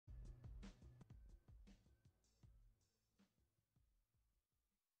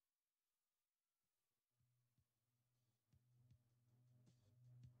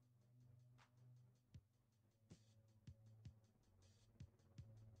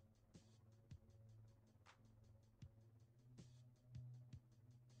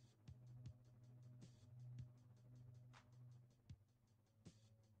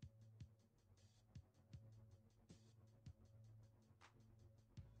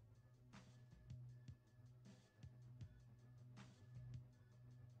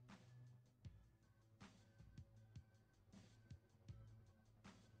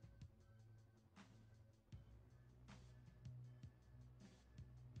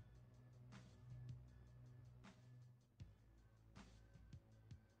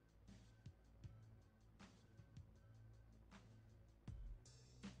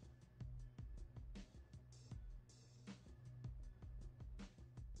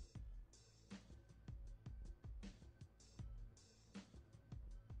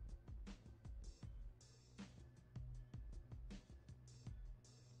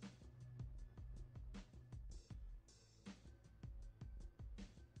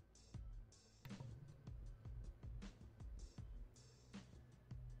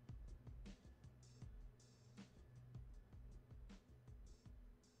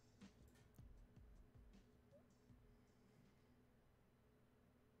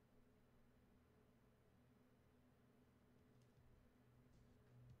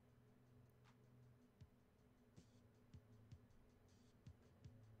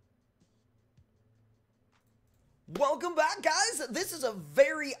Welcome back, guys. This is a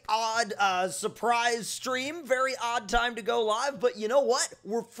very odd surprise stream, very odd time to go live, but you know what?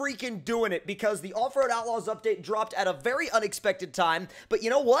 We're freaking doing it because the Offroad Outlaws update dropped at a very unexpected time, but you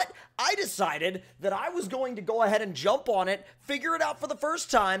know what? I decided that I was going to go ahead and jump on it, figure it out for the first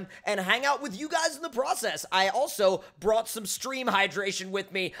time, and hang out with you guys in the process. I also brought some stream hydration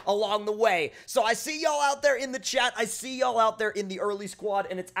with me along the way, so I see y'all out there in the chat, I see y'all out there in the early squad,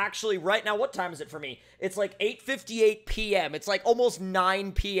 and it's actually right now, what time is it for me? It's like 8:58 p.m. It's like almost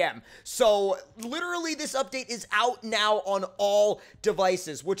 9 p.m. So literally this update is out now on all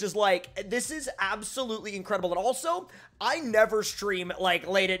devices, which is like, this is absolutely incredible. And also, I never stream like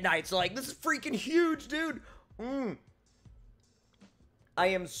late at night. So like, this is freaking huge, dude. I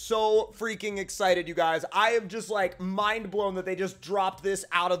am so freaking excited, you guys. I am just like mind blown that they just dropped this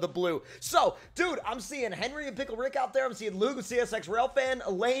out of the blue. So, dude, I'm seeing Henry and Pickle Rick out there. I'm seeing Luke, CSX Railfan,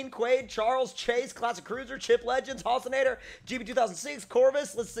 Elaine, Quaid, Charles, Chase, Classic Cruiser, Chip Legends, Hossinator, GB2006,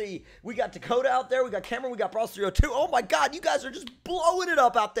 Corvus. Let's see. We got Dakota out there. We got Cameron. We got Bros 302. Oh my God, you guys are just blowing it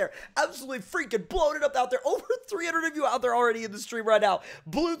up out there. Absolutely freaking blowing it up out there. Over 300 of you out there already in the stream right now.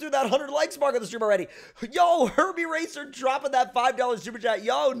 Blew through that 100 likes mark on the stream already. Yo, Herbie Racer dropping that $5 super chat.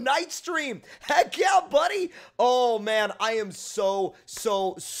 Yo, night stream. Heck yeah, buddy. Oh, man, I am so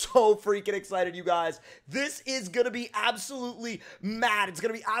freaking excited, you guys. This is going to be absolutely mad. It's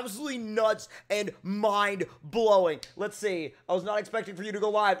going to be absolutely nuts and mind-blowing. Let's see. I was not expecting for you to go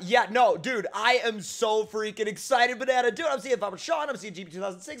live. Yeah, no, dude, I am so freaking excited, banana. Dude, I'm seeing Papa Sean. I'm seeing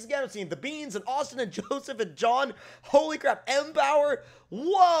GB2006 again. I'm seeing The Beans and Austin and Joseph and John. Holy crap. M-Power.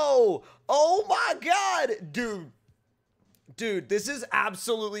 Whoa. Oh, my God. Dude, this is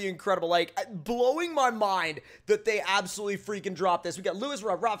absolutely incredible. Like, blowing my mind that they absolutely freaking dropped this. We got Lewis, we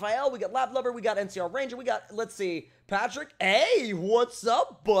got Raphael, we got Lap Lover, we got NCR Ranger, we got, let's see, Patrick. Hey, what's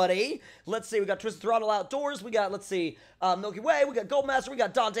up, buddy? Let's see, we got Twisted Throttle Outdoors, we got, let's see, Milky Way, we got Goldmaster, we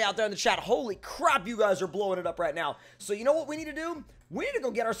got Dante out there in the chat. Holy crap, you guys are blowing it up right now. So you know what we need to do? We need to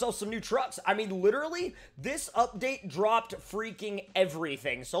go get ourselves some new trucks. I mean, literally, this update dropped freaking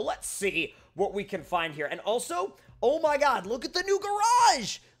everything. So let's see what we can find here. And also, oh my God, look at the new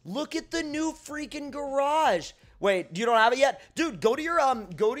garage. Look at the new freaking garage. Wait, you don't have it yet? Dude, go to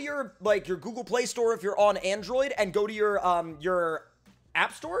your like your Google Play Store if you're on Android, and go to your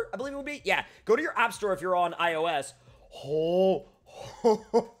App Store, I believe it would be. Yeah, go to your App Store if you're on iOS. Oh,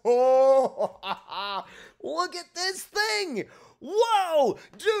 look at this thing. Whoa!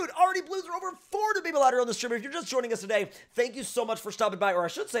 Dude, already blew through over 400 people out here on the stream. If you're just joining us today, thank you so much for stopping by, or I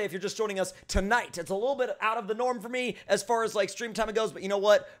should say if you're just joining us tonight. It's a little bit out of the norm for me as far as like stream time goes, but you know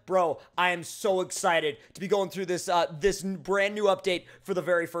what? Bro, I am so excited to be going through this this brand new update for the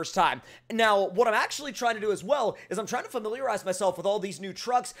very first time. Now, what I'm actually trying to do as well is I'm trying to familiarize myself with all these new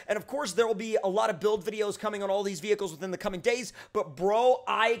trucks, and of course there will be a lot of build videos coming on all these vehicles within the coming days, but bro,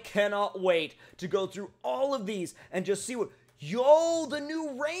 I cannot wait to go through all of these and just see what... Yo, the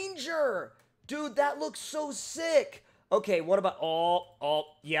new Ranger! Dude, that looks so sick. Okay, what about... Oh,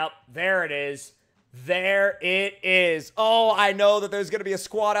 yep, there it is. There it is. Oh, I know that there's going to be a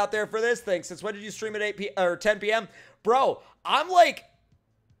squad out there for this thing. Since when did you stream at 8 p.m. or 10 p.m.? Bro, I'm like...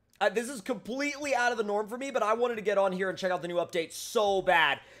 this is completely out of the norm for me, but I wanted to get on here and check out the new update so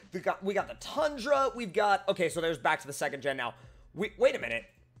bad. We got the Tundra, we've got... Okay, so there's back to the second gen now. Wait a minute.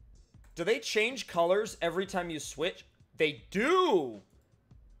 Do they change colors every time you switch? They do.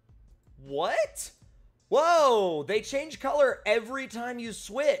 What? Whoa, they change color every time you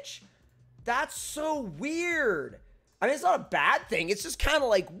switch. That's so weird. I mean, it's not a bad thing. It's just kind of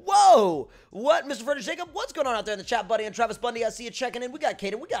like, whoa. What, Mr. Frederick Jacob? What's going on out there in the chat, buddy? And Travis Bundy, I see you checking in. We got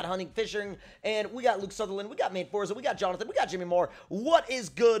Kaden, we got Hunting Fishing, and we got Luke Sutherland, we got Maine Forza, we got Jonathan, we got Jimmy Moore. What is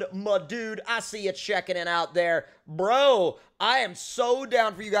good, my dude? I see you checking in out there. Bro, I am so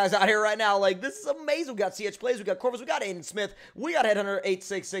down for you guys out here right now. Like, this is amazing. We got CH Plays, we got Corvus, we got Aiden Smith, we got Headhunter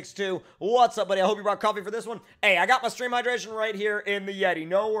 8662. What's up, buddy? I hope you brought coffee for this one. Hey, I got my stream hydration right here in the Yeti.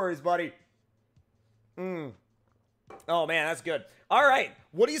 No worries, buddy. Oh, man, that's good. All right.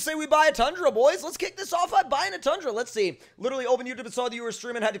 What do you say we buy a Tundra, boys? Let's kick this off by buying a Tundra. Let's see. Literally opened YouTube and saw that you were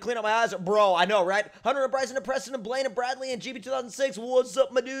streaming. Had to clean up my eyes. Bro, I know, right? Hunter and Bryson and Preston and Blaine and Bradley and GB2006. What's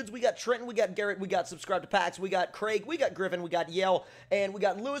up, my dudes? We got Trenton. We got Garrett. We got Subscribe to Pax. We got Craig. We got Griffin. We got Yale. And we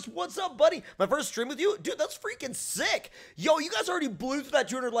got Lewis. What's up, buddy? My first stream with you? Dude, that's freaking sick. Yo, you guys already blew through that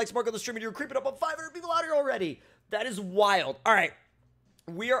 200 likes mark on the stream, and you're creeping up on 500 people out here already. That is wild. All right.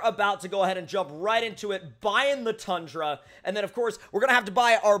 we are about to go ahead and jump right into it, buying the Tundra, and then, of course, we're going to have to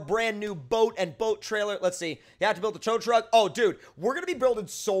buy our brand new boat and boat trailer. Let's see. You have to build a tow truck. Oh, dude, we're going to be building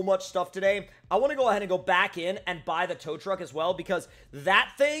so much stuff today. I want to go ahead and go back in and buy the tow truck as well, because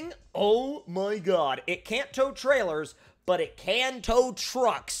that thing, oh my god, it can't tow trailers, but it can tow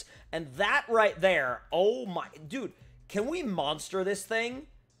trucks. And that right there, oh my, dude, can we monster this thing?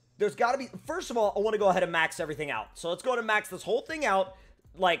 There's got to be, first of all, I want to go ahead and max everything out. So let's go to max this whole thing out.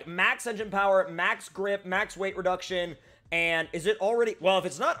 Like, max engine power, max grip, max weight reduction, and is it already, well, if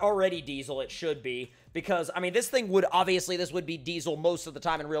it's not already diesel, it should be, because, I mean, this thing would, obviously, this would be diesel most of the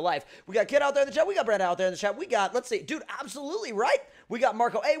time in real life. We got Kid out there in the chat, we got Brandon out there in the chat, we got, let's see, dude, absolutely right, we got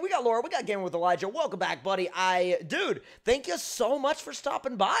Marco, hey, we got Laura, we got Gamer with Elijah, welcome back, buddy, dude, thank you so much for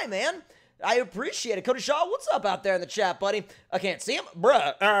stopping by, man. I appreciate it. Cody Shaw, what's up out there in the chat, buddy? I can't see him.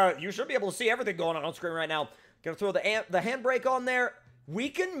 Bruh, you should be able to see everything going on screen right now. Gonna throw the handbrake on there. We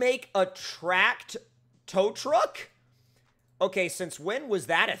can make a tracked tow truck? Okay, since when was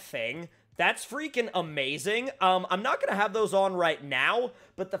that a thing? That's freaking amazing. I'm not going to have those on right now,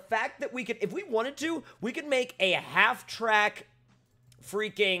 but the fact that we could, if we wanted to, we could make a half-track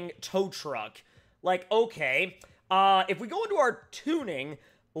freaking tow truck. Like, okay. If we go into our tuning,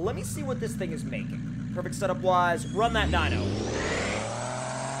 let me see what this thing is making. Perfect setup-wise. Run that dyno.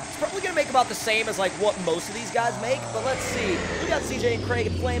 Probably gonna make about the same as like what most of these guys make, but let's see. We got CJ and Craig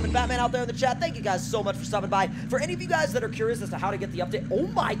and Flame and Batman out there in the chat. Thank you guys so much for stopping by. For any of you guys that are curious as to how to get the update, oh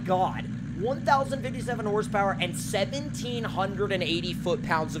my god, 1,057 horsepower and 1,780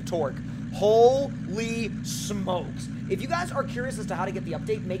 foot-pounds of torque. Holy smokes. If you guys are curious as to how to get the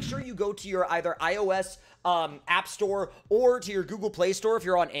update, make sure you go to your either iOS App Store or to your Google Play Store if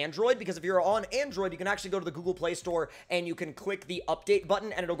you're on Android, because if you're on Android, you can actually go to the Google Play Store and you can click the update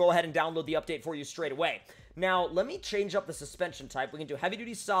button and it'll go ahead and download the update for you straight away. Now, let me change up the suspension type. We can do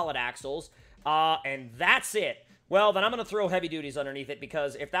heavy-duty solid axles, and that's it. Well, then I'm going to throw heavy duties underneath it,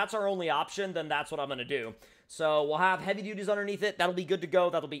 because if that's our only option, then that's what I'm going to do. So we'll have heavy duties underneath it. That'll be good to go.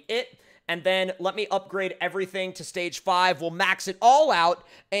 That'll be it. And then let me upgrade everything to stage 5. We'll max it all out.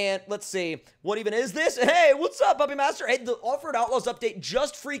 And let's see. What even is this? Hey, what's up, Puppy Master? Hey, the Offroad Outlaws update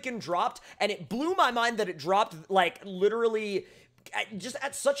just freaking dropped. And it blew my mind that it dropped, like, literally just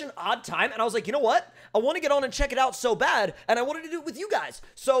at such an odd time, and I was like, you know what? I want to get on and check it out so bad, and I wanted to do it with you guys.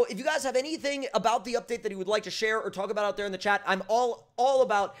 So if you guys have anything about the update that you would like to share or talk about out there in the chat, I'm all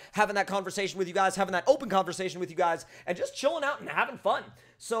about having that conversation with you guys, having that open conversation with you guys, and just chilling out and having fun.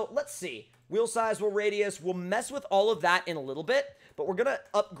 So let's see. Wheel size, wheel radius, we'll mess with all of that in a little bit, but we're going to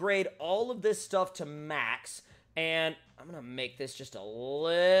upgrade all of this stuff to max, and I'm going to make this just a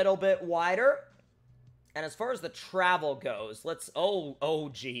little bit wider. And as far as the travel goes, oh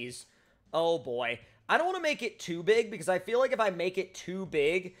geez. Oh boy. I don't want to make it too big, because I feel like if I make it too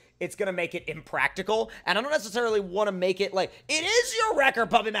big, it's going to make it impractical. And I don't necessarily want to make it like, it is your wrecker,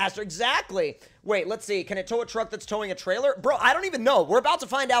 Puppy Master. Exactly. Wait, let's see. Can it tow a truck that's towing a trailer? Bro, I don't even know. We're about to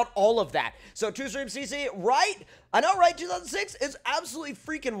find out all of that. So, 2Stream CC, right? I know, right? 2006 is absolutely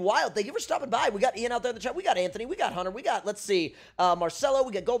freaking wild. Thank you for stopping by. We got Ian out there in the chat. We got Anthony. We got Hunter. We got, let's see, Marcelo.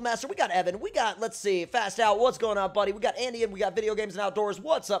 We got Goldmaster. We got Evan. We got, let's see, Fast Out. What's going on, buddy? We got Andy, and we got Video Games and Outdoors.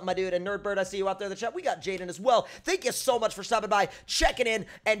 What's up, my dude? And Nerdbird, I see you out there in the chat. We got Jaden as well. Thank you so much for stopping by, checking in,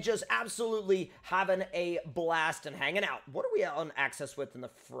 and just absolutely having a blast and hanging out. What are we on access with in the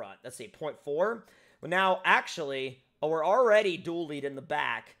front? Let's see, 0.4. Well, now, actually, we're already dual lead in the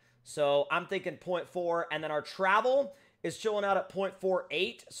back. So I'm thinking 0.4, and then our travel is chilling out at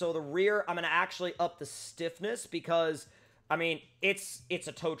 0.48. So the rear, I'm going to actually up the stiffness, because, I mean, it's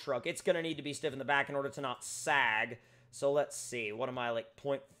a tow truck. It's going to need to be stiff in the back in order to not sag. So let's see. What am I, like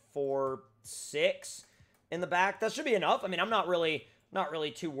 0.46 in the back? That should be enough. I mean, I'm not really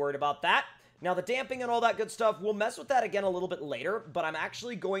too worried about that. Now, the damping and all that good stuff, we'll mess with that again a little bit later, but I'm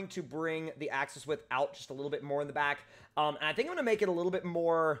actually going to bring the axis width out just a little bit more in the back. And I think I'm going to make it a little bit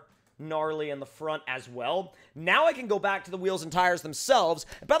more gnarly in the front as well. Now I can go back to the wheels and tires themselves.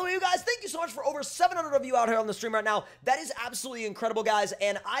 And by the way, you guys, thank you so much for over 700 of you out here on the stream right now. That is absolutely incredible, guys.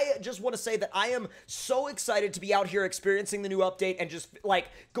 And I just want to say that I am so excited to be out here experiencing the new update and just like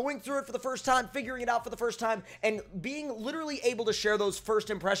going through it for the first time, figuring it out for the first time, and being literally able to share those first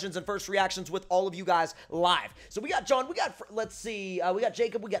impressions and first reactions with all of you guys live. So we got John, we got, let's see, we got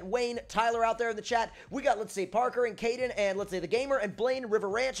Jacob, we got Wayne, Tyler out there in the chat. We got, let's see, Parker and Caden, and let's see, the Gamer and Blaine, River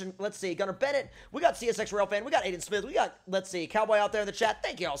Ranch, and let's see, Gunnar Bennett. We got CSX Railfan. We got Aiden Smith. We got, let's see, Cowboy out there in the chat.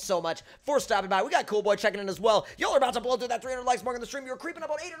 Thank you all so much for stopping by. We got Cool Boy checking in as well. Y'all are about to blow through that 300 likes mark on the stream. You're creeping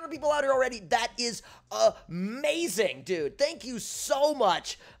up on 800 people out here already. That is amazing, dude. Thank you so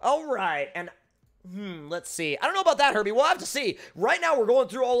much. All right, and Let's see. I don't know about that, Herbie. We'll have to see. Right now, we're going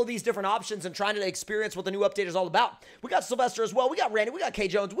through all of these different options and trying to experience what the new update is all about. We got Sylvester as well. We got Randy. We got K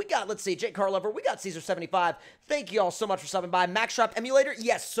Jones. We got, let's see, Jake Carlover. We got Caesar75. Thank you all so much for stopping by. Max Shop Emulator.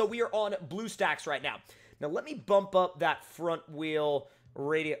 Yes, so we are on BlueStacks right now. Now, let me bump up that front wheel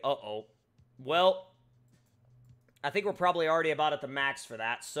radio. Uh-oh. Well, I think we're probably already about at the max for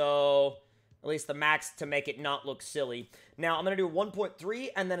that, so at least the max to make it not look silly. Now, I'm going to do 1.3,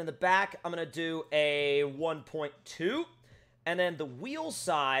 and then in the back, I'm going to do a 1.2. And then the wheel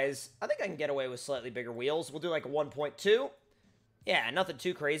size, I think I can get away with slightly bigger wheels. We'll do like a 1.2. Yeah, nothing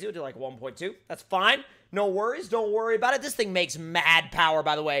too crazy. We'll do like 1.2. That's fine. No worries. Don't worry about it. This thing makes mad power,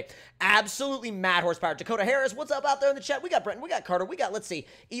 by the way. Absolutely mad horsepower. Dakota Harris, what's up out there in the chat? We got Brenton. We got Carter. We got, let's see,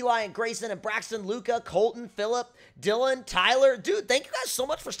 Eli and Grayson and Braxton, Luca, Colton, Phillip, Dylan, Tyler. Dude, thank you guys so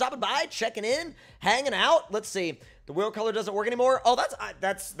much for stopping by, checking in, hanging out. Let's see. The wheel color doesn't work anymore. Oh,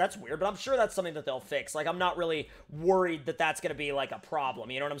 that's weird, but I'm sure that's something that they'll fix. Like, I'm not really worried that that's going to be, like, a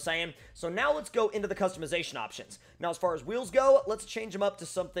problem. You know what I'm saying? So now let's go into the customization options. Now, as far as wheels go, let's change them up to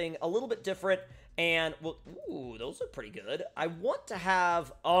something a little bit different. And, well, ooh, those look pretty good. I want to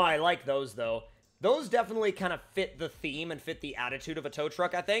have, oh, I like those, though. Those definitely kind of fit the theme and fit the attitude of a tow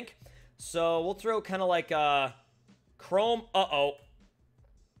truck, I think. So we'll throw kind of like a chrome. Uh-oh.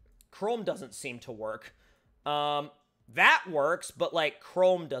 Chrome doesn't seem to work. That works, but, like,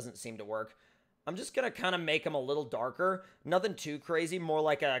 chrome doesn't seem to work. I'm just gonna kind of make them a little darker. Nothing too crazy, more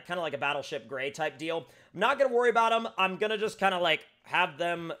like a, kind of like a Battleship Gray type deal. I'm not gonna worry about them. I'm gonna just kind of, like, have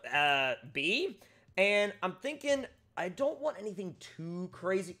them, be. And I'm thinking, I don't want anything too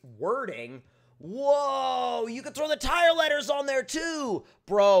crazy. Wording. Whoa, you can throw the tire letters on there, too.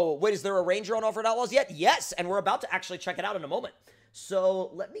 Bro, wait, is there a Ranger on Offroad Outlaws yet? Yes, and we're about to actually check it out in a moment.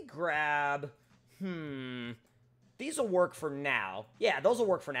 So, let me grab... These will work for now. Yeah, those will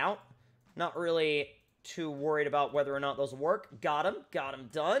work for now. Not really too worried about whether or not those will work. Got them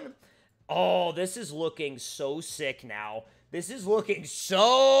done. Oh, this is looking so sick now. This is looking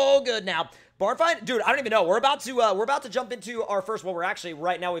so good now. Barn find? Dude, I don't even know. We're about to jump into our first, well, we're actually,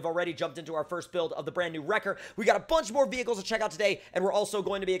 right now, we've already jumped into our first build of the brand new Wrecker. We got a bunch more vehicles to check out today, and we're also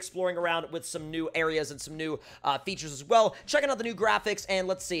going to be exploring around with some new areas and some new features as well. Checking out the new graphics, and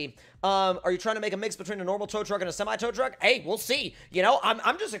let's see. Are you trying to make a mix between a normal tow truck and a semi-tow truck? Hey, we'll see. You know,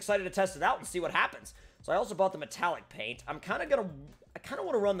 I'm just excited to test it out and see what happens. So I also bought the metallic paint. I kind of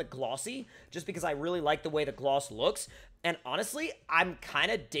want to run the glossy just because I really like the way the gloss looks. And honestly, I'm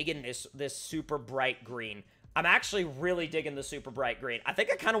kind of digging this super bright green. I'm actually really digging the super bright green. I think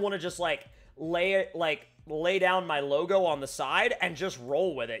I kind of want to just like lay down my logo on the side and just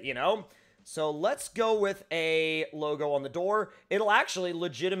roll with it, you know? So let's go with a logo on the door. It'll actually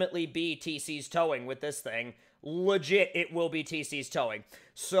legitimately be TC's Towing with this thing. Legit, it will be TC's Towing.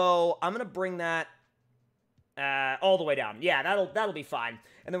 So I'm going to bring that all the way down. Yeah, that'll be fine.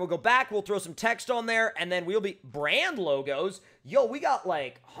 And then we'll go back, we'll throw some text on there, and then we'll be brand logos. Yo, we got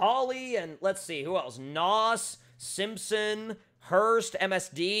like Holly and let's see, who else? Nos, Simpson, Hearst,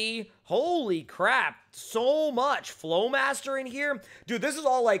 MSD. Holy crap, so much. Flowmaster in here. Dude, this is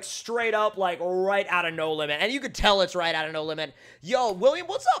all like straight up like right out of No Limit. And you could tell it's right out of No Limit. Yo, William,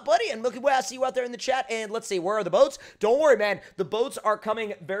 what's up, buddy? And Milky Way, I see you out there in the chat. And let's see, where are the boats? Don't worry, man. The boats are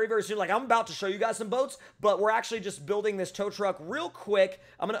coming very, very soon. Like, I'm about to show you guys some boats, but we're actually just building this tow truck real quick.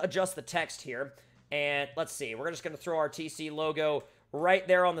 I'm going to adjust the text here. And let's see, we're just going to throw our TC logo right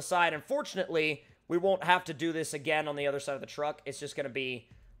there on the side. Unfortunately, we won't have to do this again on the other side of the truck. It's just going to be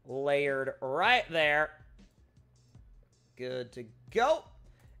layered right there. Good to go.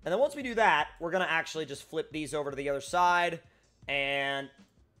 And then once we do that, we're going to actually just flip these over to the other side. And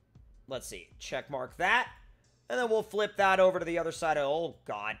let's see, check mark that. And then we'll flip that over to the other side. Oh,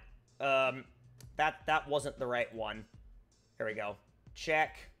 God. That wasn't the right one. Here we go.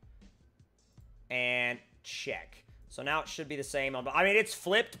 Check. And check. So now it should be the same. I mean, it's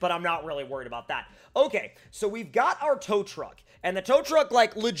flipped, but I'm not really worried about that. Okay, so we've got our tow truck. And the tow truck,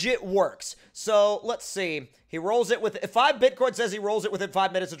 like, legit works. So, let's see. He rolls it with... If 5 Bitcoin says he rolls it within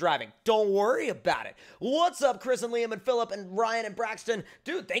 5 minutes of driving. Don't worry about it. What's up, Chris and Liam and Phillip and Ryan and Braxton?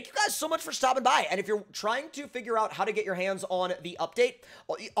 Dude, thank you guys so much for stopping by. And if you're trying to figure out how to get your hands on the update,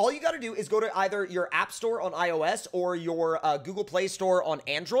 all you got to do is go to either your App Store on iOS or your Google Play Store on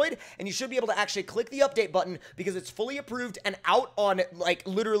Android. And you should be able to actually click the update button because it's fully approved and out on, like,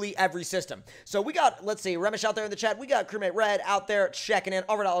 literally every system. So we got, let's see, Remish out there in the chat. We got Crewmate Red out there checking in.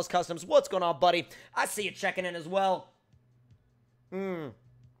 Offroad Outlaws Customs. What's going on, buddy? I see you checking in as well.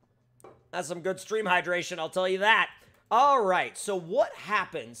 That's some good stream hydration, I'll tell you that. All right, so what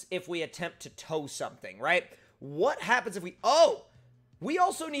happens if we attempt to tow something, right? What happens if we... Oh! We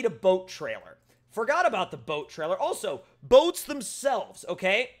also need a boat trailer. Forgot about the boat trailer. Also, boats themselves,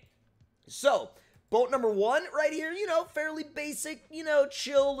 okay? So, boat number 1 right here, you know, fairly basic, you know,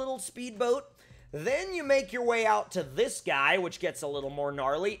 chill little speedboat. Then you make your way out to this guy, which gets a little more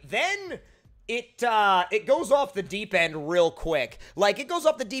gnarly. Then it goes off the deep end real quick. Like, it goes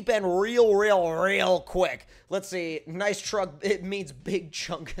off the deep end real quick. Let's see. Nice truck. It means big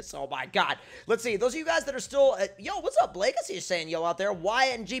chunkus. Oh, my God. Let's see. Those of you guys that are still... yo, what's up, Blake? I see you saying yo out there.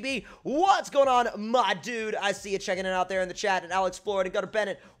 Wyatt and GB, what's going on, my dude? I see you checking it out there in the chat. And Alex Floyd and Gunnar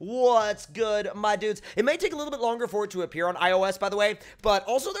Bennett, what's good, my dudes? It may take a little bit longer for it to appear on iOS, by the way. But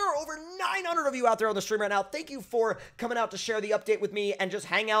also, there are over 900 of you out there on the stream right now. Thank you for coming out to share the update with me and just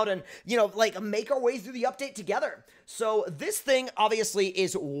hang out and, you know, like, make our way through the update together. So this thing obviously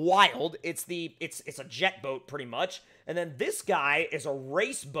is wild. It's a jet boat pretty much. And then this guy is a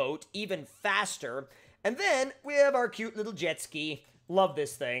race boat, even faster. And then we have our cute little jet ski. Love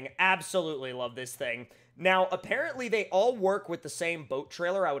this thing. Absolutely love this thing. Now, apparently they all work with the same boat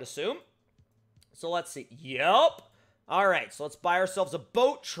trailer, I would assume. So let's see. Yup. All right, so let's buy ourselves a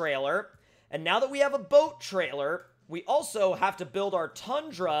boat trailer. And now that we have a boat trailer, we also have to build our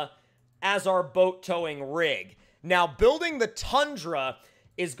Tundra as our boat towing rig. Now, building the Tundra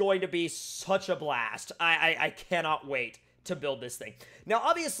is going to be such a blast. I cannot wait to build this thing. Now,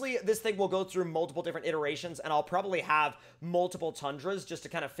 obviously, this thing will go through multiple different iterations, and I'll probably have multiple Tundras just to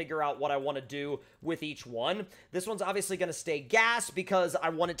kind of figure out what I want to do with each one. This one's obviously going to stay gas because I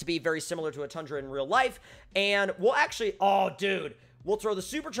want it to be very similar to a Tundra in real life, and we'll actually... Oh, dude... We'll throw the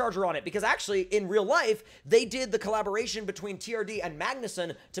supercharger on it because actually in real life they did the collaboration between TRD and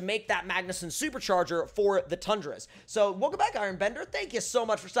Magnuson to make that Magnuson supercharger for the Tundras. So welcome back, Ironbender. Thank you so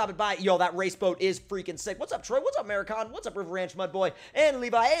much for stopping by. Yo, that race boat is freaking sick. What's up, Troy? What's up, Maricon? What's up, River Ranch Mudboy and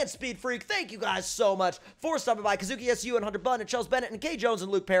Levi and Speed Freak? Thank you guys so much for stopping by. Kazuki SU and Hunter Bunn and Charles Bennett and Kay Jones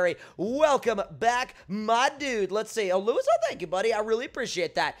and Luke Perry. Welcome back, my dude. Let's see. Oh, Lewis, oh, thank you, buddy. I really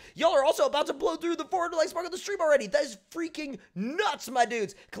appreciate that. Y'all are also about to blow through the 400 likes mark on the stream already. That is freaking nuts. My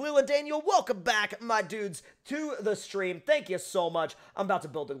dudes. Khalil and Daniel, welcome back, my dudes, to the stream. Thank you so much. I'm about to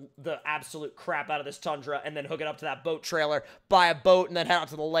build the absolute crap out of this Tundra and then hook it up to that boat trailer, buy a boat, and then head out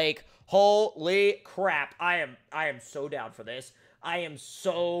to the lake. Holy crap. I am so down for this. I am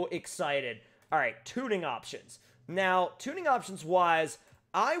so excited. All right, tuning options. Now, tuning options wise,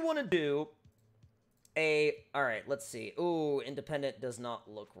 I want to do all right, let's see. Ooh, independent does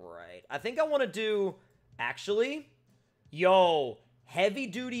not look right. I think I want to do, actually... Yo,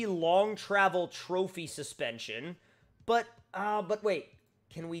 heavy-duty long-travel trophy suspension. But wait,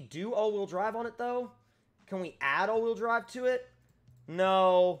 can we do all-wheel drive on it, though? Can we add all-wheel drive to it?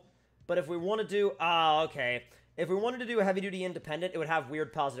 No. But if we want to do... okay. If we wanted to do a heavy-duty independent, it would have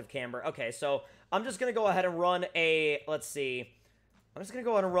weird positive camber. Okay, so I'm just going to go ahead and run a... Let's see. I'm just going to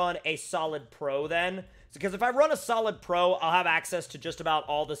go ahead and run a Solid Pro, then. Because if I run a Solid Pro, I'll have access to just about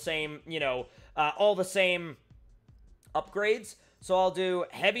all the same, you know, all the same... upgrades. So I'll do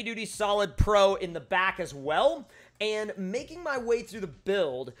heavy duty Solid Pro in the back as well. And making my way through the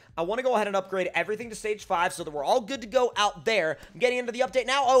build, I want to go ahead and upgrade everything to stage 5 so that we're all good to go out there. I'm getting into the update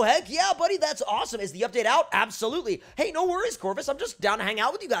now. Oh, heck yeah, buddy. That's awesome. Is the update out? Absolutely. Hey, no worries, Corvus. I'm just down to hang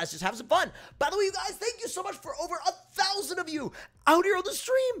out with you guys. Just have some fun. By the way, you guys, thank you so much for over 1,000 of you out here on the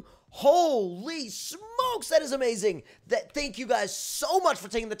stream. Holy smokes, that is amazing. Thank you guys so much for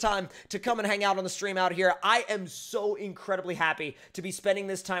taking the time to come and hang out on the stream out here. I am so incredibly happy to be spending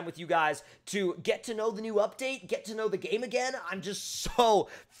this time with you guys to get to know the new update, get to know the game again. I'm just so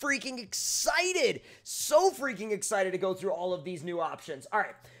freaking excited. So freaking excited to go through all of these new options. All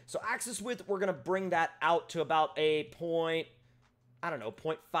right, so axis width, we're going to bring that out to about a point, I don't know,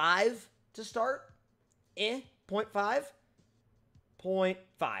 0.5 to start. 0.5. 0.5.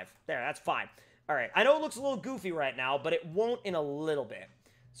 There, that's fine. All right, I know it looks a little goofy right now, but it won't in a little bit.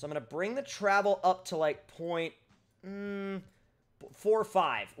 So I'm going to bring the travel up to like 0.45.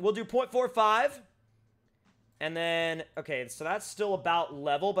 We'll do 0.45. And then, okay, so that's still about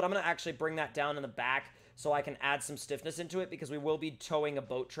level, but I'm going to actually bring that down in the back so I can add some stiffness into it because we will be towing a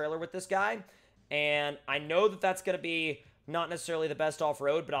boat trailer with this guy. And I know that that's going to be not necessarily the best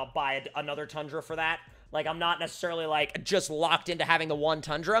off-road, but I'll buy another Tundra for that. Like, I'm not necessarily, like, just locked into having the one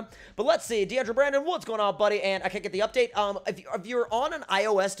Tundra. But let's see. DeAndre Brandon, what's going on, buddy? And I can't get the update. If you're on an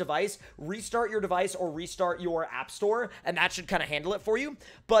iOS device, restart your device or restart your app store, and that should kind of handle it for you.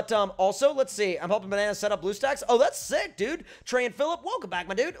 But also, let's see. I'm helping Banana set up BlueStacks. Oh, that's sick, dude. Trey and Phillip, welcome back,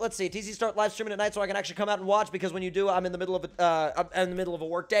 my dude. Let's see. TC start live streaming at night so I can actually come out and watch because when you do, I'm in the middle of a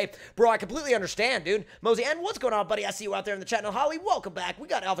work day. Bro, I completely understand, dude. Mosey, and what's going on, buddy? I see you out there in the chat. Now, Holly, welcome back. We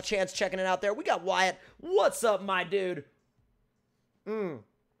got Alpha Chance checking it out there. We got Wyatt. What's up, my dude?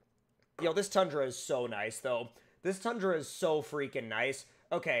 Yo, this Tundra is so nice, though. This Tundra is so freaking nice.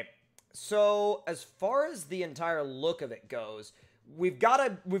 Okay, so as far as the entire look of it goes, we've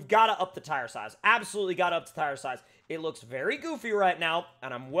gotta up the tire size. Absolutely gotta up the tire size. It looks very goofy right now,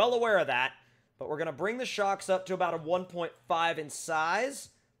 and I'm well aware of that. But we're gonna bring the shocks up to about a 1.5 in size.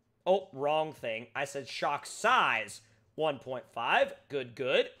 Oh, wrong thing. I said shock size 1.5. Good,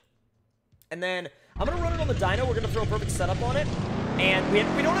 good. And then I'm going to run it on the dyno. We're going to throw a perfect setup on it. And we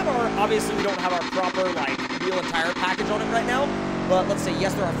don't have our, obviously we don't have our proper, like, wheel and tire package on it right now. But let's say,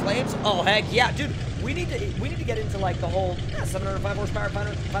 yes, there are flames. Oh, heck yeah. Dude, we need to get into, like, the whole, 705 horsepower,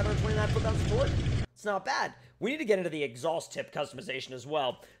 529 foot-pounds of torque. It's not bad. We need to get into the exhaust tip customization as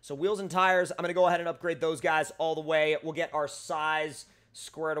well. So wheels and tires, I'm going to go ahead and upgrade those guys all the way. We'll get our size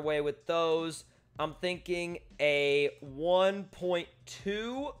squared away with those. I'm thinking a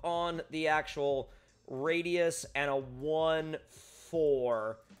 1.2 on the actual radius and a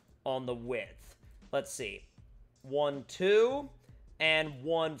 1.4 on the width. Let's see. 1.2 and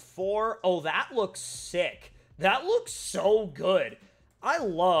 1.4. Oh, that looks sick. That looks so good. I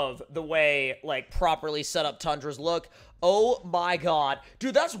love the way, like, properly set up Tundras look. Oh my god.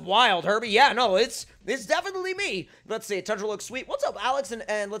 Dude, that's wild, Herbie. Yeah, no, it's definitely me. Let's see, Tundra looks sweet. What's up, Alex?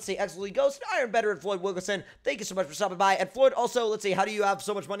 And let's see, Excellent Ghost, Iron Better, and Floyd Wilkinson. Thank you so much for stopping by. And Floyd, also, let's see, how do you have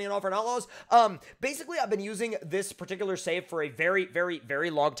so much money on Offroad Outlaws? Basically, I've been using this particular save for a very, very, very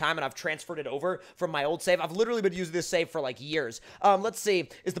long time, and I've transferred it over from my old save. I've literally been using this save for, like, years. Let's see,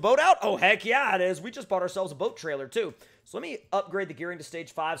 is the boat out? Oh, heck yeah, it is. We just bought ourselves a boat trailer, too. So let me upgrade the gearing to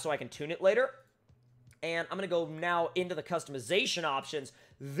stage 5 so I can tune it later. And I'm going to go now into the customization options.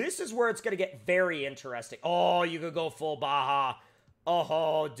 This is where it's going to get very interesting. Oh, you could go full Baja.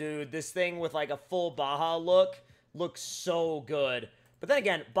 Oh, dude, this thing with like a full Baja look looks so good. But then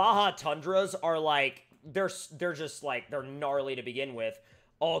again, Baja Tundras are like, they're just like, they're gnarly to begin with.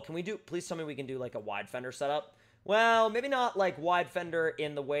 Oh, can we do, please tell me we can do like a wide fender setup. Well, maybe not like wide fender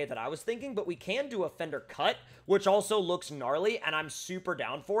in the way that I was thinking, but we can do a fender cut, which also looks gnarly, and I'm super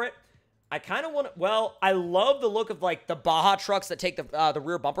down for it. I kind of want to, well, I love the look of, like, the Baja trucks that take the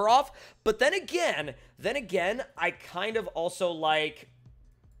rear bumper off, but then again, I kind of also like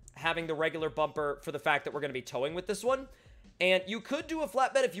having the regular bumper for the fact that we're going to be towing with this one, and you could do a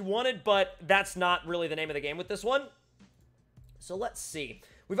flatbed if you wanted, but that's not really the name of the game with this one. So let's see.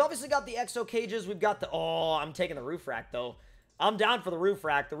 We've obviously got the exo cages, we've got the, oh, I'm taking the roof rack, though. I'm down for the roof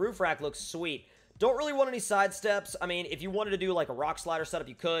rack. The roof rack looks sweet. Don't really want any side steps. I mean, if you wanted to do, like, a rock slider setup,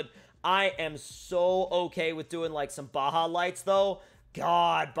 you could. I am so okay with doing, like, some Baja lights, though.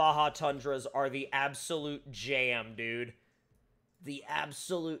 God, Baja Tundras are the absolute jam, dude. The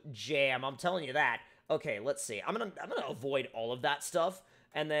absolute jam. I'm telling you that. Okay, let's see. I'm gonna avoid all of that stuff.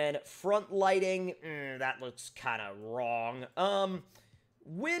 And then front lighting, that looks kind of wrong.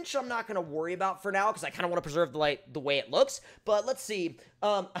 Winch, I'm not going to worry about for now, because I kind of want to preserve the light the way it looks. But let's see.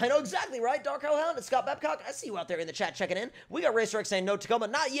 I know exactly, right? Dark Hellhound and Scott Babcock. I see you out there in the chat checking in. We got Racer X saying no Tacoma.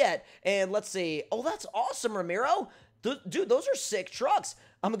 Not yet. And let's see. Oh, that's awesome, Ramiro. Dude, those are sick trucks.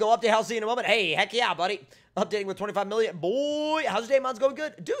 I'm going to go update Halsey in a moment. Hey, heck yeah, buddy. Updating with 25 million. Boy, how's your day? Mine's going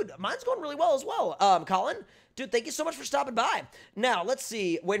good. Dude, mine's going really well as well. Colin. Dude, thank you so much for stopping by. Now, let's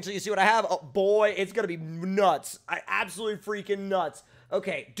see. Wait until you see what I have. Oh, boy, it's going to be nuts. Absolutely freaking nuts.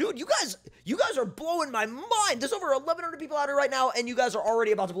 Okay, dude, you guys are blowing my mind. There's over 1,100 people out here right now, and you guys are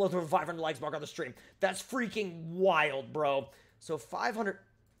already about to blow through 500 likes mark on the stream. That's freaking wild, bro. So 500.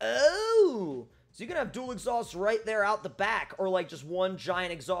 Oh, so you can have dual exhausts right there out the back, or like just one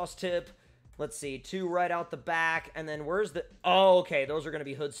giant exhaust tip. Let's see, 2 right out the back, and then where's the? Oh, okay, those are gonna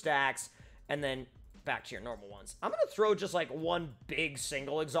be hood stacks, and then back to your normal ones. I'm gonna throw just like one big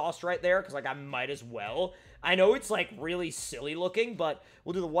single exhaust right there, because like I might as well. I know it's like really silly looking, but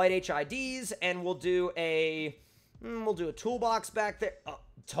we'll do the white HIDs, and we'll do a toolbox back there.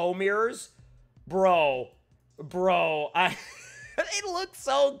 Tow mirrors, bro, they look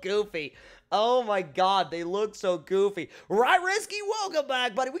so goofy. Oh my god, they look so goofy. Right, Risky, welcome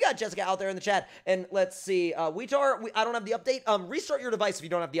back, buddy. We got Jessica out there in the chat. And let's see, I don't have the update. Restart your device if you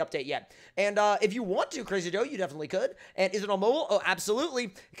don't have the update yet. And if you want to, Crazy Joe, you definitely could. And is it on mobile? Oh,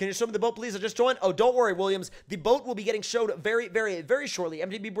 absolutely. Can you show me the boat, please? I just joined. Oh, don't worry, Williams. The boat will be getting showed very, very, very shortly.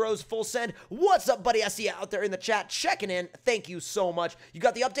 MTB Bros, full send. What's up, buddy? I see you out there in the chat checking in. Thank you so much. You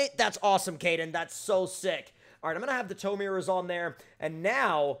got the update? That's awesome, Caden. That's so sick. All right, I'm going to have the tow mirrors on there. And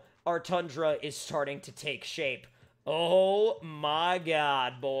now our Tundra is starting to take shape. Oh my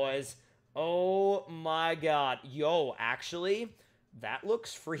god, boys. Oh my god. Yo, actually, that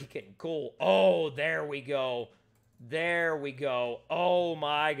looks freaking cool. Oh, there we go. There we go. Oh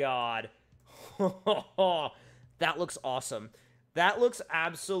my god. That looks awesome. That looks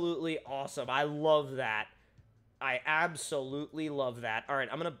absolutely awesome. I love that. I absolutely love that. All right,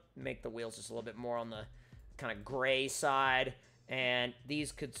 I'm going to make the wheels just a little bit more on the kind of gray side. And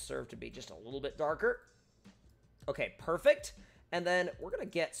these could serve to be just a little bit darker. Okay, perfect. And then we're going to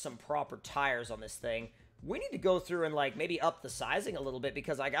get some proper tires on this thing. We need to go through and, like, maybe up the sizing a little bit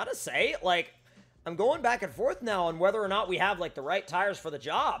because I got to say, like, I'm going back and forth now on whether or not we have, like, the right tires for the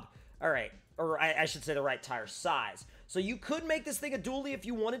job. All right. Or I should say the right tire size. So you could make this thing a dually if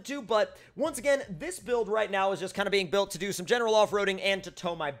you wanted to, but once again, this build right now is just kind of being built to do some general off-roading and to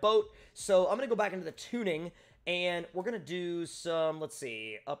tow my boat. So I'm going to go back into the tuning, and we're going to do some, let's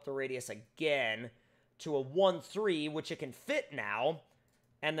see, up the radius again to a 1.3, which it can fit now,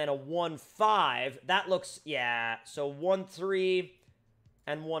 and then a 1.5. That looks, yeah, so 1.3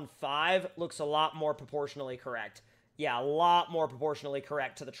 and 1.5 looks a lot more proportionally correct. Yeah, a lot more proportionally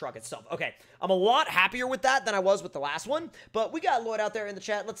correct to the truck itself. Okay, I'm a lot happier with that than I was with the last one, but we got Lloyd out there in the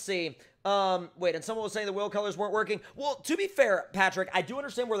chat. Let's see. Wait, and someone was saying the wheel colors weren't working. Well, to be fair, Patrick, I do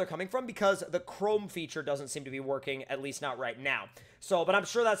understand where they're coming from because the chrome feature doesn't seem to be working, at least not right now. So, but I'm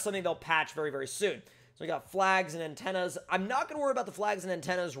sure that's something they'll patch very, very soon. So we got flags and antennas. I'm not going to worry about the flags and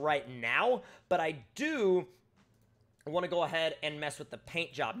antennas right now, but I do want to go ahead and mess with the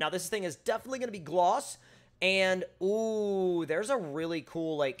paint job. Now, this thing is definitely going to be gloss. And, ooh, there's a really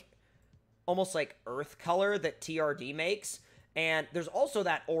cool, like, almost like earth color that TRD makes. And there's also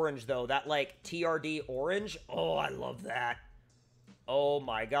that orange, though, that, like, TRD orange. Oh, I love that. Oh,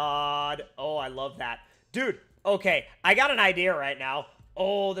 my God. Oh, I love that. Dude, okay, I got an idea right now.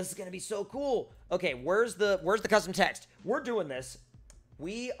 Oh, this is going to be so cool. Okay, where's the custom text? We're doing this.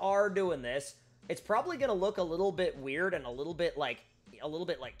 We are doing this. It's probably going to look a little bit weird and a little bit, like,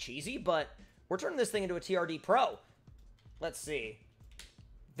 cheesy, but we're turning this thing into a TRD Pro. Let's see.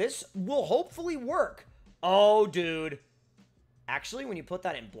 This will hopefully work. Oh, dude. Actually, when you put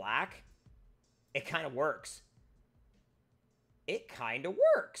that in black, it kind of works. It kind of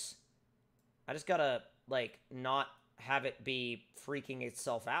works. I just gotta, like, not have it be freaking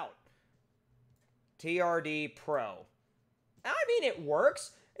itself out. TRD Pro. I mean, it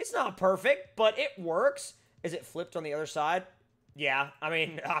works. It's not perfect, but it works. Is it flipped on the other side? Yeah, I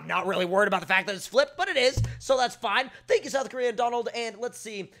mean, I'm not really worried about the fact that it's flipped, but it is, so that's fine. Thank you, South Korea, Donald, and let's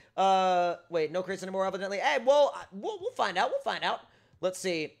see. Wait, no crates anymore, evidently. Hey, well, we'll find out, we'll find out. Let's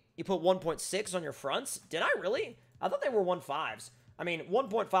see. You put 1.6 on your fronts? Did I really? I thought they were 1.5s. I mean,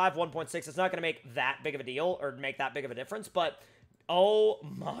 1.5, 1.6, it's not going to make that big of a deal or make that big of a difference, but oh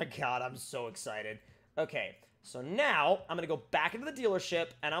my God, I'm so excited. Okay, so now I'm going to go back into the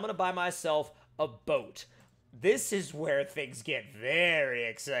dealership, and I'm going to buy myself a boat. This is where things get very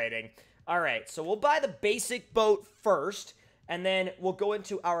exciting. All right, so we'll buy the basic boat first, and then we'll go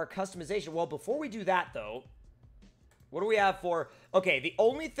into our customization. Well, before we do that, though, what do we have for... Okay, the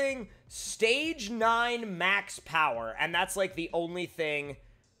only thing, stage 9 max power, and that's like the only thing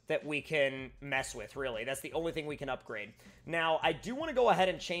that we can mess with, really. That's the only thing we can upgrade. Now, I do want to go ahead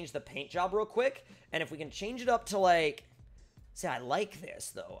and change the paint job real quick, and if we can change it up to, like... See, I like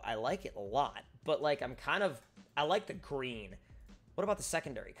this, though. I like it a lot. But, like, I like the green. What about the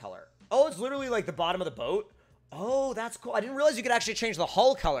secondary color? Oh, it's literally, like, the bottom of the boat? Oh, that's cool. I didn't realize you could actually change the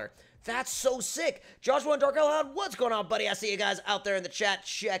hull color. That's so sick. Joshua and Dark Hellhound, what's going on, buddy? I see you guys out there in the chat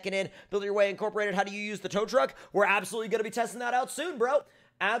checking in. Build Your Way Incorporated, how do you use the tow truck? We're absolutely going to be testing that out soon, bro.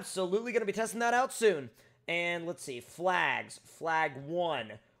 Absolutely going to be testing that out soon. And let's see. Flags. Flag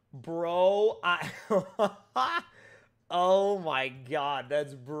 1. Bro, oh my God,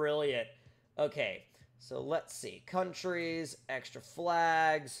 that's brilliant. Okay, so let's see. Countries, extra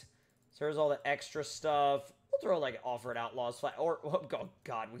flags. So here's all the extra stuff. We'll throw like Offroad Outlaws flag, or oh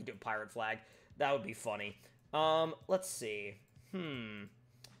God, we can do a pirate flag. That would be funny. Let's see.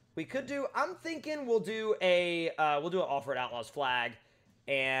 We could do. I'm thinking we'll do an Offroad Outlaws flag,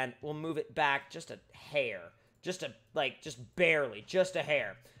 and we'll move it back just a hair, just barely, just a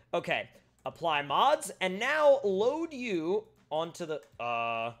hair. Okay. Apply mods, and now load you onto the,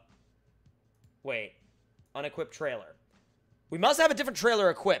 wait, unequipped trailer. We must have a different trailer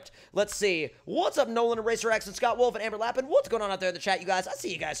equipped. Let's see. What's up, Nolan and Racer X and Scott Wolf and Amber Lappin? What's going on out there in the chat, you guys? I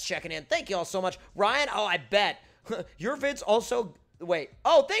see you guys checking in. Thank you all so much. Ryan, oh, I bet. Your vids also... Wait.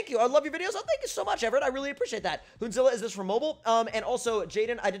 Oh, thank you. I love your videos. Oh, thank you so much, Everett. I really appreciate that. Hoonzilla, is this for mobile? And also,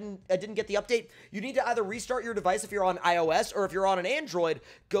 Jaden, I didn't get the update. You need to either restart your device if you're on iOS or if you're on an Android,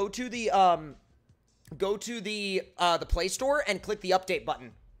 go to the Play Store and click the update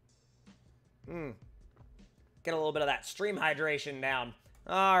button. Get a little bit of that stream hydration down.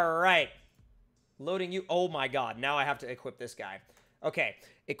 All right. Loading you. Oh my God. Now I have to equip this guy. Okay.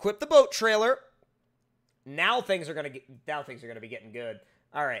 Equip the boat trailer. Now things are gonna be getting good.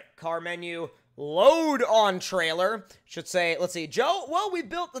 All right, car menu, load on trailer. Should say, let's see, Joe. Well, we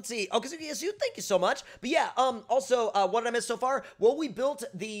built. Let's see. Oh, because yes, you. Thank you so much. But yeah, also, what did I miss so far? Well, we built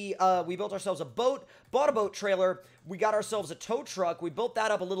ourselves a boat. Bought a boat trailer. We got ourselves a tow truck. We built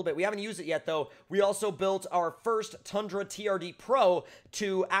that up a little bit. We haven't used it yet though. We also built our first Tundra TRD Pro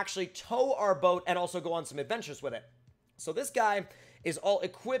to actually tow our boat and also go on some adventures with it. So this guy is all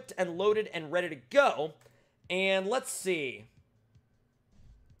equipped and loaded and ready to go. And let's see.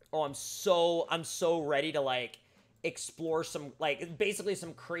 Oh, I'm so ready to, like, explore some, like, basically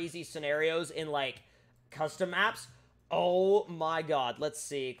some crazy scenarios in, like, custom maps. Oh, my God. Let's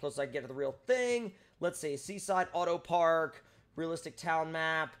see. Close I can get to the real thing. Let's see. Seaside Auto Park. Realistic town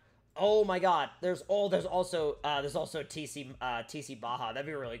map. Oh, my God. There's also TC Baja. That'd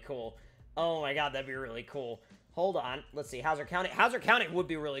be really cool. Oh, my God. That'd be really cool. Hold on. Let's see. Hazard County. Hazard County would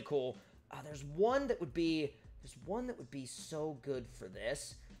be really cool. There's one that would be so good for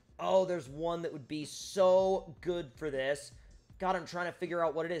this. Oh, there's one that would be so good for this. God, I'm trying to figure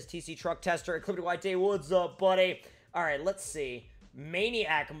out what it is. TC Truck Tester, Ecliptic White Day. What's up, buddy? All right, let's see.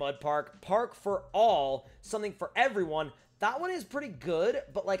 Maniac Mud Park. Park for all. Something for everyone. That one is pretty good,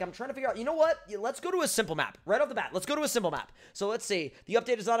 but, like, I'm trying to figure out, you know what? Let's go to a simple map. Right off the bat, let's go to a simple map. So let's see. The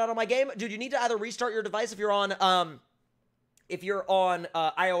update is not out on my game. Dude, you need to either restart your device if you're on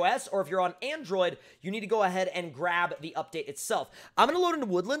iOS or if you're on Android, you need to go ahead and grab the update itself. I'm going to load into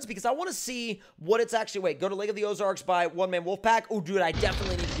Woodlands because I want to see what it's actually... Wait, go to Lake of the Ozarks by One Man Wolfpack. Oh, dude, I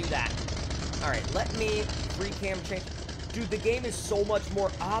definitely need to do that. All right, let me free cam change. Dude, the game is so much more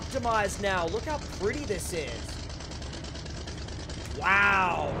optimized now. Look how pretty this is.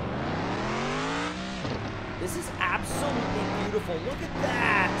 Wow. This is absolutely beautiful. Look at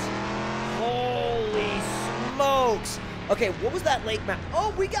that. Holy smokes. Okay, what was that lake map?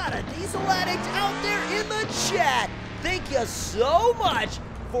 Oh, we got a diesel addict out there in the chat. Thank you so much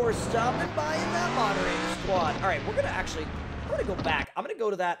for stopping by in that moderator squad. All right, I'm going to go back. I'm going to go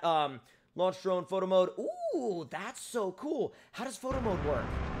to that launch drone photo mode. Ooh, that's so cool. How does photo mode work?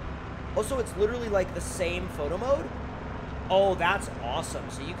 Oh, so it's literally like the same photo mode? Oh, that's awesome.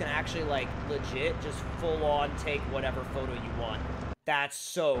 So you can actually, like, legit just full on take whatever photo you want. That's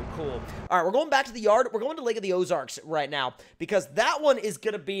so cool. All right, we're going back to the yard. We're going to Lake of the Ozarks right now because that one is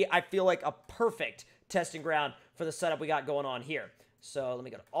going to be, I feel like, a perfect testing ground for the setup we got going on here. So let me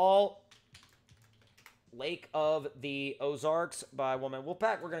go to all. Lake of the Ozarks by One Man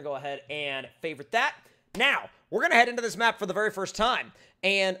Wolfpack. We're going to go ahead and favorite that. Now, we're going to head into this map for the very first time.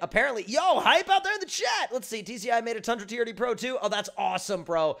 And apparently, yo, hype out there in the chat. Let's see, TCI made a Tundra TRD Pro too. Oh, that's awesome,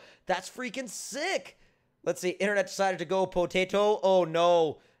 bro. That's freaking sick. Let's see, internet decided to go potato. Oh,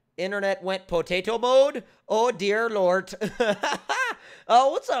 no. Internet went potato mode. Oh, dear Lord.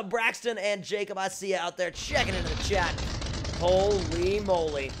 Oh, what's up, Braxton and Jacob? I see you out there checking into the chat. Holy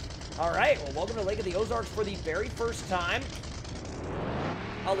moly. All right, well, welcome to Lake of the Ozarks for the very first time.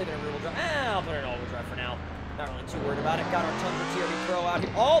 I'll leave it in rear-wheel drive. I'll put it in all-wheel drive for now. Not really too worried about it. Got our Tundra TRD Pro out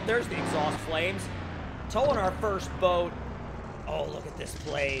here. Oh, there's the exhaust flames. Towing our first boat. Oh, look at this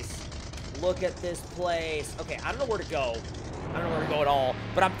place. Look at this place. Okay, I don't know where to go. I don't know where to go at all,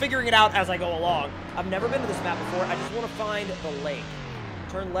 but I'm figuring it out as I go along. I've never been to this map before. I just want to find the lake.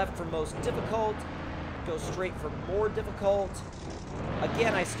 Turn left for most difficult. Go straight for more difficult.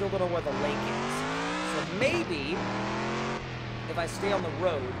 Again, I still don't know where the lake is. So maybe if I stay on the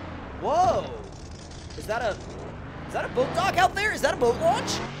road. Whoa! Is that a boat dock out there? Is that a boat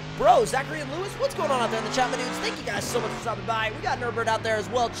launch? Bro, Zachary and Lewis, what's going on out there in the chat, my dudes? Thank you guys so much for stopping by. We got Nerdbird out there as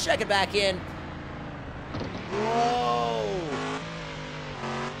well. Check it back in. Whoa.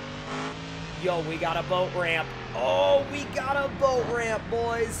 Yo, we got a boat ramp. Oh, we got a boat ramp,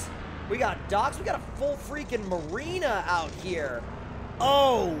 boys. We got docks. We got a full freaking marina out here.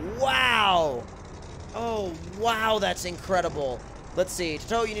 Oh, wow. Oh, wow, that's incredible. Let's see. To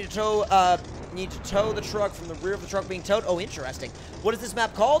tow, you need to tow the truck from the rear of the truck being towed. Oh, interesting. What is this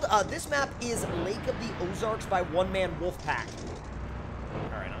map called? This map is Lake of the Ozarks by One Man Wolfpack.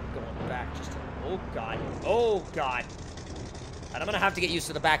 All right, I'm going back just to... Oh, God. Oh, God. And I'm going to have to get used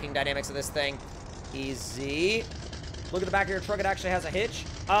to the backing dynamics of this thing. Easy. Look at the back of your truck. It actually has a hitch.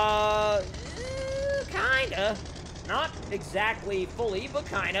 Kinda. Not exactly fully, but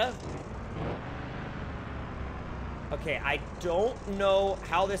kinda. Okay, I don't know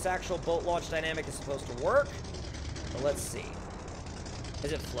how this actual boat launch dynamic is supposed to work, but let's see.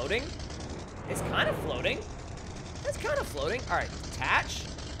 Is it floating? It's kind of floating. It's kind of floating. All right, detach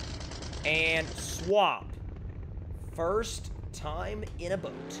and swap. First time in a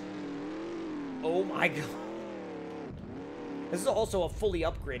boat. Oh my God. This is also a fully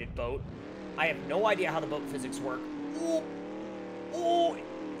upgraded boat. I have no idea how the boat physics work. Ooh. Ooh.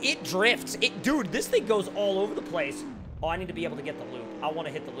 It drifts. Dude, this thing goes all over the place. Oh, I need to be able to get the loop. I want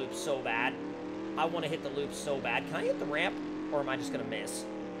to hit the loop so bad. I want to hit the loop so bad. Can I hit the ramp? Or am I just going to miss?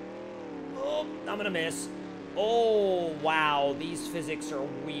 Oh, I'm going to miss. Oh, wow. These physics are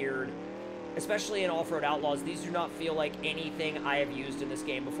weird. Especially in Offroad Outlaws. These do not feel like anything I have used in this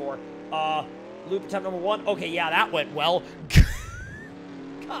game before. Loop attempt number 1. Okay, yeah, that went well.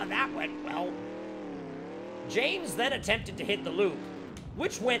 God, that went well. James then attempted to hit the loop,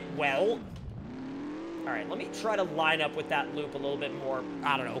 which went well. All right, let me try to line up with that loop a little bit more,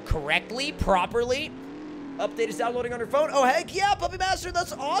 I don't know, correctly, properly. Update is downloading on your phone. Oh, heck yeah, Puppy Master,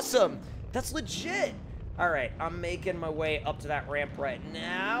 that's awesome. That's legit. All right, I'm making my way up to that ramp right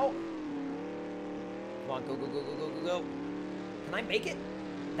now. Come on, go, go, go, go, go, go, go. Can I make it?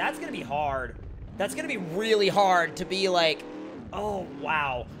 That's going to be hard. That's going to be really hard to be like, oh,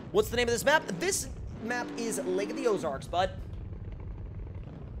 wow. What's the name of this map? This map is Lake of the Ozarks, bud.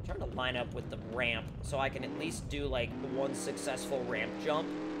 I'm trying to line up with the ramp so I can at least do, like, one successful ramp jump.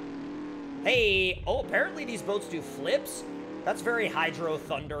 Hey! Oh, apparently these boats do flips. That's very Hydro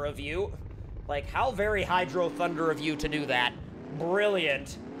Thunder of you. Like, how very Hydro Thunder of you to do that.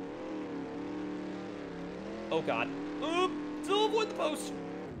 Brilliant. Oh, God. Oop! Still avoid the post.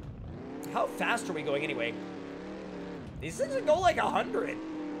 How fast are we going anyway? These things can go like 100.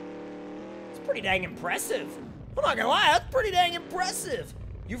 It's pretty dang impressive. I'm not gonna lie, that's pretty dang impressive.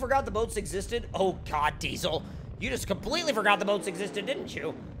 You forgot the boats existed? Oh, God, Diesel. You just completely forgot the boats existed, didn't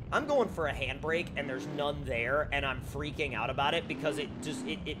you? I'm going for a handbrake, and there's none there, and I'm freaking out about it because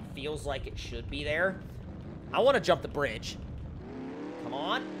it feels like it should be there. I want to jump the bridge. Come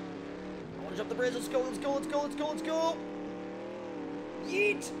on. I want to jump the bridge. Let's go, let's go, let's go, let's go, let's go.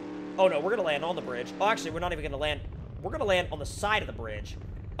 Yeet. Oh, no, we're going to land on the bridge. Oh, actually, we're not even going to land. We're going to land on the side of the bridge.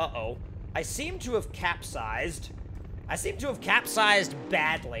 Uh-oh. I seem to have capsized. I seem to have capsized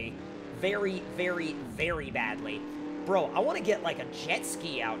badly. Very, very, very badly. Bro, I want to get, like, a jet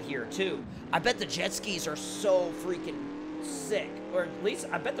ski out here, too. I bet the jet skis are so freaking sick. Or at least,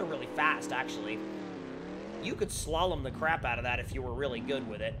 I bet they're really fast, actually. You could slalom the crap out of that if you were really good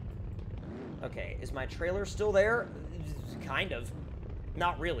with it. Okay, is my trailer still there? Kind of.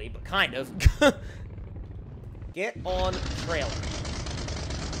 Not really, but kind of. Get on trailer.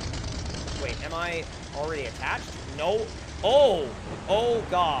 Wait, am I already attached? No. Oh! Oh,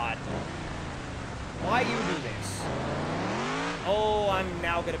 God. Why you do this? Oh, I'm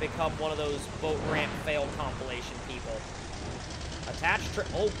now going to become one of those boat ramp fail compilation people. Attached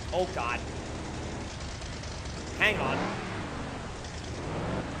oh, God. Hang on.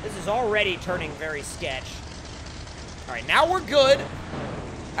 This is already turning very sketch. All right, now we're good.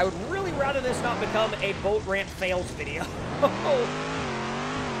 I would really rather this not become a boat ramp fails video.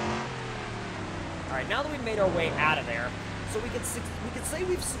 All right, now that we've made our way out of there, so we can say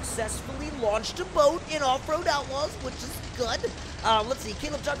we've successfully launched a boat in Offroad Outlaws, which is good. Let's see,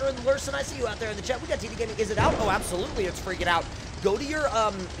 Caleb Tucker and Lurson, I see you out there in the chat. We got TD Gaming. Is it out? Oh, absolutely, it's freaking out. Go to your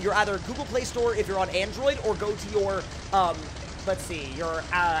either Google Play Store if you're on Android, or go to your let's see, your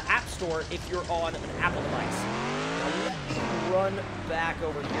App Store if you're on an Apple device. Now let me run back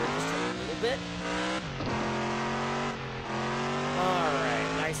over here just a little bit. Alright,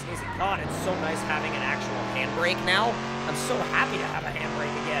 nice and easy. God, it's so nice having an actual handbrake now. I'm so happy to have a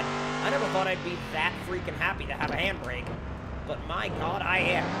handbrake again. I never thought I'd be that freaking happy to have a handbrake. But my God, I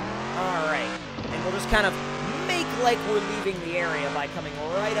am. Alright, and we'll just kind of make like we're leaving the area by coming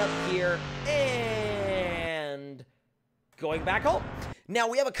right up here and going back home. Now,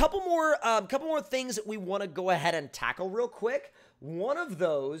 we have a couple more things that we want to go ahead and tackle real quick. One of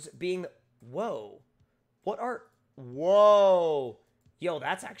those being, whoa, whoa. Yo,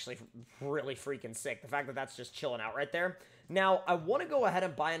 that's actually really freaking sick. The fact that that's just chilling out right there. Now, I want to go ahead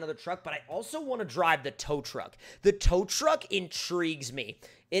and buy another truck, but I also want to drive the tow truck. The tow truck intrigues me.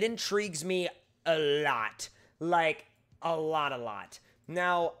 It intrigues me a lot. Like, a lot.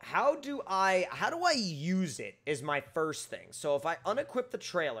 Now, how do I use it is my first thing. So if I unequip the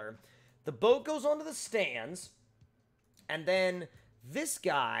trailer, the boat goes onto the stands, and then this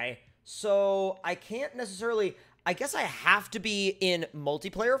guy, so I can't necessarily, I guess I have to be in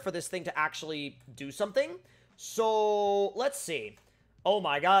multiplayer for this thing to actually do something. So let's see. Oh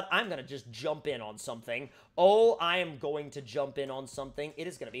my God, I'm going to just jump in on something. Oh, I am going to jump in on something. It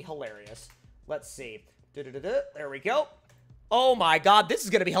is going to be hilarious. Let's see. There we go. Oh my God, this is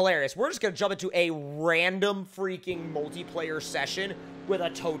going to be hilarious. We're just going to jump into a random freaking multiplayer session with a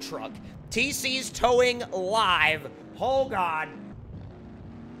tow truck. TC's towing live. Oh God.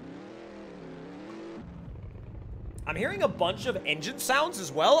 I'm hearing a bunch of engine sounds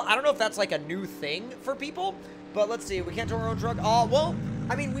as well. I don't know if that's like a new thing for people, but let's see. We can't tow our own truck. Oh, well,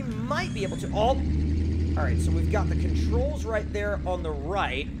 I mean, we might be able to. Oh, all right. So we've got the controls right there on the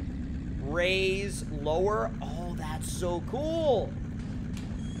right. Raise, lower. Oh, that's so cool.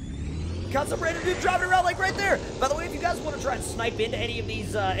 Got some random dude driving around like right there. By the way, if you guys want to try and snipe into any of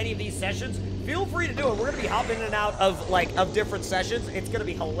these sessions, feel free to do it. We're gonna be hopping in and out of different sessions. It's gonna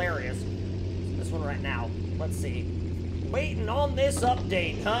be hilarious. This one right now. Let's see. Waiting on this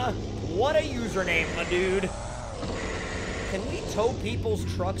update, huh? What a username, my dude. Can we tow people's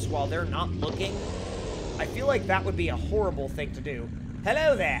trucks while they're not looking? I feel like that would be a horrible thing to do.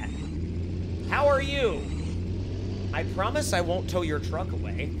 Hello there. How are you? I promise I won't tow your truck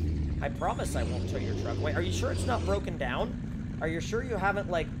away. I promise I won't tow your truck away. Are you sure it's not broken down? Are you sure you haven't,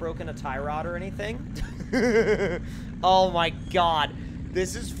 like, broken a tie rod or anything? Oh my god.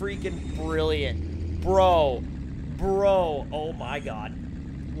 This is freaking brilliant. Bro, oh my god.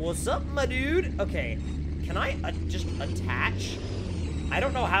 What's up, my dude? Okay, can I just attach? I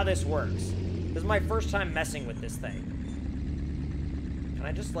don't know how this works. This is my first time messing with this thing. Can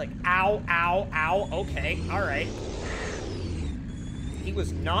I just like, ow, ow, ow? Okay, all right. He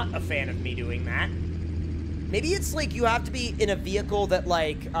was not a fan of me doing that. Maybe it's like you have to be in a vehicle that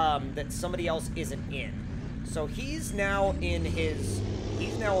like, that somebody else isn't in. So he's now in his,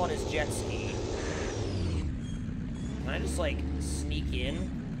 he's now on his jet ski. Can I just like sneak in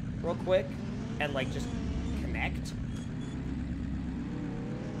real quick and like just connect?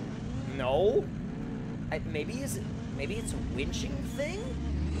 No? Maybe it's a winching thing?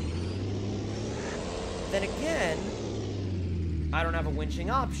 Then again, I don't have a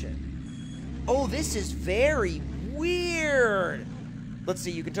winching option. Oh, this is very weird. Let's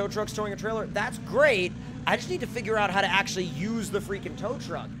see, you can tow trucks towing a trailer. That's great. I just need to figure out how to actually use the freaking tow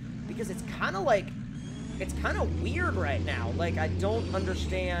truck because it's kind of like, it's kind of weird right now. Like, I don't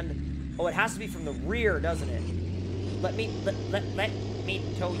understand. Oh, it has to be from the rear, doesn't it? Let me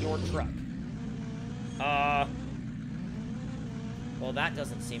tow your truck. Well, that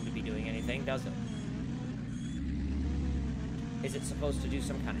doesn't seem to be doing anything, does it? Is it supposed to do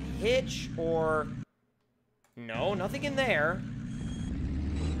some kind of hitch, or... No, nothing in there.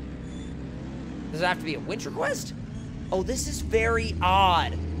 Does it have to be a winch request? Oh, this is very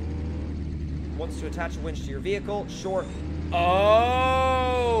odd. Wants to attach a winch to your vehicle. Sure.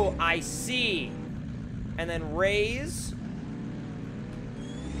 Oh, I see. And then raise.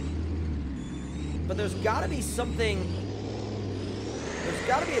 But there's got to be something... There's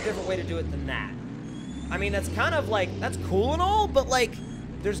got to be a different way to do it than that. I mean, that's kind of like... That's cool and all, but like...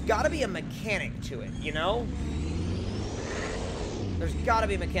 There's got to be a mechanic to it, you know? There's got to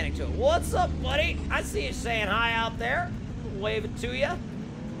be a mechanic to it. What's up, buddy? I see you saying hi out there. Wave it to you.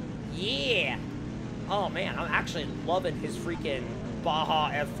 Yeah. Oh, man. I'm actually loving his freaking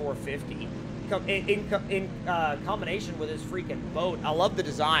Baja F450. In combination with his freaking boat. I love the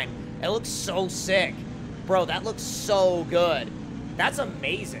design. It looks so sick. Bro, that looks so good. That's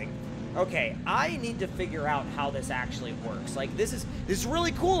amazing. Okay, I need to figure out how this actually works. Like, this is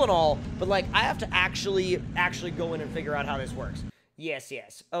really cool and all, but like, I have to actually go in and figure out how this works. Yes.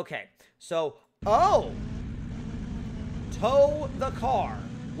 Okay, so, oh! Tow the car.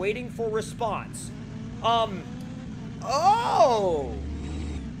 Waiting for response. Oh!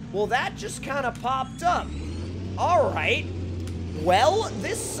 Well, that just kind of popped up. All right. Well,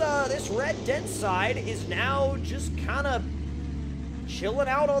 this red dent side is now just kind of chilling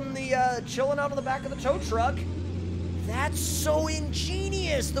out on the back of the tow truck. That's so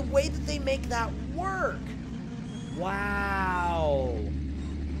ingenious, the way that they make that work. Wow.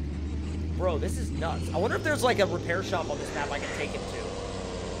 Bro, this is nuts. I wonder if there's like a repair shop on this map I can take him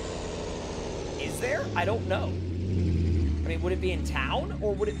to. Is there? I don't know. I mean, would it be in town,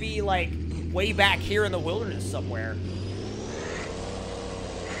 or would it be like way back here in the wilderness somewhere?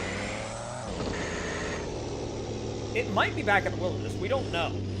 It might be back in the wilderness. We don't know.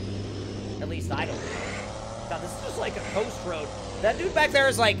 At least I don't know. God, this is just like a coast road. That dude back there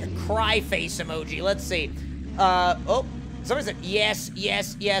is like a cry face emoji. Let's see. Oh, somebody said yes.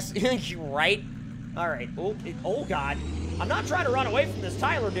 You're right. All right. Oh, God. I'm not trying to run away from this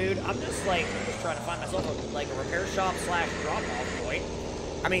Tyler dude. I'm just trying to find myself a repair shop / drop-off point.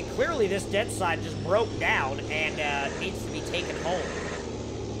 I mean, clearly this dead side just broke down and needs to be taken home.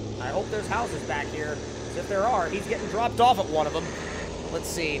 I hope there's houses back here. If there are, he's getting dropped off at one of them. Let's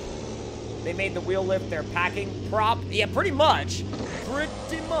see. They made the wheel lift their packing prop. Yeah, pretty much.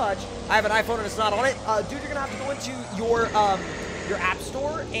 Pretty much. I have an iPhone and it's not on it. Dude, you're gonna have to go into your app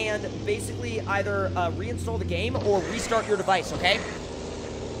store and basically either reinstall the game or restart your device, okay?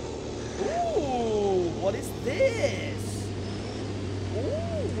 Ooh. What is this?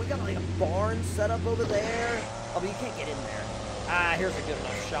 Ooh, we got like a barn set up over there. Oh, but you can't get in there. Ah, here's a good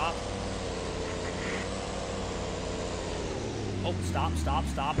enough shop. Oh, stop, stop,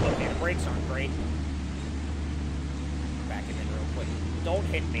 stop. Okay, the brakes aren't great. Back him in real quick. Don't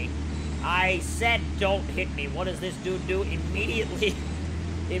hit me. I said don't hit me. What does this dude do? Immediately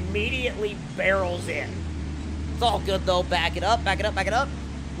barrels in. It's all good, though. Back it up, back it up, back it up.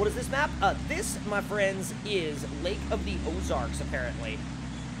 What is this map? This, my friends, is Lake of the Ozarks, apparently.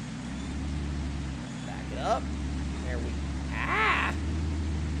 Back it up. There we... Ah!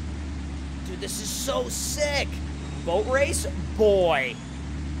 Dude, this is so sick. Boat race? Boy.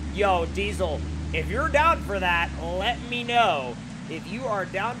 Yo, Diesel, if you're down for that, let me know. If you are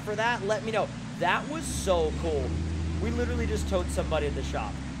down for that, let me know. That was so cool. We literally just towed somebody at the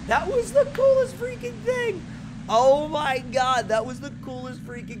shop. That was the coolest freaking thing. Oh my god, that was the coolest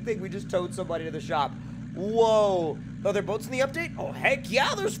freaking thing. We just towed somebody to the shop. Whoa. Are there boats in the update? Oh, heck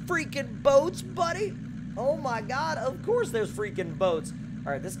yeah, there's freaking boats, buddy. Oh my god, of course there's freaking boats.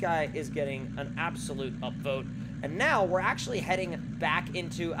 All right, this guy is getting an absolute upvote. And now we're actually heading back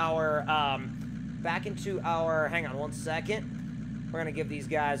into our, hang on one second. We're gonna give these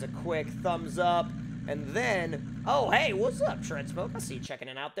guys a quick thumbs up. And then, oh, hey, what's up, Shred Smoke? I see you checking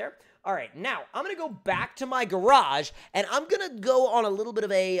in out there. All right, now I'm gonna go back to my garage and I'm gonna go on a little bit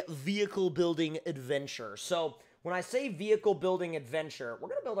of a vehicle building adventure. So when I say vehicle building adventure, we're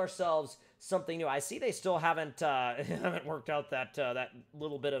gonna build ourselves something new. I see they still haven't worked out that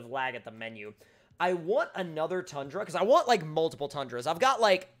little bit of lag at the menu. I want another Tundra because I want like multiple Tundras. I've got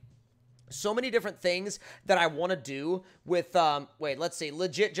like so many different things that I want to do with, wait, let's see,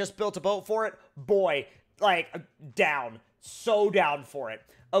 legit just built a boat for it. Boy, like, down. So down for it.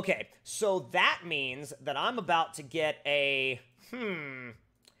 Okay, so that means that I'm about to get a,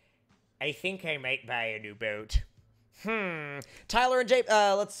 I think I might buy a new boat. Tyler and Jay,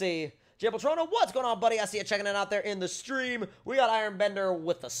 let's see. Jay Beltrono, what's going on, buddy? I see you checking in out there in the stream. We got Iron Bender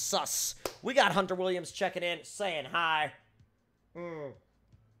with the sus. We got Hunter Williams checking in, saying hi.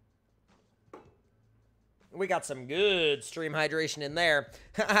 We got some good stream hydration in there.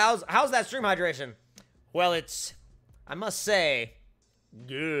 How's that stream hydration? Well, it's, I must say,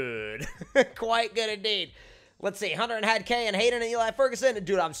 good. Quite good indeed. Let's see, Hunter and Had K and Hayden and Eli Ferguson.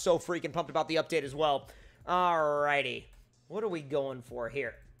 Dude, I'm so freaking pumped about the update as well. Alrighty. What are we going for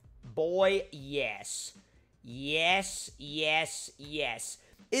here? Boy, yes. Yes, yes, yes.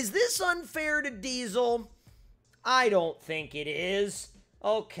 Is this unfair to Diesel? I don't think it is.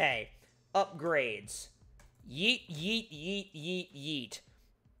 Okay. Upgrades. Yeet, yeet, yeet, yeet, yeet.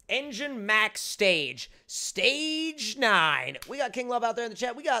 Engine max stage. Stage 9. We got King Love out there in the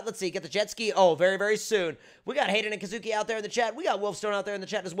chat. We got, let's see, get the jet ski. Oh, very, very soon. We got Hayden and Kazuki out there in the chat. We got Wolfstone out there in the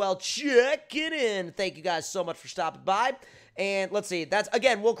chat as well. Check it in. Thank you guys so much for stopping by. And let's see, that's,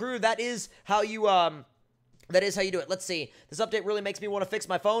 again, Will Crew, that is how you, do it. Let's see. This update really makes me want to fix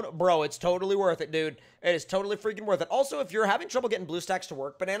my phone. Bro, it's totally worth it, dude. It is totally freaking worth it. Also, if you're having trouble getting BlueStacks to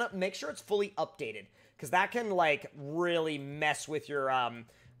work, Banana, make sure it's fully updated. Because that can, like, really mess with your,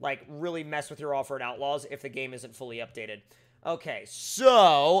 Offroad Outlaws if the game isn't fully updated. Okay,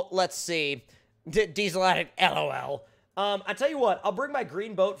 so, let's see. Diesel Addict, LOL. I tell you what, I'll bring my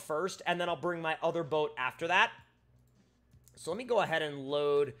green boat first, and then I'll bring my other boat after that. So let me go ahead and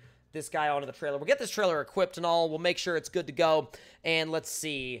load this guy onto the trailer. We'll get this trailer equipped and all. We'll make sure it's good to go. And let's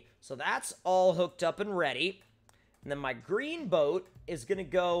see. So that's all hooked up and ready. And then my green boat is going to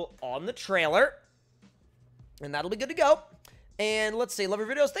go on the trailer. And that'll be good to go. And let's see. Love your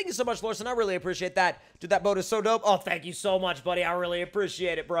videos. Thank you so much, Lorson. I really appreciate that. Dude, that boat is so dope. Oh, thank you so much, buddy. I really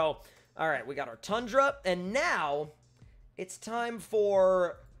appreciate it, bro. All right, we got our Tundra. And now it's time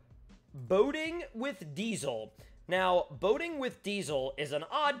for boating with Diesel. Now, boating with Diesel is an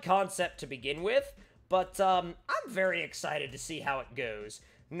odd concept to begin with, but I'm very excited to see how it goes.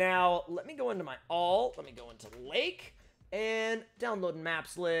 Now, let me go into my let me go into Lake, and download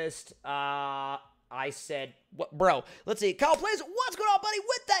maps list. I said, what, bro, let's see. Kyle Plays, what's going on, buddy?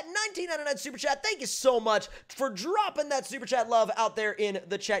 With that 1999 super chat, thank you so much for dropping that super chat love out there in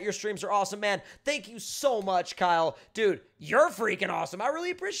the chat. Your streams are awesome, man. Thank you so much, Kyle. Dude, you're freaking awesome. I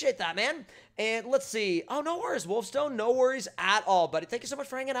really appreciate that, man. And let's see. Oh, no worries, Wolfstone. No worries at all, buddy. Thank you so much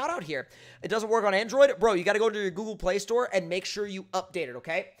for hanging out here. It doesn't work on Android. Bro, you got to go to your Google Play Store and make sure you update it,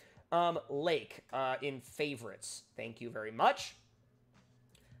 okay? Lake, in favorites. Thank you very much.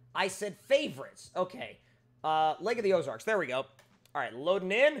 I said favorites. Okay. Lake of the Ozarks. There we go. All right,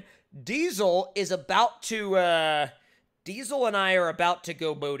 loading in. Diesel is about to, Diesel and I are about to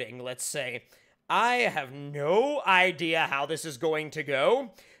go boating, let's say. I have no idea how this is going to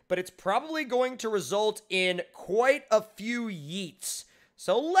go, but it's probably going to result in quite a few yeets.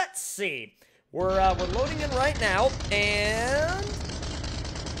 So let's see. We're loading in right now, and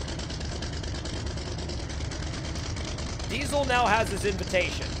Diesel now has his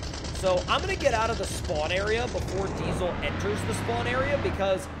invitation. So I'm going to get out of the spawn area before Diesel enters the spawn area,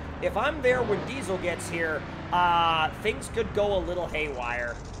 because if I'm there when Diesel gets here, things could go a little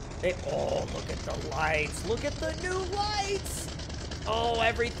haywire. Oh, look at the lights. Look at the new lights. Oh,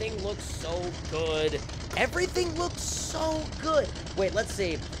 everything looks so good. Everything looks so good. Wait, let's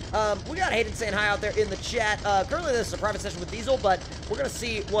see. We got Hayden saying hi out there in the chat. Currently, this is a private session with Diesel, but we're going to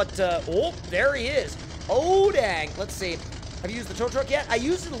see what... oh, there he is. Oh, dang. Let's see. Have you used the tow truck yet? I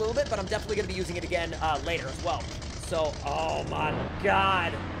used it a little bit, but I'm definitely going to be using it again later as well. So, oh, my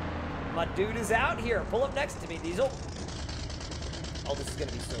God. My dude is out here. Pull up next to me, Diesel. Oh, this is going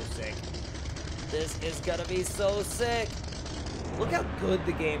to be so sick. This is going to be so sick. Look how good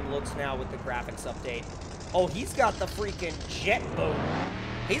the game looks now with the graphics update. Oh, he's got the freaking jet boat.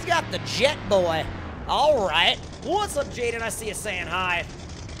 He's got the jet boy. All right. What's up, Jaden? I see you saying hi.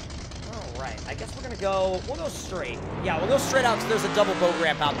 All right. I guess we're going to go... We'll go straight. Yeah, we'll go straight out because there's a double boat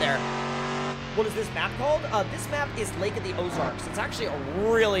ramp out there. What is this map called? This map is Lake of the Ozarks. It's actually a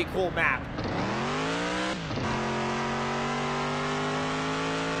really cool map. All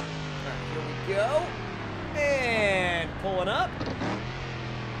right, here we go. And pulling up.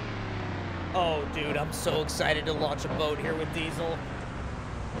 Oh, dude, I'm so excited to launch a boat here with Diesel.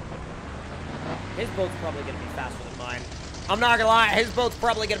 His boat's probably going to be faster than mine. I'm not going to lie, his boat's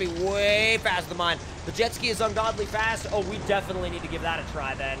probably going to be way faster than mine. The jet ski is ungodly fast. Oh, we definitely need to give that a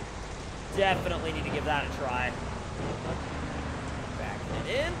try then. Definitely need to give that a try. Backing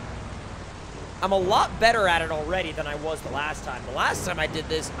it in. I'm a lot better at it already than I was the last time. The last time I did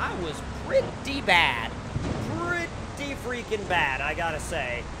this, I was pretty bad. Pretty freaking bad, I gotta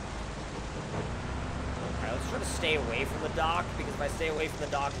say. Alright, let's try to stay away from the dock, because if I stay away from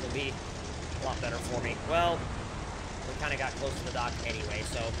the dock, it'll be a lot better for me. Well, we kind of got close to the dock anyway,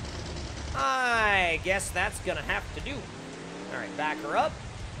 so I guess that's gonna have to do. Alright, back her up.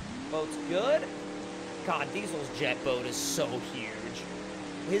 Boat's good. God, Diesel's jet boat is so huge.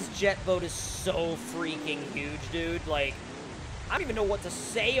 His jet boat is so freaking huge, dude. Like, I don't even know what to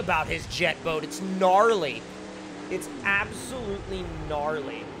say about his jet boat. It's gnarly. It's absolutely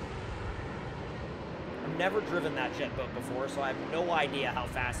gnarly. I've never driven that jet boat before, so I have no idea how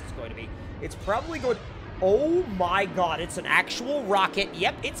fast it's going to be. It's probably going... Oh my God, it's an actual rocket.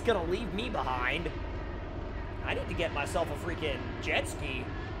 Yep, it's gonna leave me behind. I need to get myself a freaking jet ski.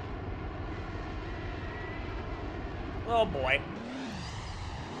 Oh boy.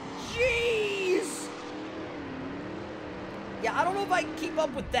 Jeez! Yeah, I don't know if I can keep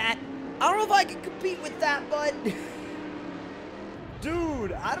up with that. I don't know if I can compete with that, but...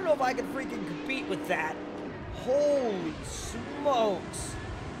 Dude, I don't know if I can freaking compete with that. Holy smokes.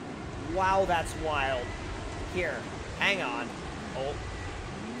 Wow, that's wild. Here, hang on. Oh.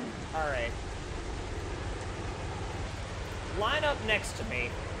 Alright. Line up next to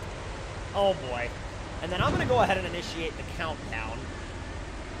me. Oh boy. And then I'm going to go ahead and initiate the countdown.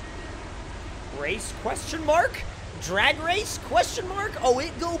 Race, question mark? Drag race, question mark? Oh,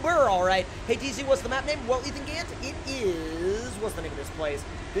 it go burr, all right. Hey, DC, what's the map name? Well, Ethan Gant, it is... What's the name of this place?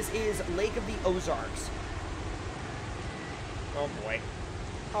 This is Lake of the Ozarks. Oh, boy.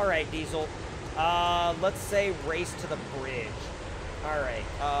 All right, Diesel. Let's say race to the bridge. All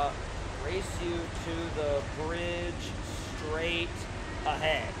right. Race you to the bridge straight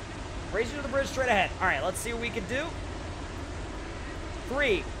ahead. Race you to the bridge straight ahead. All right, let's see what we can do.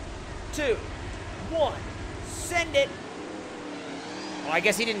 3, 2, 1. Send it. Well, I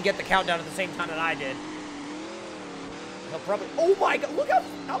guess he didn't get the countdown at the same time that I did. He'll probably... Oh my God, look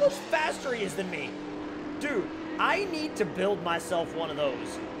how much faster he is than me. Dude, I need to build myself one of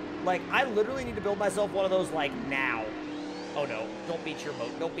those. Like, I literally need to build myself one of those, like, now. Oh no, don't beach your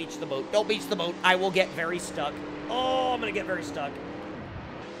boat. Don't beach the boat. Don't beach the boat. I will get very stuck. Oh, I'm gonna get very stuck.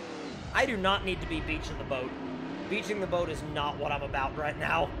 I do not need to be beaching the boat. Beaching the boat is not what I'm about right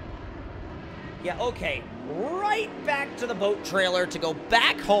now. Yeah, okay. Right back to the boat trailer to go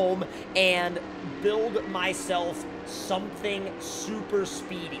back home and build myself something super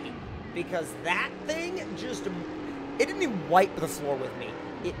speedy. Because that thing just... It didn't even wipe the floor with me.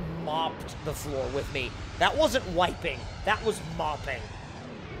 It mopped the floor with me. That wasn't wiping. That was mopping.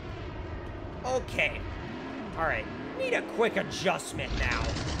 Okay. Alright. Need a quick adjustment now.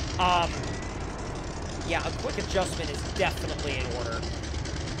 Yeah, a quick adjustment is definitely in order.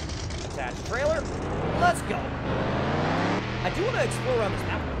 Attach trailer. Let's go. I do want to explore around this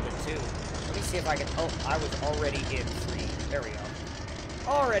map a little bit, too. Let me see if I can... Oh, I was already in 3. There we go.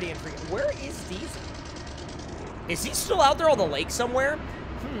 Already in free. Where is Diesel? Is he still out there on the lake somewhere?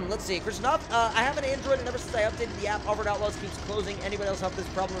 Let's see. Christoph, I have an Android, and ever since I updated the app, Offroad Outlaws keeps closing. Anybody else have this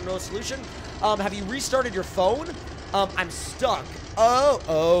problem or no solution? Have you restarted your phone? I'm stuck.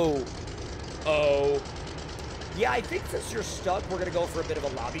 Oh. Yeah, I think since you're stuck, we're going to go for a bit of a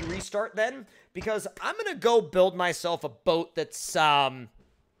lobby restart then, because I'm going to go build myself a boat that's, a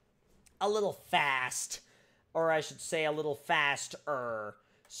little fast, or I should say a little faster.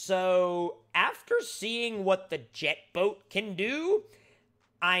 So, after seeing what the jet boat can do,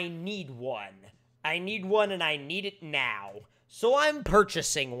 I need one. I need one, and I need it now. So I'm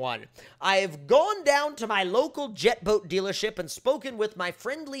purchasing one. I have gone down to my local jet boat dealership and spoken with my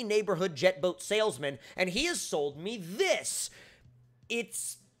friendly neighborhood jet boat salesman, and he has sold me this.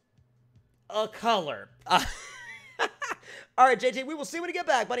 It's a color. All right, JT, we will see when you get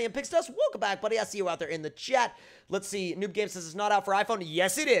back, buddy. And Pixdust, welcome back, buddy. I see you out there in the chat. Let's see. Noob Game says it's not out for iPhone.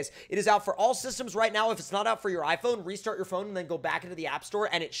 Yes, it is. It is out for all systems right now. If it's not out for your iPhone, restart your phone and then go back into the App Store,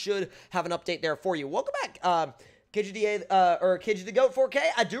 and it should have an update there for you. Welcome back, KGDA, or KG the Goat 4K.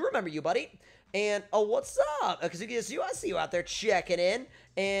 I do remember you, buddy. And, oh, what's up? Because I see you out there checking in.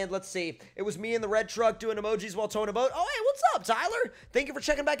 And let's see. It was me in the red truck doing emojis while towing a boat. Oh, hey, what's up, Tyler? Thank you for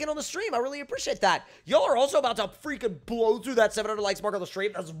checking back in on the stream. I really appreciate that. Y'all are also about to freaking blow through that 700 likes mark on the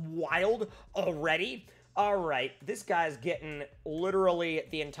stream. That's wild already. All right. This guy's getting literally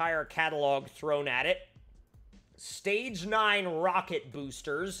the entire catalog thrown at it. Stage 9 rocket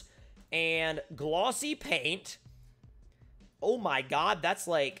boosters and glossy paint. Oh, my God. That's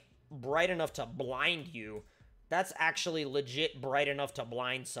like bright enough to blind you. That's actually legit bright enough to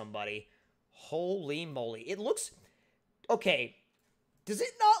blind somebody. Holy moly. It looks... Okay. Does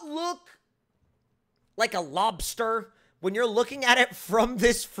it not look like a lobster when you're looking at it from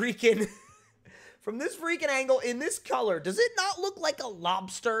this freaking... From this freaking angle, in this color, does it not look like a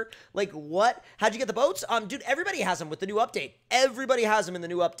lobster? Like, what? How'd you get the boats? Dude, everybody has them with the new update. Everybody has them in the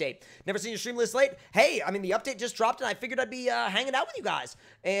new update. Never seen your stream list late? Hey, I mean, the update just dropped, and I figured I'd be hanging out with you guys.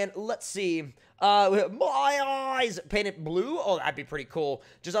 And let's see. My eyes painted blue. Oh, that'd be pretty cool.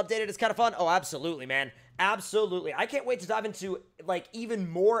 Just updated. It's kind of fun. Oh, absolutely, man. Absolutely. I can't wait to dive into, like, even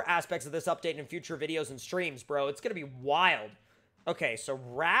more aspects of this update in future videos and streams, bro. It's going to be wild. Okay, so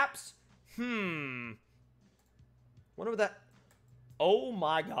wraps... Wonder what that... Oh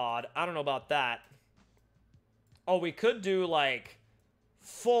my God. I don't know about that. Oh, we could do, like,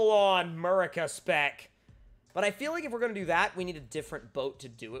 full-on Murica spec. But I feel like if we're going to do that, we need a different boat to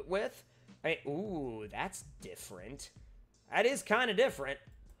do it with. Ooh, that's different. That is kind of different.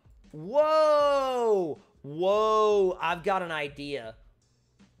 Whoa! Whoa, I've got an idea.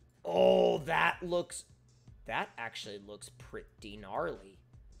 Oh, that actually looks pretty gnarly.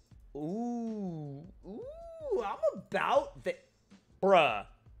 Ooh, I'm about that. Bruh,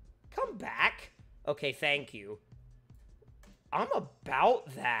 come back. Okay, thank you. I'm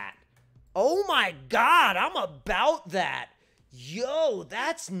about that. Oh my God, I'm about that. Yo,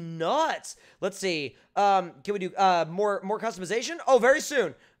 that's nuts. Let's see. Can we do more customization? Oh, very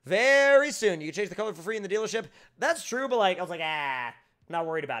soon. Very soon. You can change the color for free in the dealership. That's true, but like, I was like, not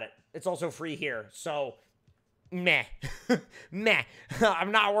worried about it. It's also free here, so... Meh. Meh.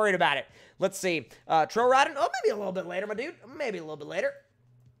 I'm not worried about it. Let's see. Trail riding. Oh, maybe a little bit later, my dude. Maybe a little bit later.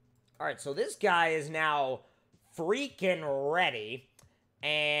 All right, so this guy is now freaking ready.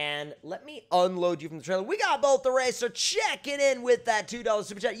 And let me unload you from the trailer. We got both the racer checking in with that $2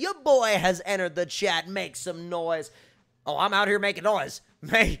 super chat. Your boy has entered the chat. Make some noise. Oh, I'm out here making noise.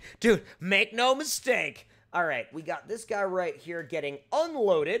 Dude, make no mistake. All right, we got this guy right here getting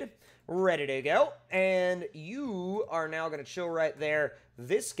unloaded. Ready to go, and you are now going to chill right there.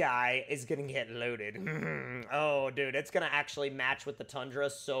 This guy is going to get loaded. Oh, dude, it's going to actually match with the Tundra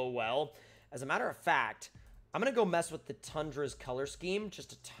so well. As a matter of fact, I'm going to go mess with the Tundra's color scheme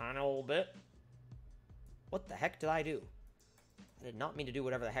just a tiny little bit. What the heck did I do? I did not mean to do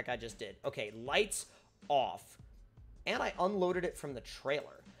whatever the heck I just did. Okay, lights off. And I unloaded it from the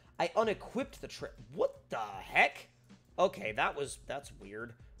trailer. I unequipped the trailer. What the heck? Okay, that's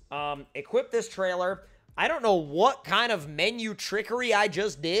weird. Equip this trailer. I don't know what kind of menu trickery I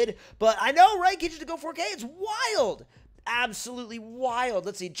just did, but I know, right? Get you to go 4K. It's wild. Absolutely wild.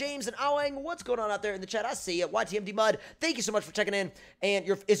 Let's see. James and Awang, what's going on out there in the chat? I see you. YTMD Mud, thank you so much for checking in. And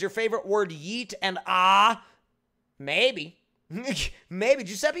is your favorite word yeet and ah? Maybe. Maybe.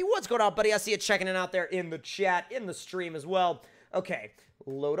 Giuseppe, what's going on, buddy? I see you checking in out there in the chat, in the stream as well. Okay.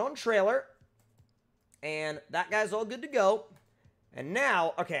 Load on trailer. And that guy's all good to go. And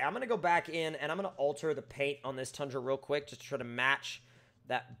now, okay, I'm going to go back in, and I'm going to alter the paint on this Tundra real quick just to try to match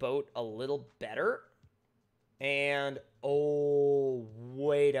that boat a little better. And, oh,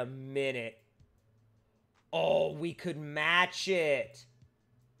 wait a minute. Oh, we could match it.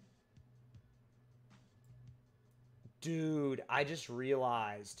 Dude, I just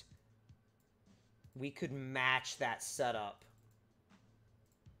realized we could match that setup.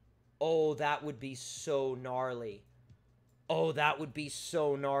 Oh, that would be so gnarly. Oh, that would be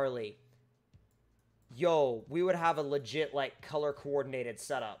so gnarly. Yo, we would have a legit, like, color-coordinated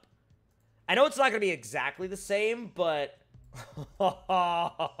setup. I know it's not going to be exactly the same, but...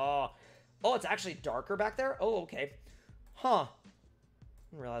 Oh, it's actually darker back there? Oh, okay. Huh.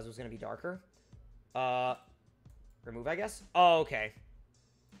 Didn't realize it was going to be darker. Remove, I guess? Oh, okay.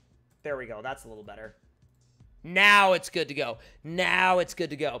 There we go. That's a little better. Now it's good to go. Now it's good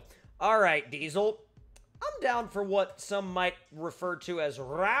to go. All right, Diesel. I'm down for what some might refer to as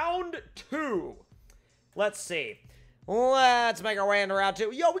round 2. Let's see. Let's make our way into round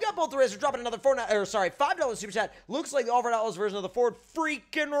 2. Yo, we got both the racers dropping another $5 super chat. Looks like the Offroad Outlaws version of the Ford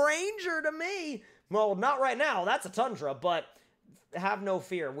freaking Ranger to me. Well, not right now. That's a Tundra, but have no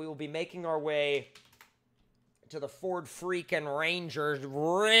fear. We will be making our way to the Ford freaking Ranger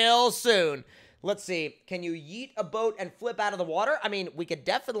real soon. Let's see. Can you yeet a boat and flip out of the water? I mean, we could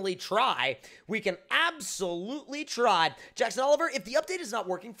definitely try. We can absolutely try. Jackson Oliver, if the update is not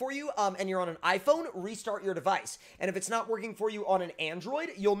working for you and you're on an iPhone, restart your device. And if it's not working for you on an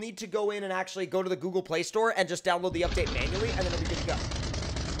Android, you'll need to go in and actually go to the Google Play Store and just download the update manually, and then it'll be good to go.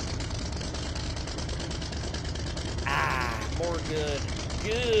 Ah, more good.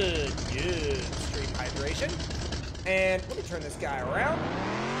 Good stream hydration. And let me turn this guy around.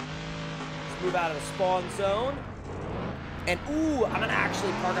 Move out of the spawn zone. And, ooh, I'm going to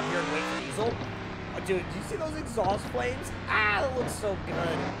actually park up here and wait for Diesel. Oh, dude, do you see those exhaust flames? Ah, that looks so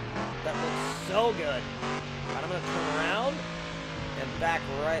good. That looks so good. All right, I'm going to turn around and back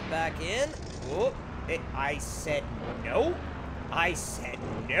right back in. Whoop. I said no. I said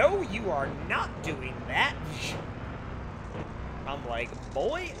no, you are not doing that. I'm like,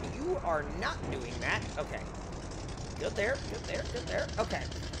 boy, you are not doing that. Okay. Good there, good there, good there. Okay.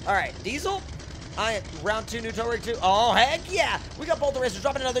 All right, Diesel. Round 2, new tow rig 2. Oh, heck yeah. We got both the racers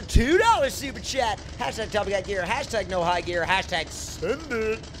dropping another $2 super chat. Hashtag Topic Gear, hashtag no high gear, hashtag send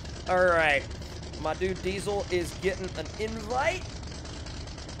it. All right. My dude Diesel is getting an invite.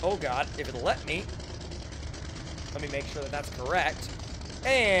 Oh, God, if it'll let me. Let me make sure that that's correct.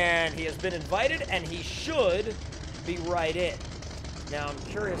 And he has been invited, and he should be right in. Now, I'm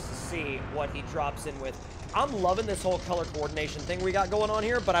curious to see what he drops in with. I'm loving this whole color coordination thing we got going on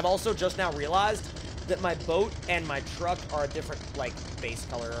here, but I've also just now realized that my boat and my truck are a different, like, base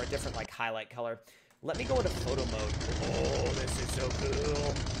color or a different, like, highlight color. Let me go into photo mode. Oh, this is so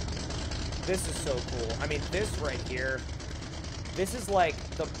cool. This is so cool. I mean, this right here, this is, like,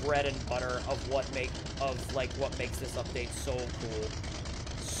 the bread and butter of what makes this update so cool.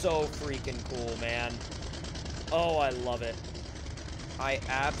 So freaking cool, man. Oh, I love it. I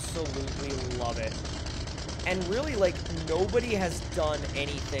absolutely love it. And really, like, nobody has done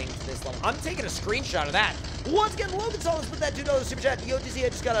anything to this level. I'm taking a screenshot of that. Once again, Logan Solomon put that $2 super chat. Yo, DC, I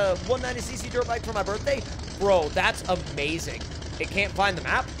just got a 190cc dirt bike for my birthday. Bro, that's amazing. It can't find the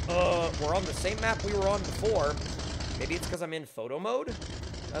map. We're on the same map we were on before. Maybe it's because I'm in photo mode?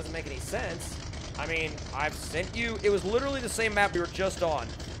 Doesn't make any sense. I mean, I've sent you... It was literally the same map we were just on.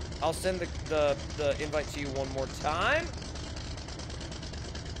 I'll send the invite to you one more time.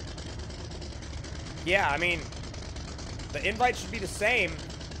 Yeah, I mean, the invite should be the same.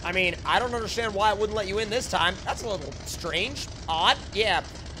 I mean, I don't understand why it wouldn't let you in this time. That's a little strange. Odd. Yeah.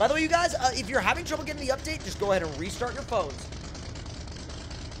 By the way, you guys, if you're having trouble getting the update, just go ahead and restart your phones.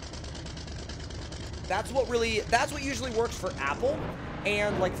 That's what usually works for Apple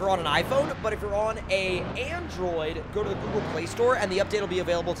and, like, if you're on an iPhone. But if you're on a Android, go to the Google Play Store, and the update will be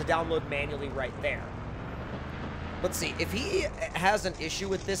available to download manually right there. Let's see, if he has an issue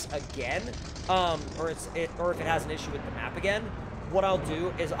with this again, or if it has an issue with the map again, what I'll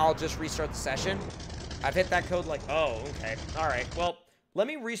do is I'll just restart the session. I've hit that code like, oh, okay, all right. Well, let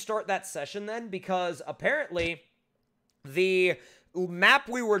me restart that session then, because apparently the map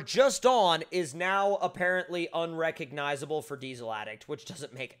we were just on is now apparently unrecognizable for Diesel Addict, which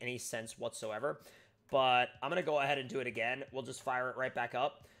doesn't make any sense whatsoever. But I'm going to go ahead and do it again. We'll just fire it right back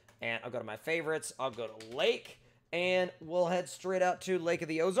up, and I'll go to my favorites. I'll go to Lake. And we'll head straight out to Lake of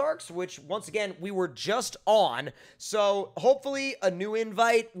the Ozarks, which, once again, we were just on. So, hopefully, a new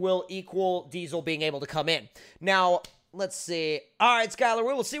invite will equal Diesel being able to come in. Now, let's see. All right, Skylar,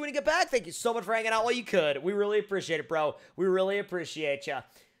 we will see when you get back. Thank you so much for hanging out while you could. We really appreciate it, bro. We really appreciate you.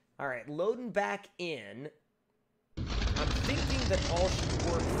 All right, loading back in. I'm thinking that all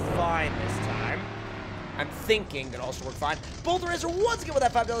should work fine this time. I'm thinking that also worked fine. Boulder Racer once again with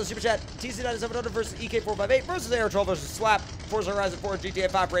that $5 super chat. TC9700 versus EK458 versus AR12 versus Slap. Forza Horizon 4 GTA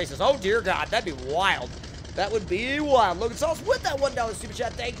 5 races. Oh, dear God. That'd be wild. That would be wild. Logan Sauce with that $1 super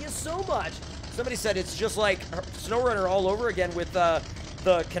chat. Thank you so much. Somebody said it's just like SnowRunner all over again with the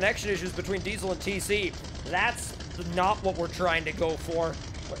connection issues between Diesel and TC. That's not what we're trying to go for.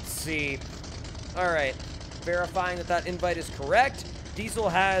 Let's see. All right. Verifying that that invite is correct. Diesel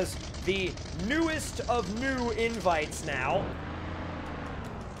has the newest of new invites now.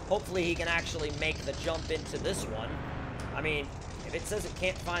 Hopefully he can actually make the jump into this one. I mean, if it says it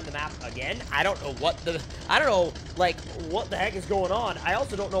can't find the map again, I don't know what the heck is going on. I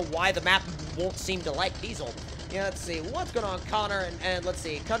also don't know why the map won't seem to like Diesel. Yeah, let's see. What's going on, Connor? And let's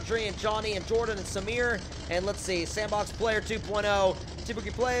see. Country and Johnny and Jordan and Samir. And let's see. Sandbox Player 2.0.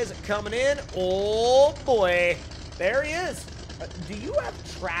 Tibuki Plays coming in. Oh, boy. There he is. Do you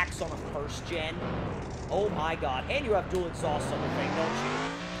have tracks on a first gen? Oh, my God. And you have dual exhaust on the thing, don't you?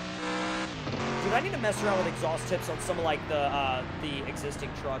 Dude, I need to mess around with exhaust tips on some of, like, the existing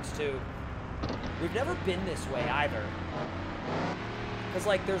trucks, too. We've never been this way, either. Because,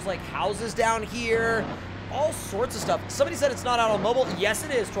 like, there's, like, houses down here. All sorts of stuff. Somebody said it's not out on mobile. Yes,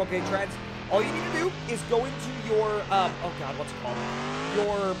 it is, 12K Trends. All you need to do is go into your, oh God, what's it called?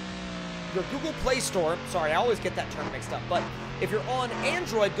 Your Google Play Store. Sorry, I always get that term mixed up. But if you're on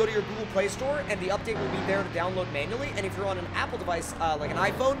Android, go to your Google Play Store, and the update will be there to download manually. And if you're on an Apple device, like an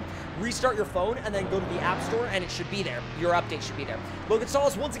iPhone, restart your phone, and then go to the App Store, and it should be there. Your update should be there. Logan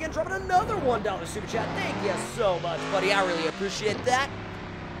Salas, once again, dropping another $1 super chat. Thank you so much, buddy. I really appreciate that.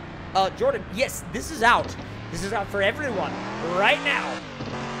 Jordan, yes, this is out. This is out for everyone right now. All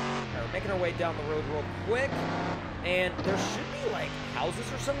right, we're making our way down the road real quick. And there should be, like, houses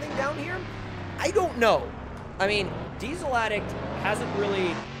or something down here. I don't know. I mean, Diesel Addict hasn't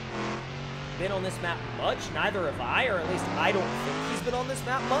really been on this map much. Neither have I, or at least I don't think he's been on this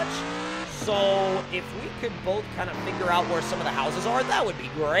map much. So if we could both kind of figure out where some of the houses are, that would be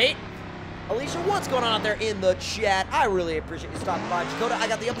great. Alicia, what's going on out there in the chat? I really appreciate you stopping by. Dakota, I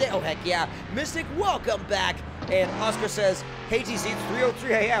got the update. Oh, heck yeah. Mystic, welcome back. And Oscar says, hey, TC, it's 3:03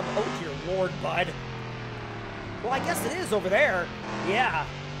 a.m. Oh, dear Lord, bud. Well, I guess it is over there. Yeah.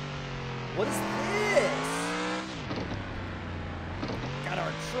 What is this? Got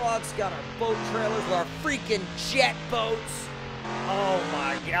our trucks, got our boat trailers with our freaking jet boats. Oh,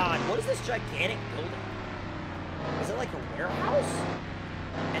 my God. What is this gigantic building? Is it like a warehouse?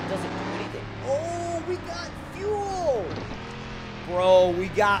 And does it do anything? Oh, we got fuel! Bro, we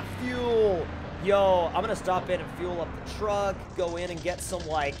got fuel. Yo, I'm gonna stop in and fuel up the truck, go in and get some,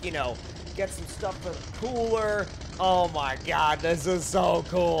 like, you know, get some stuff for the cooler. Oh my God, this is so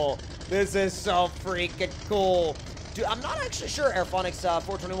cool. This is so freaking cool. Dude, I'm not actually sure, Airphonics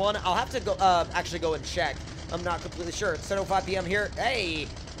 421. I'll have to go, actually go and check. I'm not completely sure. It's 10:05 p.m. here. Hey!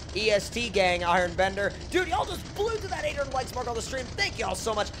 EST gang, Iron Bender. Dude, y'all just blew to that 800 likes mark on the stream. Thank y'all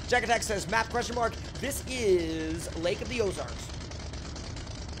so much. Jack Attack says, map question mark. This is Lake of the Ozarks.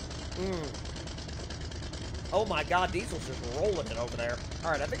 Oh my God, Diesel's just rolling it over there.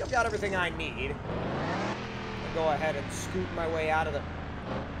 All right, I think I've got everything I need. I'll go ahead and scoot my way out of the...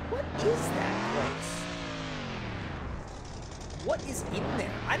 What is that place? What is in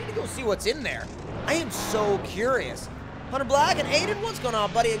there? I need to go see what's in there. I am so curious. Hunter Black and Aiden, what's going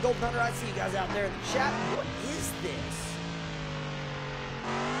on, buddy? And Golden Hunter, I see you guys out there in the chat. What is this?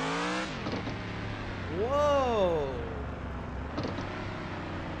 Whoa.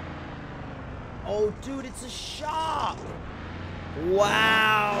 Oh, dude, it's a shop.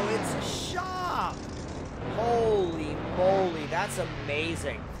 Wow, it's a shop. Holy moly, that's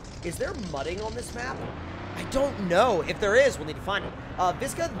amazing. Is there mudding on this map? I don't know. If there is, we'll need to find it.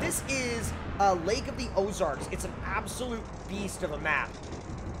 Visca, this is Lake of the Ozarks. It's an absolute beast of a map.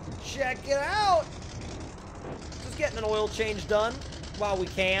 Check it out. Just getting an oil change done while we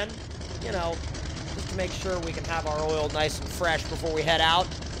can. You know, just to make sure we can have our oil nice and fresh before we head out.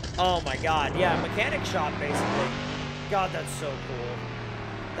 Oh my God, yeah, mechanic shop basically. God, that's so cool.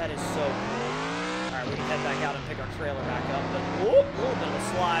 That is so cool. All right, we can head back out and pick our trailer back up. But whoop, a little bit of a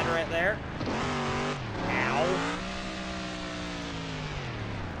slide right there. Ow.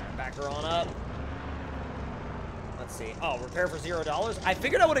 Back her on up. Let's see. Oh, repair for $0. I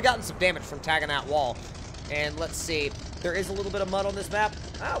figured I would have gotten some damage from tagging that wall. And let's see. There is a little bit of mud on this map.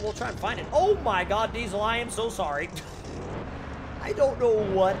 We'll try and find it. Oh my God, Diesel, I am so sorry. I don't know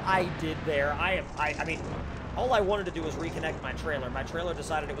what I did there. I mean, all I wanted to do was reconnect my trailer. My trailer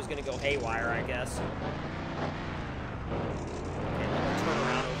decided it was going to go haywire, I guess. Okay, let me turn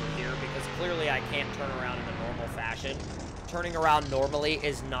around over here because clearly I can't turn around in a normal fashion. Turning around normally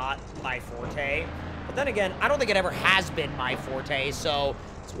is not my forte. But then again, I don't think it ever has been my forte, so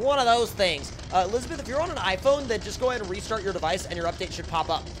it's one of those things. Elizabeth, if you're on an iPhone, then just go ahead and restart your device and your update should pop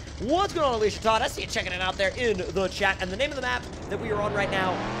up. What's going on, Alicia Todd? I see you checking it out there in the chat. And the name of the map that we are on right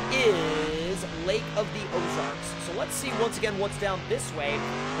now is Lake of the Ozarks. So let's see once again what's down this way.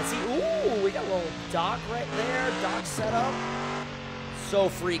 Let's see. Ooh, we got a little dock right there. Dock setup. So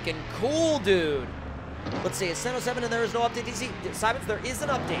freaking cool, dude. Let's see, it's 10:07 and there is no update. DC Simons, there is an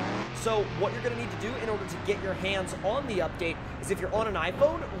update. So what you're going to need to do in order to get your hands on the update is if you're on an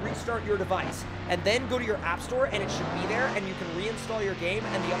iPhone, restart your device. And then go to your app store and it should be there and you can reinstall your game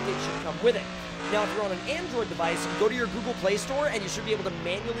and the update should come with it. Now, if you're on an Android device, go to your Google Play Store and you should be able to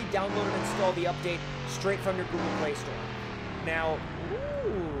manually download and install the update straight from your Google Play Store. Now,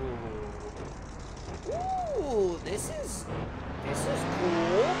 ooh, this is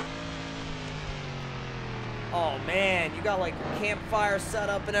cool. Oh, man, you got, like, your campfire set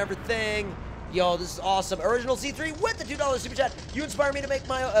up and everything. Yo, this is awesome. Original C3 with the $2 super chat. You inspire me to make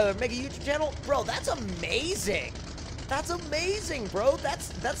my make a YouTube channel. Bro, that's amazing. That's amazing, bro.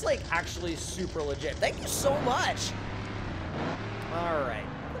 That's like, actually super legit. Thank you so much. All right.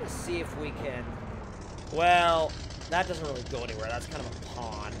 I'm going to see if we can... Well, that doesn't really go anywhere. That's kind of a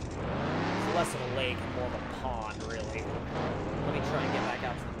pond. It's less of a lake and more of a pond, really. Let me try and get back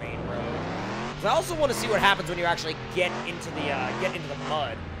out to the main road. I also want to see what happens when you actually get into the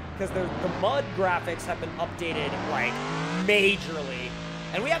mud, because the mud graphics have been updated like majorly,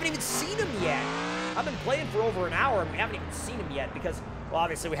 and we haven't even seen them yet. I've been playing for over an hour and we haven't even seen them yet because, well,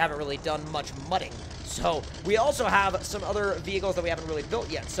 obviously we haven't really done much mudding. So we also have some other vehicles that we haven't really built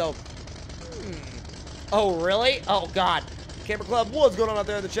yet. So, oh really? Oh God, Camper Club, what's going on out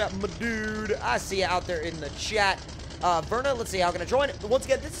there in the chat, my dude? I see you out there in the chat. Verna, let's see how I'm going to join. Once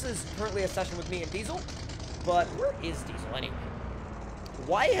again, this is currently a session with me and Diesel, but where is Diesel anyway?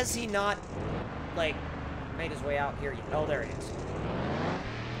 Why has he not, like, made his way out here yet? Oh, there he is.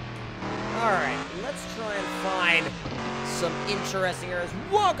 Alright, let's try and find some interesting areas.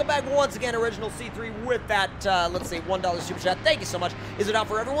 Welcome back once again, Original C3 with that, let's say, $1 super chat. Thank you so much. Is it out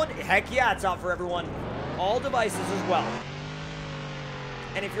for everyone? Heck yeah, it's out for everyone. All devices as well.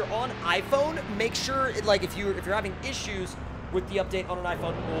 And if you're on iPhone, make sure, like, if you're having issues with the update on an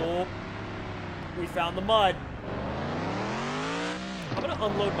iPhone, oh, we found the mud. I'm gonna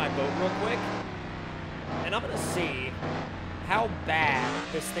unload my boat real quick, and I'm gonna see how bad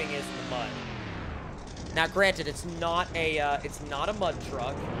this thing is in the mud. Now, granted, it's not a mud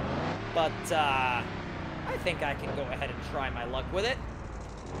truck, but I think I can go ahead and try my luck with it.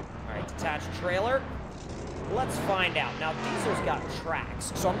 All right, detached trailer. Let's find out. Now, Diesel's got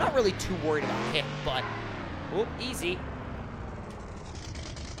tracks, so I'm not really too worried about him, but... Whoop, easy.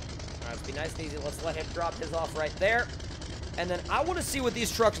 All right, let's be nice and easy. Let's let him drop his off right there. And then I want to see what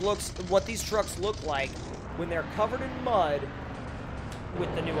these trucks look like when they're covered in mud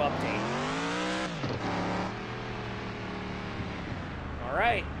with the new update. All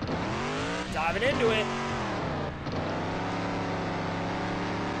right. Diving into it.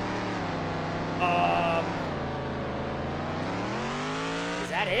 Is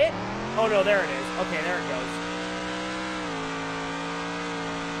that it? Oh, no, there it is. Okay, there it goes.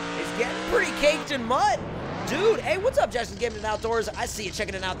 It's getting pretty caked in mud. Dude, hey, what's up, Jackson Gaming and Outdoors? I see you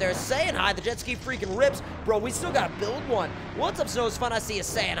checking it out there. Saying hi. The jet ski freaking rips. Bro, we still got to build one. What's up, Snow? It's fun. I see you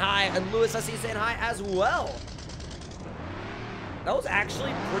saying hi. And Lewis, I see you saying hi as well. That was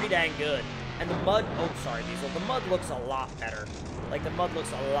actually pretty dang good. And the mud, oh, sorry, Diesel. The mud looks a lot better. Like, the mud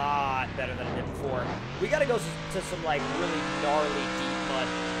looks a lot better than it did before. We got to go to some, like, really gnarly deep mud.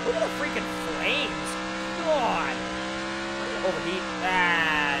 Look at the freaking flames. God. I'm going to overheat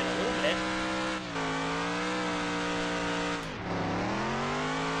that a little bit.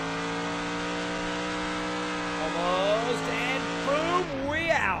 Almost, and boom, we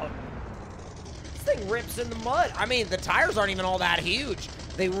out. This thing rips in the mud. I mean, the tires aren't even all that huge.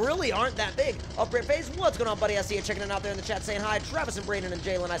 They really aren't that big. Upgrade phase, what's going on, buddy? I see you checking it out there in the chat saying hi. Travis and Brandon and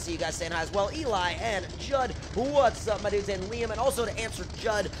Jalen, I see you guys saying hi as well. Eli and Judd, what's up, my dudes? And Liam, and also to answer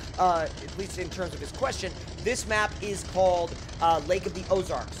Judd, at least in terms of his question, this map is called Lake of the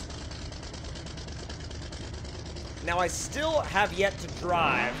Ozarks. Now, I still have yet to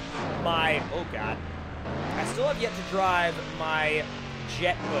drive my, oh God, I still have yet to drive my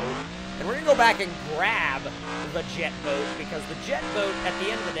jet boat. And we're going to go back and grab the jet boat, because the jet boat, at the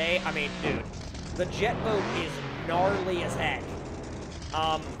end of the day, I mean, dude, the jet boat is gnarly as heck.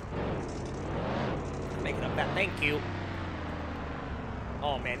 Making up that thank you.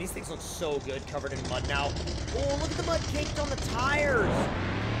 Oh, man, these things look so good covered in mud now. Oh, look at the mud caked on the tires.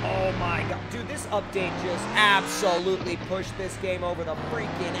 Oh, my God. Dude, this update just absolutely pushed this game over the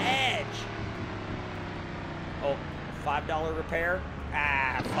freaking edge. $5 repair?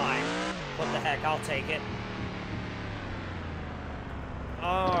 Ah, fine. What the heck, I'll take it.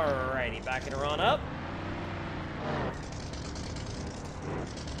 Alrighty, backing her on up.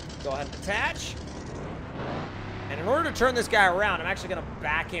 Go ahead and attach. And in order to turn this guy around, I'm actually going to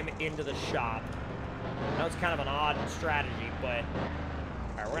back him into the shop. I know it's kind of an odd strategy, but...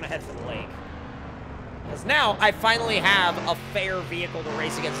 Alright, we're going to head for the lake. Because now I finally have a fair vehicle to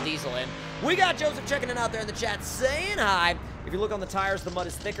race against Diesel in. We got Joseph checking it out there in the chat saying hi. If you look on the tires, the mud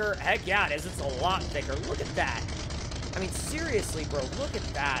is thicker. Heck yeah, it is. It's a lot thicker. Look at that. I mean, seriously, bro, look at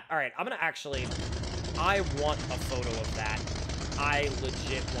that. All right, I'm going to actually... I want a photo of that. I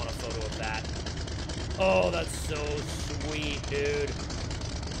legit want a photo of that. Oh, that's so sweet, dude.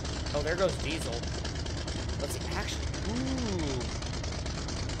 Oh, there goes Diesel. Let's see. Actually, ooh.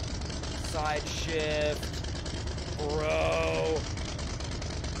 Side shift. Bro.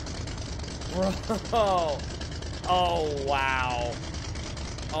 Bro. Oh, wow.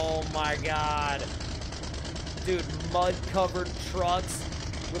 Oh, my God. Dude, mud-covered trucks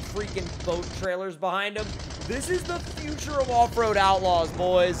with freaking boat trailers behind them. This is the future of Offroad Outlaws,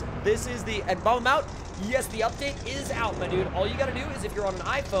 boys. This is the... And bum out. Yes, the update is out, my dude. All you gotta do is, if you're on an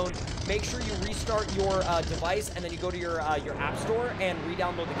iPhone, make sure you restart your device, and then you go to your App Store and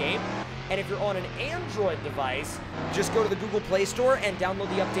re-download the game. And if you're on an Android device, just go to the Google Play Store and download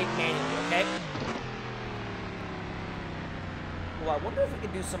the update manually, okay? Well, I wonder if we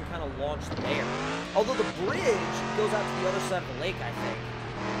can do some kind of launch there. Although the bridge goes out to the other side of the lake, I think.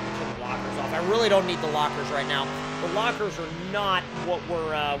 Turn the lockers off. I really don't need the lockers right now. The lockers are not what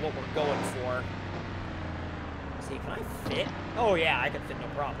we're going for. See, can I fit? Oh yeah, I can fit no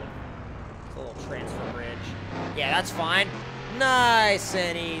problem. It's a little transfer bridge. Yeah, that's fine. Nice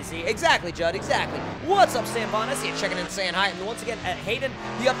and easy. Exactly, Judd, exactly. What's up, Sam Vaughn? I see you checking in and saying hi. And once again, Hayden,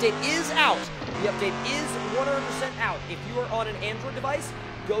 the update is out. The update is 100% out. If you are on an Android device,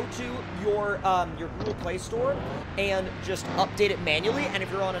 go to your Google Play Store and just update it manually. And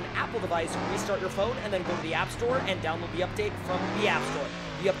if you're on an Apple device, restart your phone and then go to the App Store and download the update from the App Store.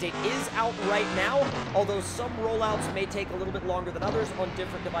 The update is out right now, although some rollouts may take a little bit longer than others on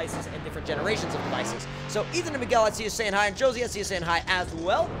different devices and different generations of devices. So Ethan and Miguel, I see you saying hi, and Josie, I see you saying hi as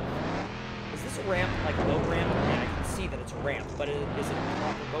well. Is this a ramp, like a boat ramp? Yeah, I can see that it's a ramp, but is it a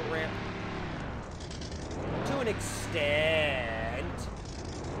proper boat ramp? To an extent.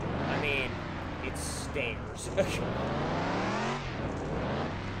 I mean, it's stairs.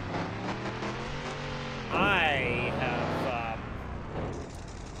 I have,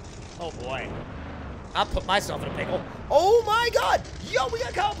 oh boy. I put myself in a pickle. Oh my God! Yo, we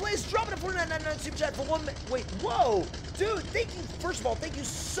got Kyle Plays dropping a $49.99 super chat for one. Wait, whoa, dude! Thank you. First of all, thank you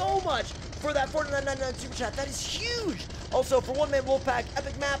so much for that $49.99 super chat. That is huge. Also for One Man Wolfpack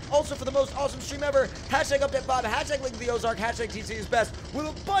Epic Map. Also for the most awesome stream ever. Hashtag Update Bob. Hashtag Link to the Ozark. Hashtag TC is best. With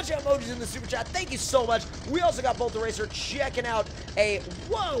a bunch of emojis in the super chat. Thank you so much. We also got Bolt the Racer checking out a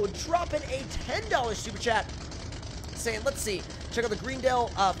dropping a $10 super chat. Saying, let's see, check out the Greendale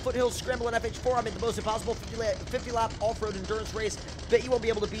Foothills Scramble in FH4. I made the most impossible 50-lap off-road endurance race. Bet you won't be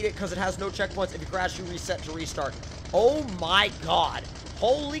able to beat it because it has no checkpoints. If you crash, you reset to restart. Oh my God.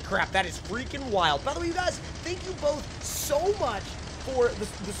 Holy crap, that is freaking wild. By the way, you guys, thank you both so much for the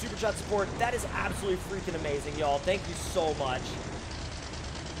super chat support. That is absolutely freaking amazing, y'all. Thank you so much.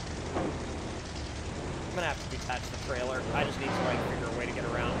 I'm gonna have to detach the trailer. I just need to, like, figure a way to get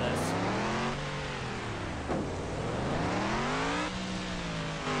around this.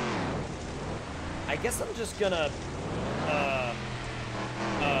 I guess I'm just gonna,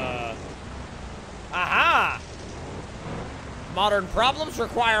 aha! Modern problems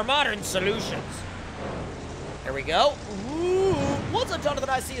require modern solutions. There we go. Ooh. What's up, Jonathan?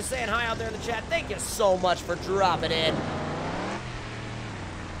 I see you saying hi out there in the chat. Thank you so much for dropping in.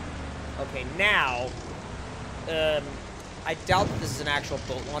 Okay, now, I doubt that this is an actual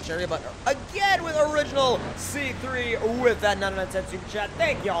boat launch area, but again with original C3 with that 99-cent super chat.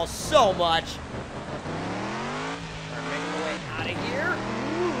 Thank y'all so much. We're making our way out of here.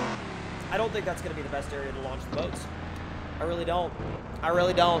 Ooh. I don't think that's going to be the best area to launch the boats. I really don't. I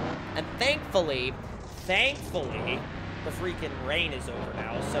really don't. And thankfully, the freaking rain is over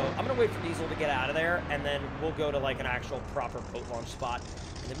now. So I'm going to wait for Diesel to get out of there, and then we'll go to like an actual proper boat launch spot.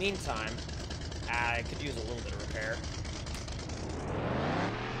 In the meantime, I could use a little bit of repair.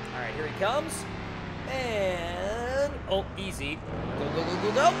 All right, here he comes. And, oh, easy. Go, go, go,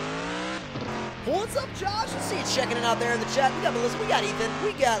 go, go. What's up, Josh? I see you checking it out there in the chat. We got Melissa, we got Ethan,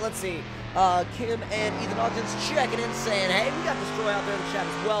 we got, let's see, Kim and Ethan Ogden's checking in, saying, hey, we got Destroy out there in the chat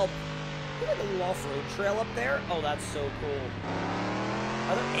as well. We got a little off-road trail up there. Oh, that's so cool.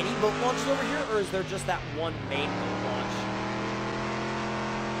 Are there any boat launches over here, or is there just that one main boat launch?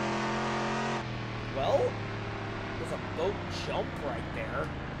 Well, there's a boat jump right there.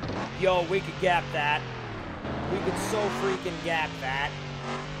 Yo, we could gap that. We could so freaking gap that.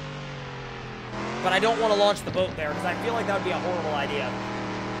 But I don't want to launch the boat there, because I feel like that would be a horrible idea.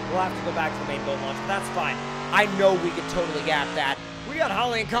 We'll have to go back to the main boat launch, but that's fine. I know we could totally gap that. We got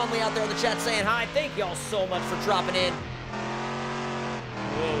Holly and Conley out there in the chat saying hi. Thank y'all so much for dropping in.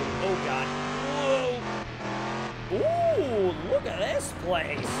 Whoa, oh god. Whoa. Ooh, look at this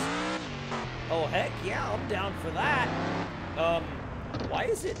place. Oh, heck yeah, I'm down for that. Why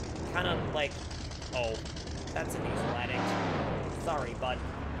is it kind of like... Oh, that's a diesel addict. Sorry, bud.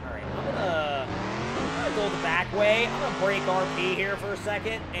 Alright, I'm gonna go the back way. I'm gonna break RP here for a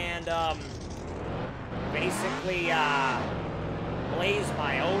second and, basically, blaze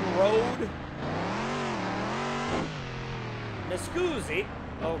my own road. Mi scusi.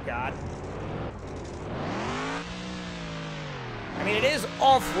 Oh, God. I mean, it is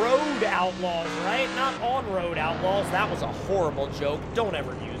Off-Road Outlaws, right? Not On-Road Outlaws. That was a horrible joke. Don't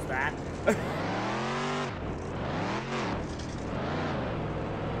ever use that.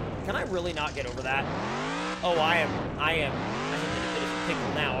 Can I really not get over that? Oh, I am in a bit of a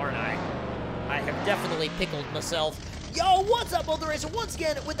pickle now, aren't I? I have definitely pickled myself. Yo, what's up, Boulder Racer? Once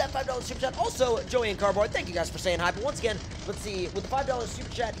again, with that $5 super chat. Also, Joey and Cardboard, thank you guys for saying hi. But once again, let's see. With the $5 super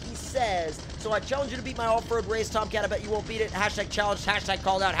chat, he says, so I challenge you to beat my off-road race, Tomcat. I bet you won't beat it. Hashtag challenge, hashtag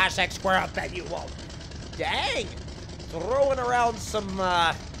called out, hashtag square up. Bet you won't. Dang. Throwing around some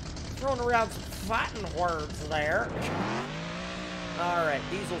fighting words there. All right,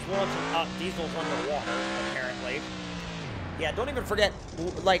 Diesel's launching up. Diesel's underwater, apparently. Yeah, don't even forget,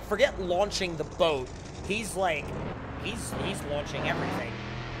 like, forget launching the boat. He's like, he's launching everything.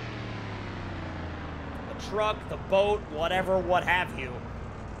 The truck, the boat, whatever, what have you.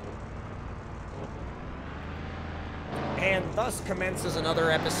 And thus commences another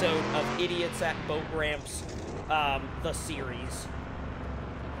episode of Idiots at Boat Ramps, the series.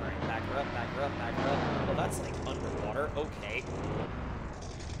 All right, back her up, back her up, back her up. Oh, that's like underwater. Okay.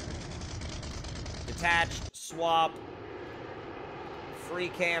 Detached, swap, free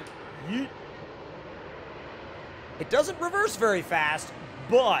camp. Yeet. It doesn't reverse very fast,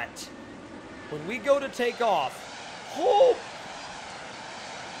 but when we go to take off, oh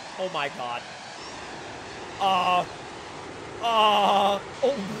my god. Oh.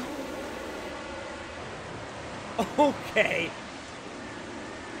 Okay.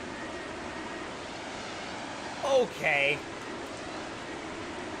 Okay.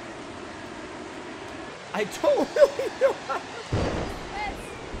 I don't really know how to...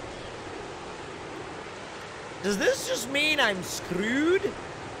 Does this just mean I'm screwed?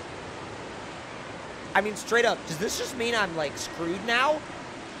 I mean, straight up, does this just mean I'm, like, screwed now?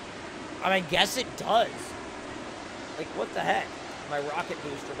 I mean, I guess it does. Like, what the heck? My rocket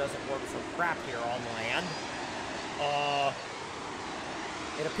booster doesn't work for crap here on land.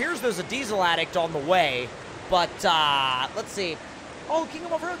 It appears there's a diesel addict on the way, but, let's see. Oh, King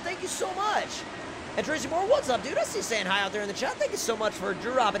of Offroad, thank you so much. And Tracy Moore, what's up, dude? I see you saying hi out there in the chat. Thank you so much for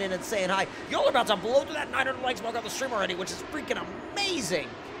dropping in and saying hi. Y'all are about to blow through that 900 likes mark on the stream already, which is freaking amazing.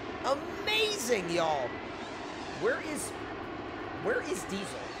 Amazing, y'all. Where is Diesel?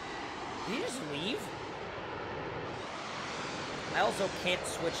 Did he just leave? I also can't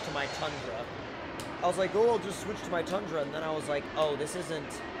switch to my Tundra. I was like, oh, I'll just switch to my Tundra, and then I was like, oh, this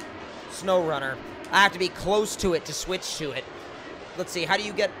isn't SnowRunner. I have to be close to it to switch to it. Let's see, how do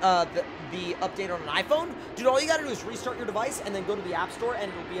you get the update on an iPhone? Dude, all you gotta do is restart your device and then go to the App Store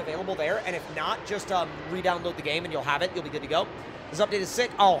and it'll be available there. And if not, just re-download the game and you'll have it. You'll be good to go. This update is sick.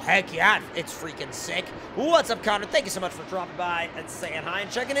 Oh, heck yeah, it's freaking sick. What's up, Connor? Thank you so much for dropping by and saying hi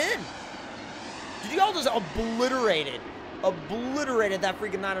and checking in. Dude, y'all just obliterated that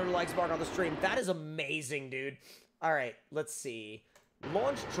freaking 900 likes mark on the stream. That is amazing, dude. All right, let's see.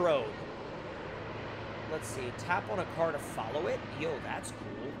 Launch drone. Let's see, tap on a car to follow it. Yo, that's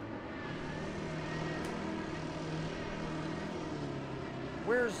cool.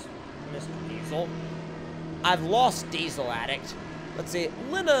 Where's Mr. Diesel? I've lost Diesel Addict. Let's see,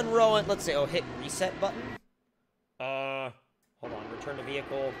 Linda and Rowan. Let's see, oh, hit reset button. Hold on, return to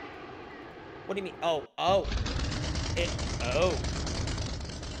vehicle. What do you mean? Oh.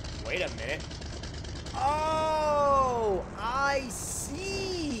 Wait a minute. Oh, I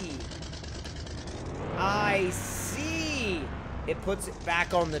see. I see. It puts it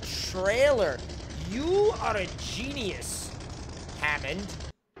back on the trailer. You are a genius, Hammond.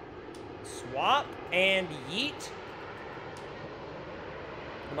 Swap and yeet.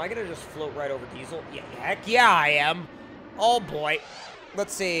 Am I gonna just float right over Diesel? Yeah, heck yeah, I am. Oh boy.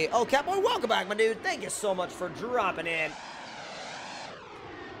 Let's see. Oh, Catboy, welcome back, my dude. Thank you so much for dropping in.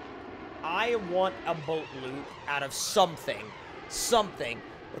 I want a boat loop out of something. Something.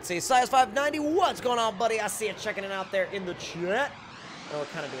 Let's see. Size 590, what's going on, buddy? I see you checking it out there in the chat. I know we're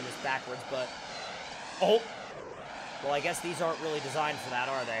kind of doing this backwards, but... Oh. Well, I guess these aren't really designed for that,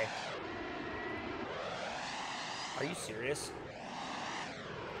 are they? Are you serious?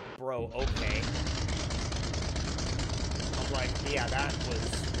 Bro, okay. I'm like, yeah, that was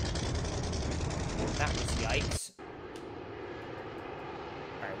yikes.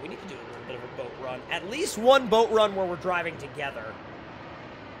 Alright, we need to do a little bit of a boat run. At least one boat run where we're driving together.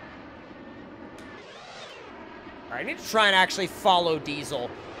 Alright, I need to try and actually follow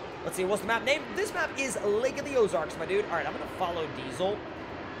Diesel. Let's see, what's the map name? This map is Lake of the Ozarks, my dude. Alright, I'm gonna follow Diesel.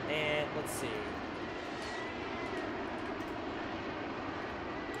 And let's see.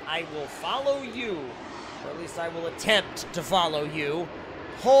 I will follow you. Or at least I will attempt to follow you.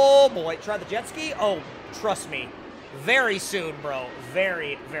 Oh boy, try the jet ski? Oh, trust me. Very soon, bro.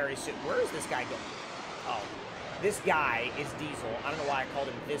 Very, very soon. Where is this guy going? Oh, this guy is Diesel. I don't know why I called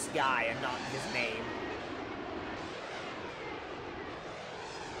him this guy and not his name.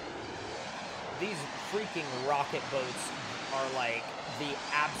 These freaking rocket boats are like the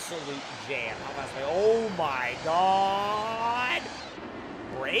absolute jam. How fast am I? Oh my god!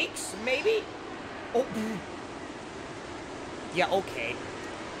 Brakes, maybe? Oh, yeah, okay.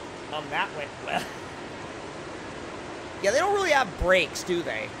 That went well. Yeah, they don't really have brakes, do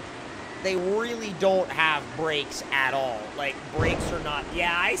they? They really don't have brakes at all. Like, brakes are not...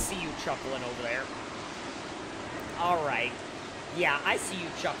 Yeah, I see you chuckling over there. All right. Yeah, I see you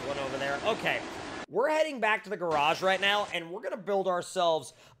chuckling over there. Okay. We're heading back to the garage right now, and we're going to build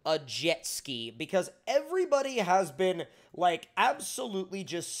ourselves a jet ski, because everybody has been, like, absolutely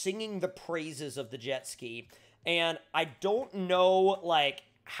just singing the praises of the jet ski, and I don't know, like,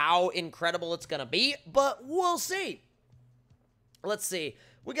 how incredible it's going to be, but we'll see. Let's see.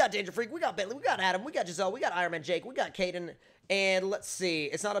 We got Danger Freak, we got Bentley, we got Adam, we got Giselle, we got Iron Man Jake, we got Caden, and let's see.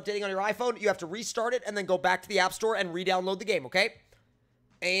 It's not updating on your iPhone. You have to restart it and then go back to the App Store and re-download the game, okay?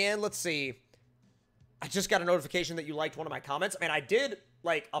 And let's see. I just got a notification that you liked one of my comments. I mean, I did,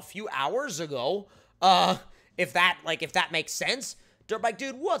 like, a few hours ago. If that makes sense. Dirtbike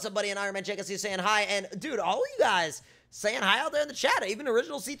Dude, what's up, buddy? And Iron Man Jake, I see you saying hi. And, dude, all of you guys saying hi out there in the chat. Even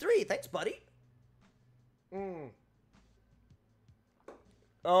Original C3. Thanks, buddy.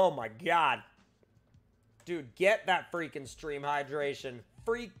 Oh, my God. Dude, get that freaking stream hydration.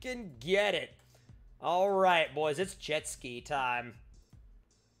 Freaking get it. All right, boys. It's jet ski time.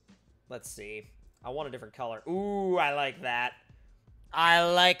 Let's see. I want a different color. Ooh, I like that. I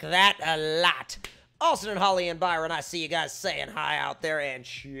like that a lot. Austin and Holly and Byron, I see you guys saying hi out there and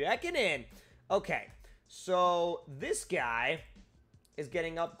checking in. Okay, so this guy is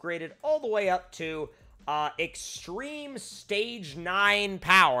getting upgraded all the way up to Extreme Stage 9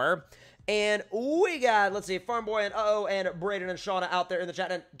 Power. And we got, let's see, Farm Boy and Uh-Oh and Braden and Shauna out there in the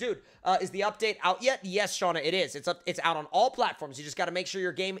chat. And, dude, is the update out yet? Yes, Shauna, it is. It's out on all platforms. You just got to make sure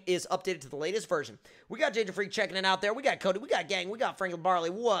your game is updated to the latest version. We got Danger Freak checking it out there. We got Cody. We got Gang. We got Franklin Barley.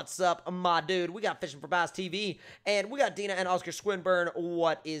 What's up, my dude? We got Fishing for Bass TV. And we got Dina and Oscar Swinburne.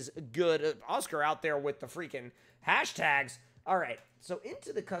 What is good? Oscar out there with the freaking hashtags. All right, so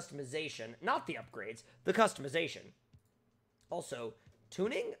into the customization, not the upgrades, the customization. Also,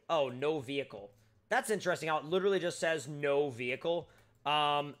 tuning? Oh, no vehicle. That's interesting how it literally just says no vehicle.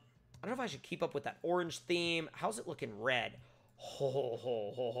 I don't know if I should keep up with that orange theme. How's it looking red? Ho, ho,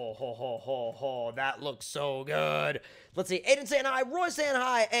 ho, ho, ho, ho, ho, ho, ho. That looks so good. Let's see. Aiden saying hi, Roy saying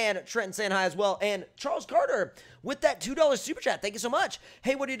hi, and Trenton saying hi as well. And Charles Carter with that $2 super chat. Thank you so much.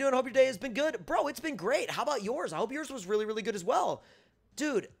 Hey, what are you doing? Hope your day has been good. Bro, it's been great. How about yours? I hope yours was really, really good as well.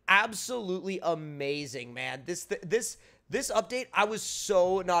 Dude, absolutely amazing, man. This update, I was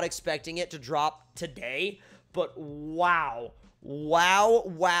so not expecting it to drop today, but wow. Wow,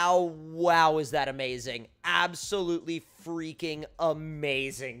 wow, wow, is that amazing. Absolutely freaking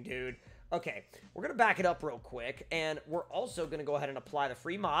amazing, dude. Okay, we're going to back it up real quick, and we're also going to go ahead and apply the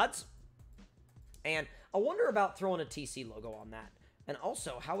free mods. And I wonder about throwing a TC logo on that. And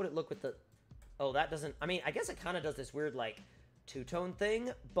also, how would it look with the... Oh, that doesn't... I mean, I guess it kind of does this weird, like, two-tone thing,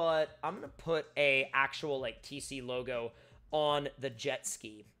 but I'm going to put a actual, like, TC logo on the jet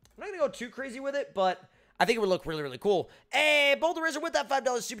ski. I'm not going to go too crazy with it, but I think it would look really, really cool. Hey, Boulder Razor with that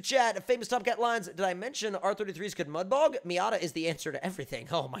 $5 super chat. Famous Tomcat lines. Did I mention R33s could mudbog? Miata is the answer to everything.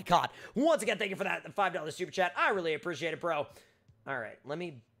 Oh, my God. Once again, thank you for that $5 super chat. I really appreciate it, bro. All right, let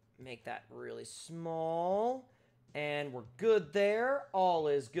me make that really small. And we're good there. All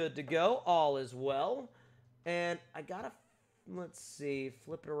is good to go. All is well. And I got to let's see,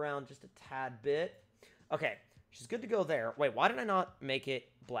 flip it around just a tad bit. Okay, she's good to go there. Wait, why did I not make it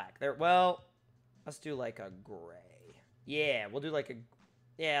black? There, well, let's do like a gray. Yeah, we'll do like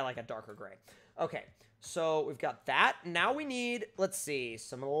a darker gray. Okay, so we've got that. Now we need, let's see,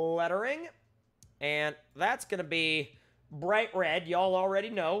 some lettering. And that's going to be bright red, y'all already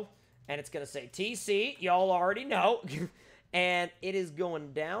know. And it's going to say TC, y'all already know. And it is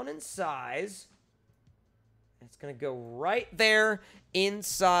going down in size. It's going to go right there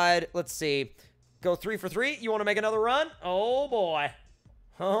inside. Let's see. Go 3 for 3. You want to make another run? Oh, boy.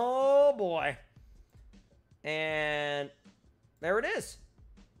 Oh, boy. And there it is.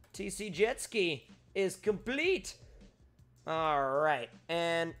 TC Jet Ski is complete. All right,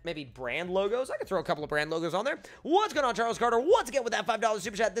 and maybe brand logos. I could throw a couple of brand logos on there. What's going on, Charles Carter? Once again with that $5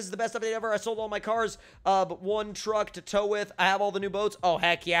 super chat. This is the best update ever. I sold all my cars, but one truck to tow with. I have all the new boats. Oh,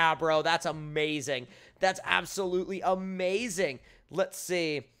 heck yeah, bro. That's amazing. That's absolutely amazing. Let's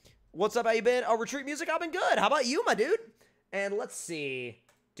see. What's up? How you been? Oh, Retreat Music, I've been good. How about you, my dude? And let's see.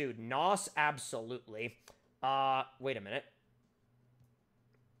 Dude, NOS, absolutely. Wait a minute.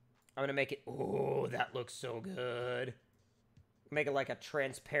 I'm going to make it. Oh, that looks so good. Make it like a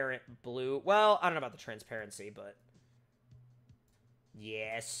transparent blue. Well, I don't know about the transparency, but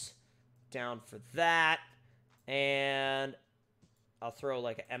yes. Down for that. And I'll throw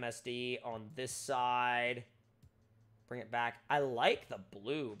like an MSD on this side. Bring it back. I like the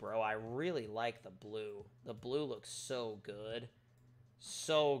blue, bro. I really like the blue. The blue looks so good.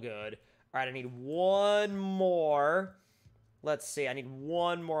 So good. All right, I need one more. Let's see. I need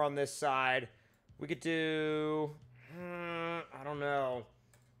one more on this side. We could do... I don't know.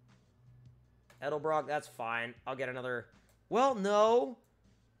 Edelbrock, that's fine. I'll get another... Well, no.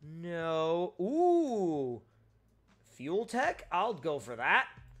 No. Ooh. Fuel Tech? I'll go for that.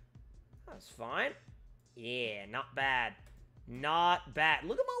 That's fine. Yeah, not bad. Not bad.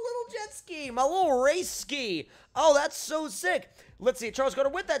 Look at my little jet ski. My little race ski. Oh, that's so sick. Let's see. Charles Carter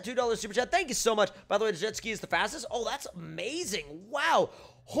with that $2 super chat. Thank you so much. By the way, the jet ski is the fastest. Oh, that's amazing. Wow.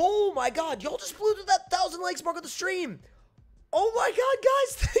 Oh, my God. Y'all just blew through that 1,000 likes mark on the stream. Oh, my God,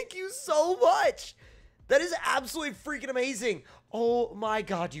 guys. Thank you so much. That is absolutely freaking amazing. Oh, my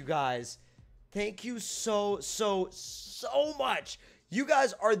God, you guys. Thank you so much. You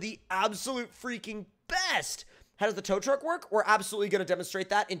guys are the absolute freaking best. How does the tow truck work? We're absolutely going to demonstrate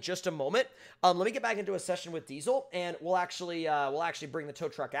that in just a moment. Let me get back into a session with Diesel, and we'll actually bring the tow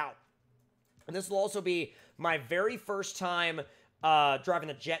truck out. And this will also be my very first time driving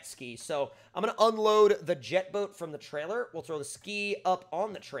the jet ski. So I'm going to unload the jet boat from the trailer. We'll throw the ski up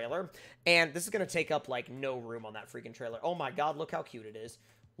on the trailer, and this is going to take up like no room on that freaking trailer. Oh my God, look how cute it is.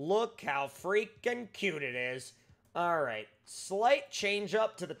 Look how freaking cute it is. All right, slight change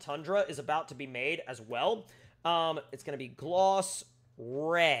up to the Tundra is about to be made as well. It's going to be gloss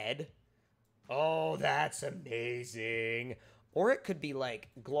red. Oh, that's amazing. Or it could be like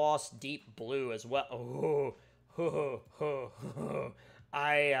gloss deep blue as well. Oh,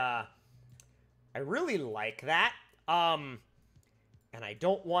 I really like that. And I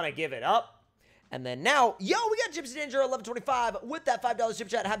don't want to give it up. And then now, yo, we got Gypsy Danger 1125 with that $5 super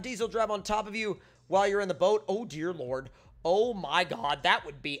chat. Have Diesel drive on top of you while you're in the boat. Oh, dear Lord. Oh, my God. That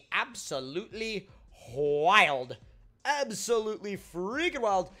would be absolutely wild. Absolutely freaking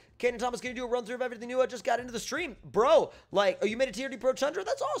wild. Kaden Thomas, can you do a run through of everything new? I just got into the stream. Bro, like, oh, you made a TRD Pro Tundra?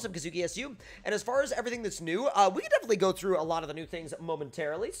 That's awesome, Kazuki SU. And as far as everything that's new, we can definitely go through a lot of the new things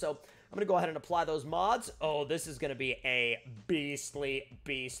momentarily. So I'm going to go ahead and apply those mods. Oh, this is going to be a beastly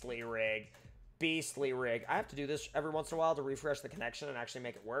rig. Beastly rig. I have to do this every once in a while to refresh the connection and actually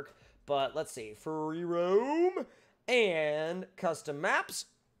make it work. But let's see. Free roam and custom maps.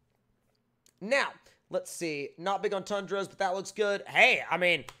 Now, let's see. Not big on Tundras, but that looks good. Hey, I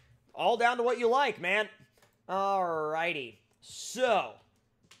mean, all down to what you like, man. Alrighty. So,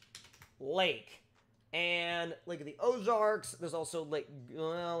 lake. And Lake of the Ozarks. There's also Lake,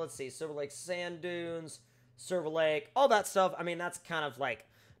 well, let's see. Silver Lake Sand Dunes. Silver Lake. All that stuff. I mean, that's kind of like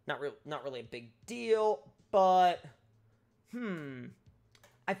not really a big deal. But,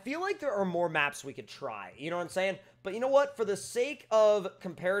 I feel like there are more maps we could try. You know what I'm saying? But you know what? For the sake of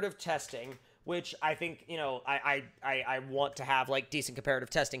comparative testing, which I think, you know, I want to have, like, decent comparative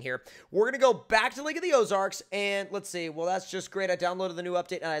testing here. We're going to go back to Lake of the Ozarks, and let's see. Well, that's just great. I downloaded the new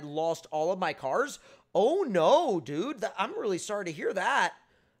update, and I lost all of my cars. Oh, no, dude. I'm really sorry to hear that.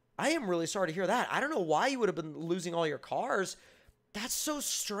 I am really sorry to hear that. I don't know why you would have been losing all your cars. That's so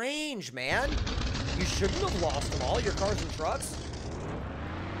strange, man. You shouldn't have lost them all, your cars and trucks.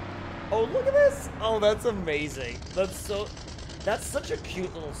 Oh, look at this. Oh, that's amazing. That's so... That's such a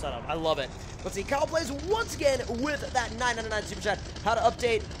cute little setup. I love it. Let's see. Kyle plays once again with that $9.99 super chat. How to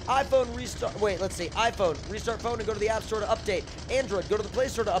update iPhone restart. Wait, let's see. iPhone, restart phone and go to the App Store to update. Android, go to the Play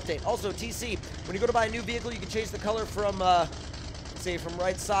Store to update. Also, TC, when you go to buy a new vehicle, you can change the color from, let's see, from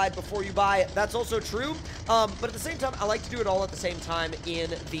right side before you buy it. That's also true. But at the same time, I like to do it all at the same time in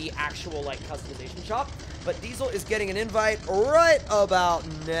the actual, like, customization shop. But Diesel is getting an invite right about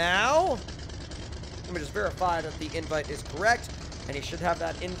now. Let me just verify that the invite is correct. And he should have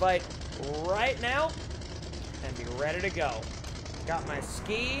that invite right now. And be ready to go. Got my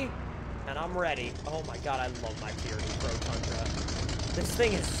ski. And I'm ready. Oh my god, I love my Tier 2 Pro Tundra. This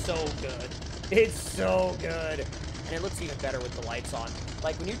thing is so good. It's so good. And it looks even better with the lights on.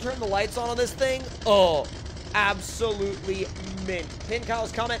 Like, when you turn the lights on this thing, oh, absolutely mint. Pin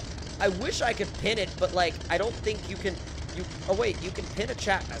Kyle's comment. I wish I could pin it, but, like, I don't think you can... Oh, wait, you can pin a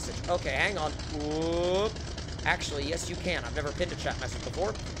chat message. Okay, hang on. Whoop. Actually, yes, you can. I've never pinned a chat message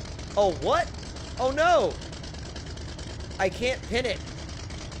before. Oh, what? Oh, no. I can't pin it.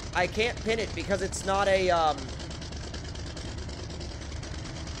 I can't pin it because it's not a,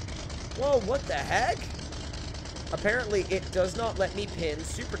 Whoa, what the heck? Apparently, it does not let me pin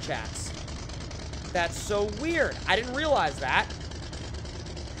super chats. That's so weird. I didn't realize that.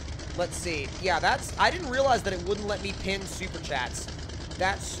 Let's see. Yeah, I didn't realize that it wouldn't let me pin super chats.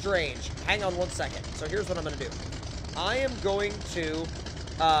 That's strange. Hang on one second. So here's what I'm going to do. I am going to,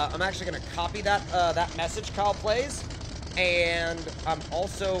 I'm actually going to copy that, that message Kyle plays. And I'm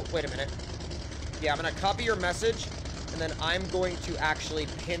also, wait a minute. Yeah, I'm going to copy your message. And then I'm going to actually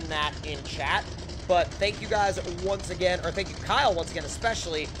pin that in chat. But thank you guys once again, or thank you Kyle once again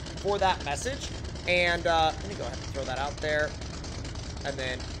especially for that message. And let me go ahead and throw that out there. And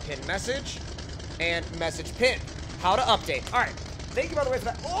then pin message and message pin. How to update. All right. Thank you, by the way, for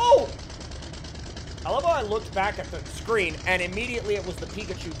that. Oh! I love how I looked back at the screen and immediately it was the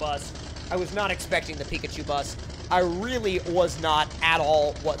Pikachu bus. I was not expecting the Pikachu bus. I really was not at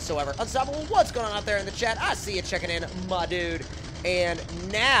all whatsoever. Unstoppable, what's going on out there in the chat? I see you checking in, my dude. And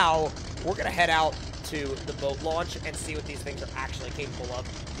now we're going to head out to the boat launch and see what these things are actually capable of.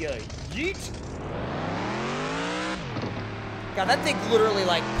 Yeah, yeet. God, that thing literally,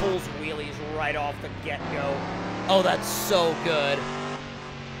 like, pulls wheelies right off the get-go. Oh, that's so good.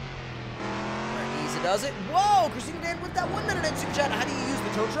 Right, easy does it. Whoa, Christina Dan with that $1.99 super chat. How do you use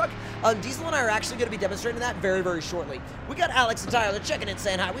the tow truck? Diesel and I are actually going to be demonstrating that very, very shortly. We got Alex and Tyler checking in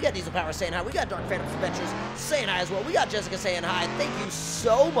saying hi. We got Diesel Power saying hi. We got Dark Phantom's Adventures saying hi as well. We got Jessica saying hi. Thank you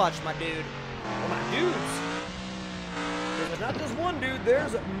so much, my dude. Or my dudes. There's not just one dude.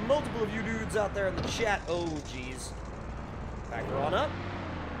 There's multiple of you dudes out there in the chat. Oh, jeez. Back her on up.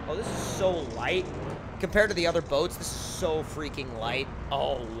 Oh, this is so light. Compared to the other boats, this is so freaking light.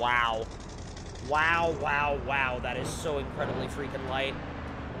 Oh, wow. Wow, wow, wow. That is so incredibly freaking light.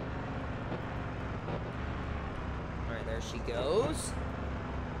 All right, there she goes.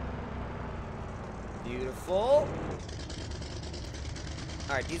 Beautiful.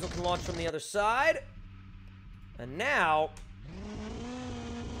 All right, Diesel can launch from the other side. And now,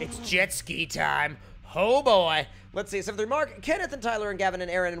 it's jet ski time. Oh, boy. Let's see, 7-3 Mark, Kenneth and Tyler and Gavin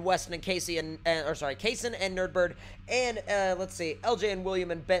and Aaron and Weston and Casey and, Kaysen and Nerdbird and, let's see, LJ and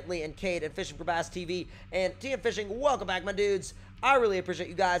William and Bentley and Cade and Fishing for Bass TV and TM Fishing. Welcome back, my dudes. I really appreciate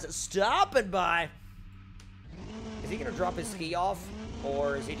you guys stopping by. Is he going to drop his ski off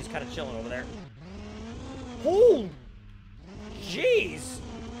or is he just kind of chilling over there? Oh, jeez.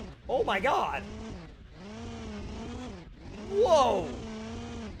 Oh, my God. Whoa.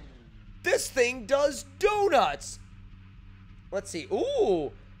 This thing does donuts. Let's see.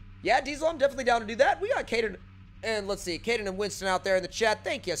 Ooh. Yeah, Diesel, I'm definitely down to do that. We got Caden and let's see, Caden and Winston out there in the chat.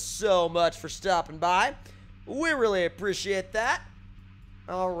 Thank you so much for stopping by. We really appreciate that.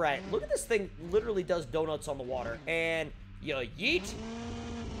 All right. Look at this thing. Literally does donuts on the water. And you yeet.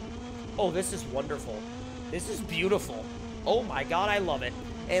 Oh, this is wonderful. This is beautiful. Oh my God, I love it.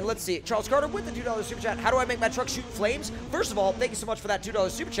 And let's see, Charles Carter with the $2 super chat. How do I make my truck shoot flames? First of all, thank you so much for that $2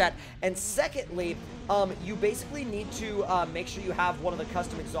 super chat. And secondly, you basically need to make sure you have one of the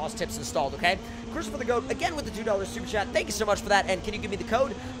custom exhaust tips installed, okay? Christopher the Goat, again with the $2 super chat. Thank you so much for that. And can you give me the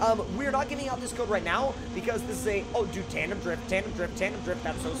code? We're not giving out this code right now because this is a, oh, dude, tandem drift, tandem drift, tandem drift.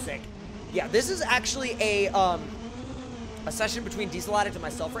 That's so sick. Yeah, this is actually a session between Diesel Addict and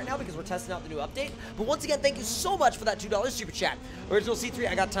myself right now because we're testing out the new update. But once again, thank you so much for that $2 super chat. Original C3,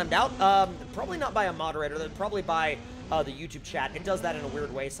 I got timed out. Probably not by a moderator, probably by the YouTube chat. It does that in a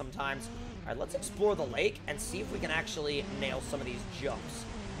weird way sometimes. All right, let's explore the lake and see if we can actually nail some of these jumps.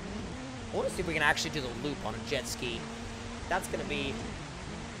 I want to see if we can actually do the loop on a jet ski. That's going to be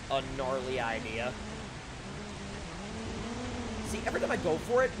a gnarly idea. See, every time I go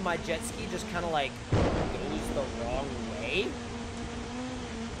for it, my jet ski just kind of, like, goes the wrong way.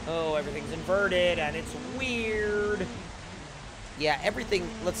 Oh, everything's inverted, and it's weird. Yeah, everything...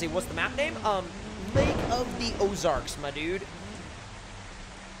 Let's see, what's the map name? Lake of the Ozarks, my dude.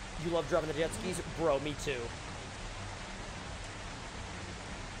 You love driving the jet skis? Bro, me too.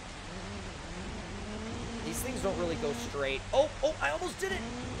 These things don't really go straight. Oh, I almost did it.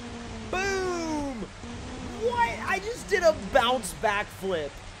 Boom! What? I just did a bounce backflip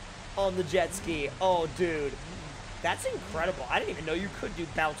on the jet ski. Oh, dude. That's incredible. I didn't even know you could do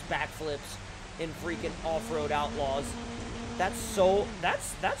bounce backflips in freaking Offroad Outlaws. That's so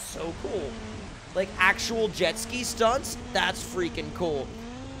cool. Like, actual jet ski stunts? That's freaking cool.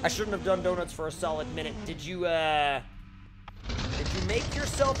 I shouldn't have done donuts for a solid minute. Did you make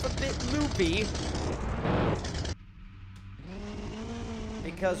yourself a bit loopy?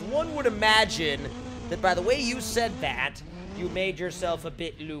 Because one would imagine that by the way you said that, you made yourself a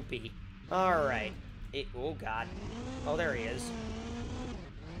bit loopy. Alright. Oh, God. Oh, there he is.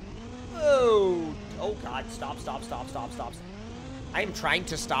 Oh. Oh, God. Stop. I am trying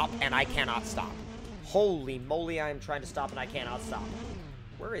to stop, and I cannot stop. Holy moly, I am trying to stop, and I cannot stop.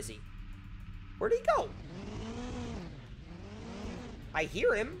 Where is he? Where'd he go? I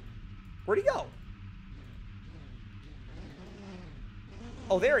hear him. Where'd he go?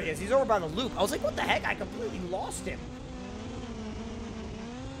 Oh, there he is. He's over by the loop. I was like, what the heck? I completely lost him.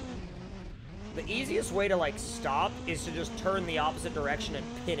 The easiest way to, like, stop is to just turn the opposite direction and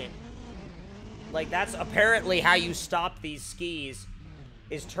pin it. Like, that's apparently how you stop these skis,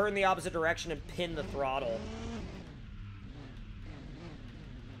 is turn the opposite direction and pin the throttle.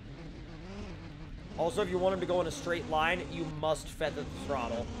 Also, if you want him to go in a straight line, you must feather the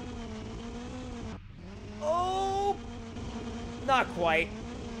throttle. Oh! Not quite.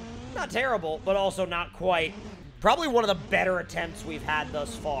 Not terrible, but also not quite. Probably one of the better attempts we've had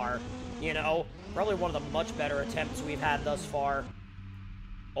thus far. You know? Probably one of the much better attempts we've had thus far.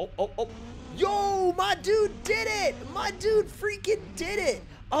 Oh. Yo, my dude did it! My dude freaking did it!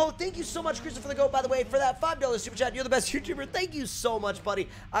 Oh, thank you so much, Christopher the Goat, by the way, for that $5 super chat. You're the best YouTuber. Thank you so much, buddy.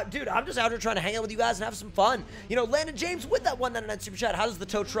 Dude, I'm just out here trying to hang out with you guys and have some fun. You know, Landon James with that $1.99 super chat. How does the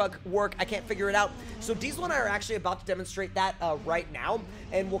tow truck work? I can't figure it out. So Diesel and I are actually about to demonstrate that right now,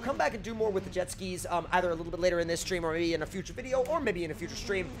 and we'll come back and do more with the jet skis either a little bit later in this stream or maybe in a future video or maybe in a future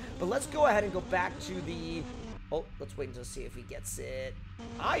stream. But let's go ahead and go back to the... Oh, let's wait until see if he gets it.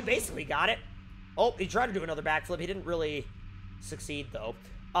 Ah, he basically got it. Oh, he tried to do another backflip. He didn't really succeed, though.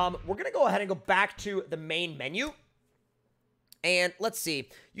 We're going to go ahead and go back to the main menu. And let's see.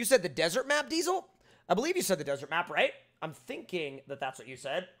 You said the desert map, Diesel? I believe you said the desert map, right? I'm thinking that that's what you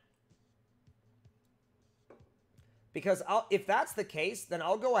said. Because if that's the case, then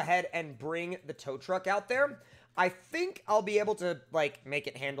I'll go ahead and bring the tow truck out there. I think I'll be able to, like, make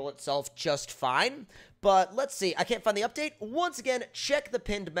it handle itself just fine. But let's see. I can't find the update. Once again, check the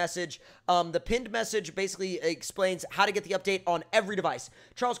pinned message. The pinned message basically explains how to get the update on every device.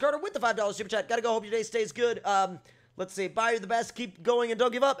 Charles Carter with the $5 super chat. Gotta go. Hope your day stays good. Let's see. Bye, you're the best. Keep going and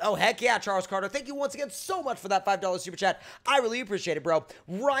don't give up. Oh, heck yeah, Charles Carter. Thank you once again so much for that $5 super chat. I really appreciate it, bro.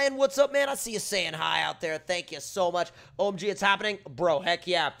 Ryan, what's up, man? I see you saying hi out there. Thank you so much. OMG, it's happening. Bro, heck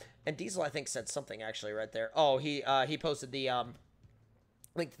yeah. And Diesel, I think, said something actually right there. Oh, he posted the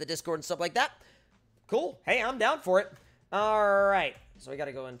link to the Discord and stuff like that. Cool. Hey, I'm down for it. All right. So we got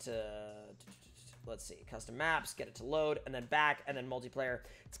to go into, let's see, custom maps, get it to load, and then back, and then multiplayer.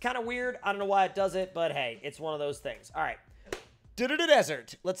 It's kind of weird. I don't know why it does it, but hey, it's one of those things. All right.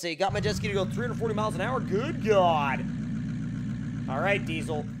 Desert. Let's see. Got my jet ski to go 340 miles an hour. Good God. All right,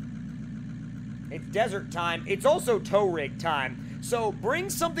 Diesel. It's desert time. It's also tow rig time. So bring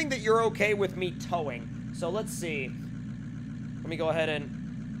something that you're okay with me towing. So let's see. Let me go ahead and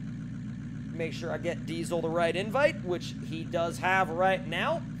make sure I get Diesel the right invite, which he does have right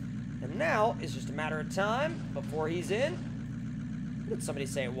now. And now it's just a matter of time before he's in. What did somebody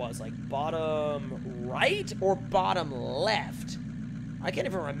say it was? Like bottom right or bottom left? I can't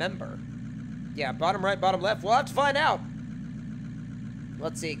even remember. Yeah, bottom right, bottom left. We'll have to find out.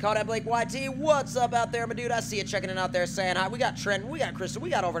 Let's see. Call that Blake YT. What's up out there, my dude? I see you checking it out there saying hi. We got Trent. We got Crystal.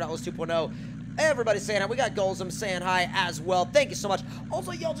 We got Offroad Outlaws 2.0. Everybody saying hi. We got Golzum saying hi as well. Thank you so much.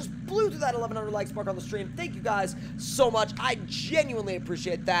 Also, y'all just blew through that 1,100 likes mark on the stream. Thank you guys so much. I genuinely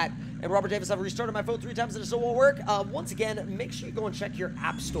appreciate that. And Robert Davis, I've restarted my phone 3 times and it still won't work. Once again, make sure you go and check your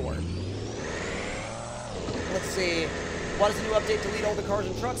app store. Let's see. Why does the new update delete all the cars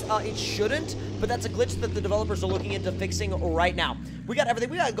and trucks? It shouldn't, but that's a glitch that the developers are looking into fixing right now. We got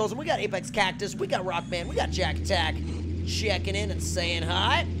everything. We got Golzum. We got Apex Cactus. We got Rockman. We got Jack Attack checking in and saying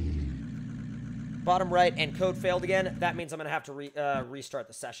hi. Bottom right, and code failed again. That means I'm going to have to restart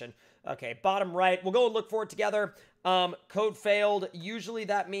the session. Okay, bottom right. We'll go and look for it together. Code failed. Usually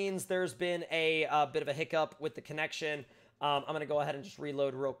that means there's been a bit of a hiccup with the connection. I'm going to go ahead and just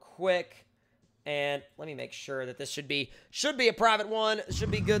reload real quick. And let me make sure that this should be a private one.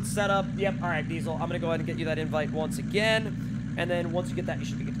 Should be good setup. Yep. All right, Diesel. I'm going to go ahead and get you that invite once again. And then once you get that, you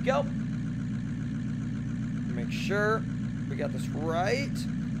should be good to go. Make sure we got this right.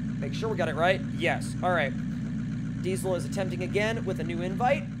 Make sure we got it right. Yes. All right. Diesel is attempting again with a new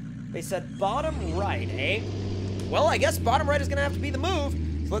invite. They said bottom right, eh? Well, I guess bottom right is going to have to be the move.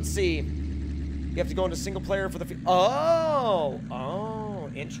 So let's see. You have to go into single player for the... Oh,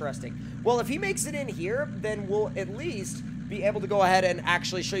 interesting. Well, if he makes it in here, then we'll at least be able to go ahead and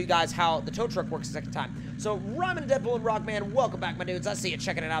actually show you guys how the tow truck works the second time. So, Ryman, Deadpool, and Rockman, welcome back, my dudes. I see you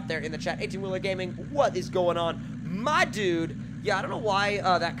checking it out there in the chat. 18-Wheeler Gaming, what is going on? My dude... Yeah, I don't know why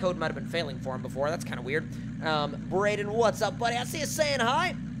that code might have been failing for him before. That's kind of weird. Braden, what's up, buddy? I see you saying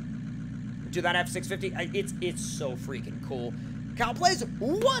hi. Dude, that F650, it's so freaking cool. Kyle plays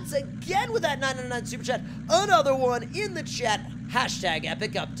once again with that 999 super chat. Another one in the chat. Hashtag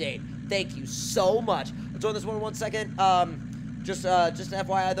epic update. Thank you so much. I'll join this one in 1 second. Just an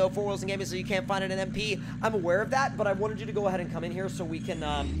FYI though, 4 Wheels in Gaming, so you can't find it in MP. I'm aware of that, but I wanted you to go ahead and come in here so we can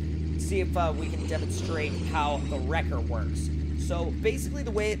see if we can demonstrate how the wrecker works. So basically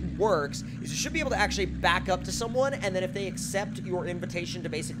the way it works is you should be able to actually back up to someone, and then if they accept your invitation to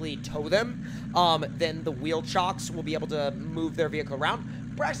basically tow them, then the wheel chocks will be able to move their vehicle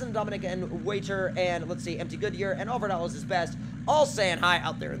around. Braxton, Dominic, and Waiter, and let's see, Empty Goodyear, and Offroad Outlaws is best, all saying hi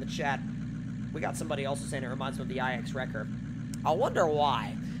out there in the chat. We got somebody also saying it reminds them of the IX Wrecker. I wonder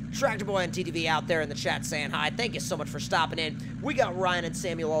why. Tractor Boy and TTV out there in the chat saying hi. Thank you so much for stopping in. We got Ryan and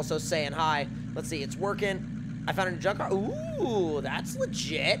Samuel also saying hi. Let's see, it's working. I found a new junk car. Ooh, that's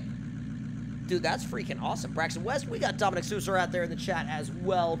legit. Dude, that's freaking awesome. Braxton West, we got Dominic Susar out there in the chat as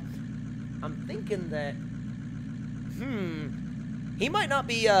well. I'm thinking that, he might not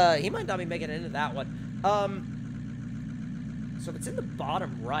be making it into that one. So if it's in the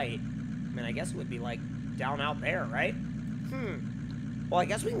bottom right, I mean, I guess it would be like down out there, right? Well, I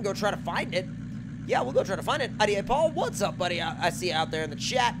guess we can go try to find it. Yeah, we'll go try to find it. IDA Paul, what's up, buddy? I see you out there in the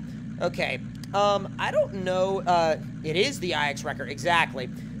chat. Okay. I don't know, it is the IX Wrecker, exactly.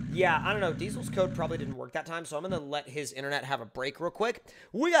 Yeah, I don't know, Diesel's code probably didn't work that time, so I'm gonna let his internet have a break real quick.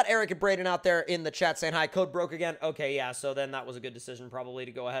 We got Eric and Braden out there in the chat saying hi, code broke again. Okay, yeah, so then that was a good decision probably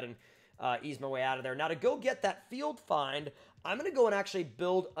to go ahead and ease my way out of there. Now to go get that field find, I'm gonna go and actually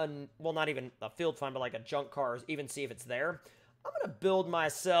build well, not even a field find, but like a junk car, even see if it's there. I'm gonna build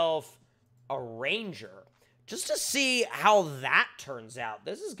myself a Ranger, just to see how that turns out.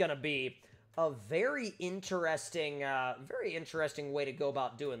 This is gonna be a very interesting way to go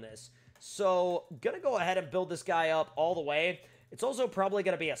about doing this. So, gonna go ahead and build this guy up all the way. It's also probably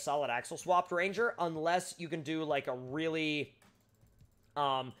gonna be a solid axle swapped Ranger, unless you can do like a really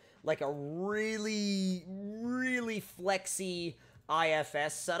flexy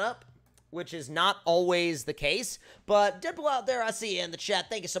IFS setup, which is not always the case. But Deadpool out there, I see you in the chat.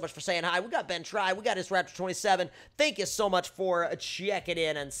 Thank you so much for saying hi. We got Ben Try. We got his Raptor 27. Thank you so much for checking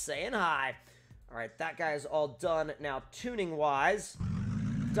in and saying hi. All right, that guy is all done. Now, tuning-wise,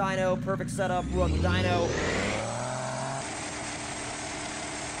 dyno, perfect setup. Run the dyno.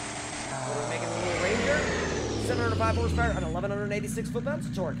 What are we making? A little Ranger? 705 horsepower and 1,186 foot-pounds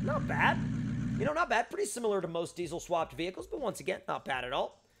of torque. Not bad. You know, not bad. Pretty similar to most diesel-swapped vehicles, but once again, not bad at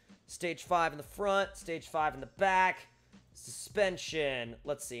all. Stage 5 in the front, stage 5 in the back. Suspension.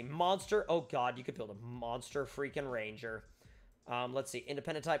 Let's see. Monster. Oh, God, you could build a monster freaking Ranger. Let's see.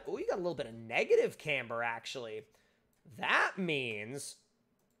 Independent type. Oh, you got a little bit of negative camber, actually. That means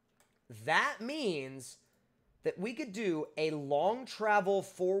that we could do a long travel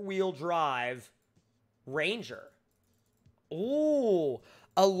 4-wheel drive Ranger. Ooh.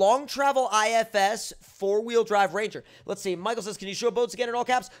 A long travel IFS 4-wheel drive Ranger. Let's see. Michael says, can you show boats again in all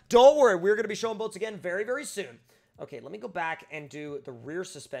caps? Don't worry. We're going to be showing boats again very, very soon. Okay, let me go back and do the rear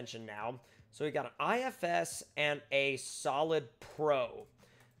suspension now. So we got an IFS and a Solid Pro.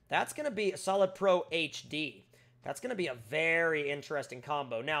 That's going to be a Solid Pro HD. That's going to be a very interesting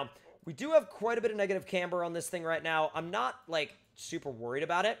combo. Now, we do have quite a bit of negative camber on this thing right now. I'm not, like, super worried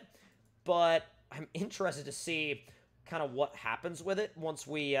about it, but I'm interested to see kind of what happens with it once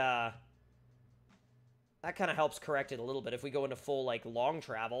we, that kind of helps correct it a little bit. If we go into full, like, long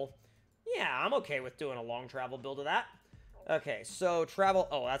travel, yeah, I'm okay with doing a long travel build of that. Okay, so travel,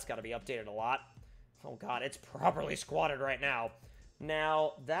 oh, that's got to be updated a lot. Oh, God, it's properly squatted right now.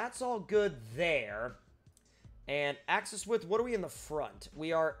 Now, that's all good there. And axis width, what are we in the front?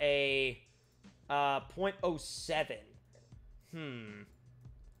 We are a .07.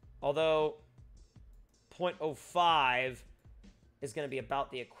 Although 0.05 is going to be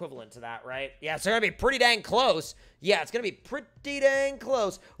about the equivalent to that, right? Yeah, it's going to be pretty dang close. Yeah, it's going to be pretty dang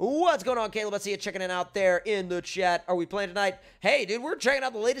close. What's going on, Caleb? I see you checking it out there in the chat. Are we playing tonight? Hey, dude, we're checking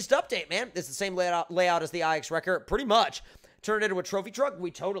out the latest update, man. It's the same layout as the IX Wrecker, pretty much. Turn it into a trophy truck? We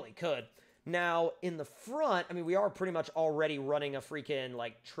totally could. Now, in the front, I mean, we are pretty much already running a freaking,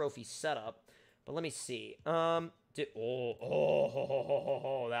 like, trophy setup. But let me see. That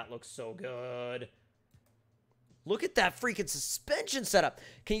looks so good. Look at that freaking suspension setup.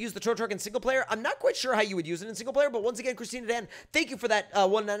 Can you use the tow truck in single player? I'm not quite sure how you would use it in single player, but once again, Christina Dan, thank you for that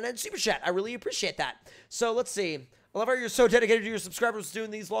 199 super chat. I really appreciate that. So let's see. I love how you're so dedicated to your subscribers doing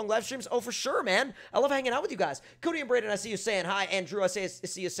these long live streams. Oh, for sure, man. I love hanging out with you guys. Cody and Braden, I see you saying hi. Andrew, I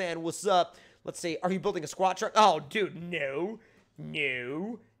see you saying what's up. Let's see. Are you building a squat truck? Oh, dude, no.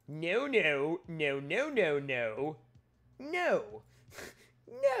 No. No, no. No, no, no, no. No.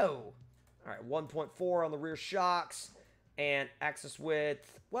 No. All right, 1.4 on the rear shocks and axis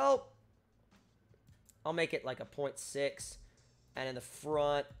width. Well, I'll make it like a 0.6. And in the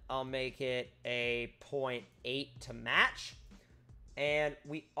front, I'll make it a 0.8 to match. And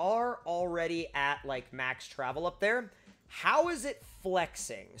we are already at like max travel up there. How is it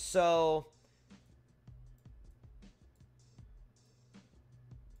flexing? So,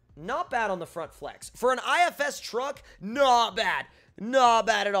 not bad on the front flex. For an IFS truck, not bad. Not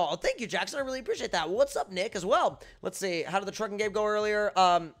bad at all. Thank you, Jackson. I really appreciate that. What's up, Nick, as well? Let's see. How did the trucking game go earlier?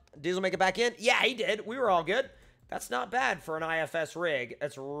 Diesel make it back in? Yeah, he did. We were all good. That's not bad for an IFS rig.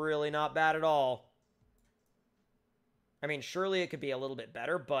 That's really not bad at all. I mean, surely it could be a little bit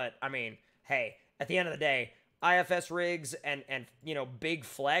better, but, I mean, hey, at the end of the day, IFS rigs and you know, big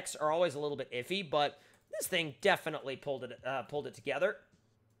flex are always a little bit iffy, but this thing definitely pulled it together.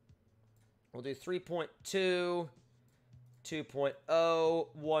 We'll do 3.2... 2.0,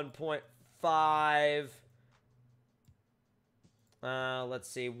 1.5, let's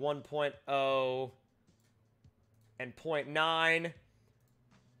see, 1.0, and 0.9,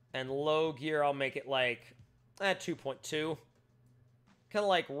 and low gear, I'll make it like, 2.2, kind of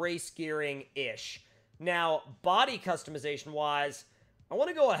like race gearing-ish. Now, body customization-wise, I want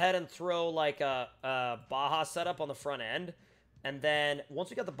to go ahead and throw like a Baja setup on the front end, and then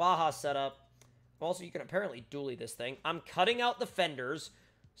once we got the Baja setup, also, you can apparently dually this thing. I'm cutting out the fenders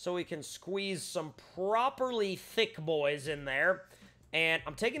so we can squeeze some properly thick boys in there. And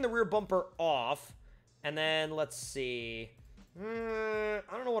I'm taking the rear bumper off. And then, let's see. I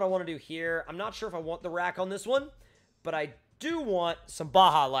don't know what I want to do here. I'm not sure if I want the rack on this one. But I do want some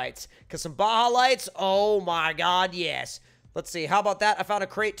Baja lights. Because some Baja lights, oh my god, yes. Let's see, how about that? I found a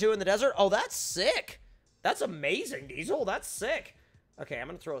crate too in the desert. Oh, that's sick. That's amazing, Diesel. That's sick. Okay, I'm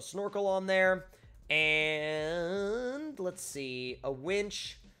going to throw a snorkel on there. And let's see, a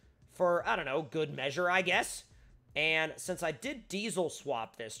winch for, I don't know, good measure, I guess. And since I did diesel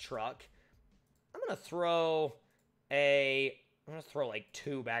swap this truck, I'm going to throw like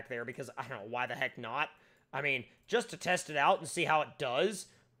 2 back there because I don't know, why the heck not? I mean, just to test it out and see how it does.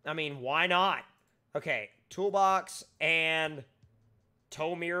 I mean, why not? Okay, toolbox and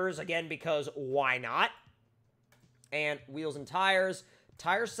tow mirrors again because why not? And wheels and tires.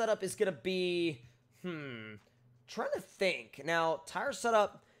 Tire setup is going to be... trying to think. Now, tire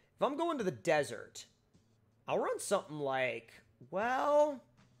setup, if I'm going to the desert, I'll run something like, well,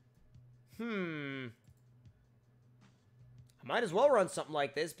 I might as well run something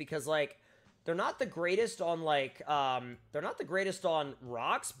like this because, like, they're not the greatest on, like, they're not the greatest on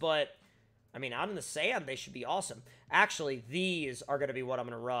rocks, but, I mean, out in the sand, they should be awesome. Actually, these are going to be what I'm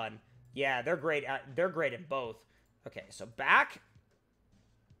going to run. Yeah, they're great. They're great in both. Okay, so back.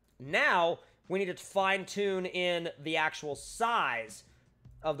 Now, we need to fine-tune in the actual size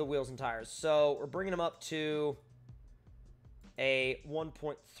of the wheels and tires. So, we're bringing them up to a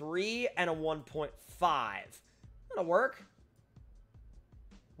 1.3 and a 1.5. That'll work.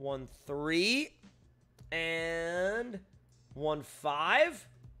 1.3 and 1.5.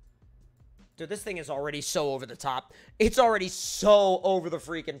 Dude, this thing is already so over the top. It's already so over the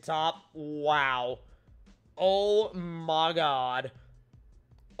freaking top. Wow. Oh my god.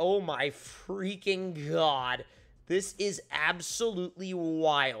 Oh my freaking god. This is absolutely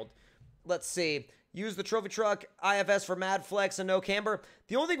wild. Let's see. Use the trophy truck IFS for mad flex and no camber.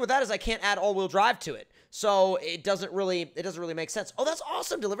 The only thing with that is I can't add all-wheel drive to it. So it doesn't really make sense. Oh, that's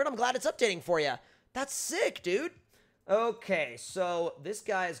awesome, Delivered. I'm glad it's updating for you. That's sick, dude. Okay, so this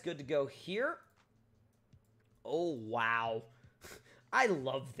guy is good to go here. Oh, wow. I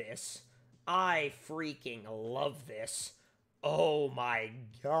love this. I freaking love this. Oh my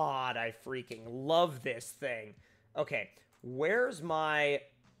god, I freaking love this thing. Okay, where's my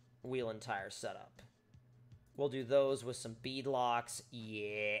wheel and tire setup? We'll do those with some bead locks.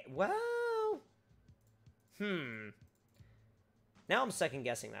 Yeah, well... Now I'm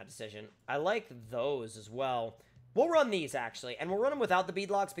second-guessing that decision. I like those as well. We'll run these, actually, and we'll run them without the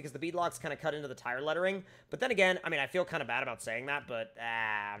bead locks because the bead locks kind of cut into the tire lettering. But then again, I mean, I feel kind of bad about saying that, but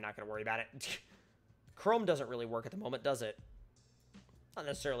I'm not going to worry about it. Chrome doesn't really work at the moment, does it? Not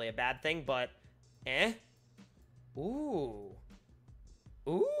necessarily a bad thing, but Ooh.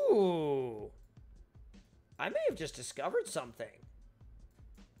 Ooh. I may have just discovered something.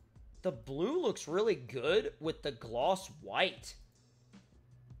 The blue looks really good with the gloss white.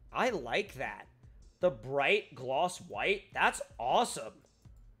 I like that. The bright gloss white, that's awesome.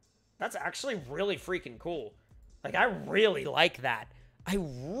 That's actually really freaking cool. Like, I really like that. I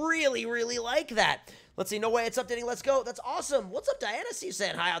really, really like that. Let's see, no way it's updating, let's go. That's awesome. What's up, Diana? See you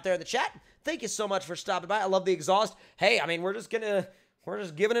saying hi out there in the chat. Thank you so much for stopping by. I love the exhaust. Hey, I mean, we're just giving it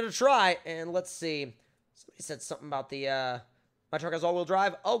a try. And let's see. Somebody said something about the, my truck has all-wheel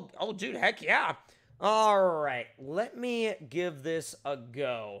drive. Oh, dude, heck yeah. All right, let me give this a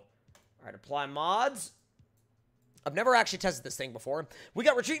go. All right, apply mods. I've never actually tested this thing before. We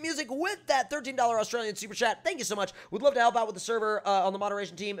got retreat music with that $13 Australian super chat. Thank you so much. We'd love to help out with the server on the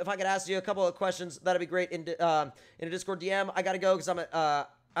moderation team. If I could ask you a couple of questions, that'd be great in a Discord DM. I gotta go because I'm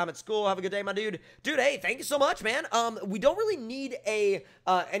at school. Have a good day, my dude. Dude, hey, thank you so much, man. We don't really need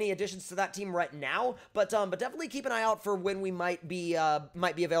any additions to that team right now, but definitely keep an eye out for when we might be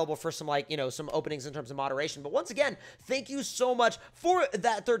available for some, like, you know, some openings in terms of moderation. But once again, thank you so much for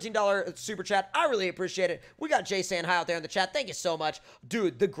that $13 super chat. I really appreciate it. We got Jay saying hi out there in the chat. Thank you so much.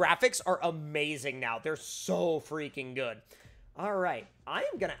 Dude, the graphics are amazing now. They're so freaking good. All right, I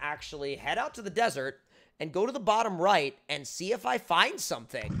am gonna actually head out to the desert and go to the bottom right and see if I find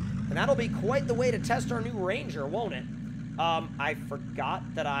something. And that'll be quite the way to test our new Ranger, won't it? I forgot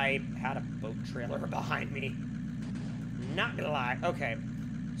that I had a boat trailer behind me. Not gonna lie. Okay,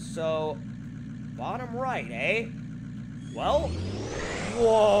 so bottom right, eh? Well,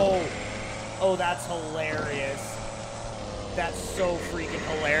 whoa. Oh, that's hilarious. That's so freaking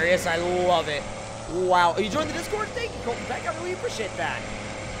hilarious. I love it. Wow. Are you joining the Discord? Thank you, Colton Peck. I really appreciate that.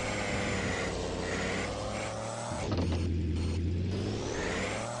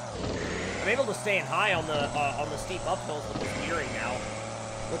 I'm able to stay high on the steep uphills with this gearing now,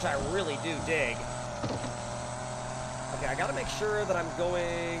 which I really do dig. Okay, I gotta make sure that I'm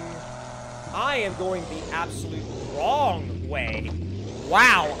going... I am going the absolute wrong way.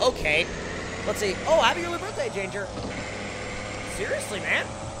 Wow, okay. Let's see. Oh, happy early birthday, Janger. Seriously, man?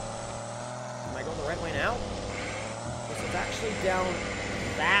 Am I going the right way now? Because it's actually down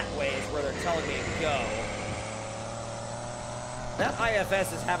that way is where they're telling me to go. That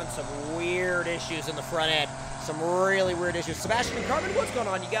IFS is having some weird issues in the front end. Some really weird issues. Sebastian and Carmen, what's going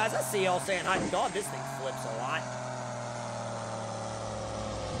on, you guys? I see y'all saying hi. God, this thing flips a lot.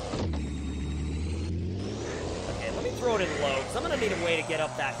 Okay, let me throw it in low, because I'm going to need a way to get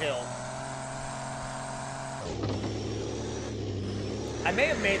up that hill. I may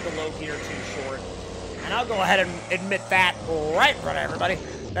have made the low gear too short, and I'll go ahead and admit that right in front of everybody.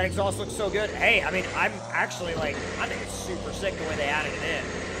 That exhaust looks so good. Hey, I mean, I'm actually, like, I think it's super sick the way they added it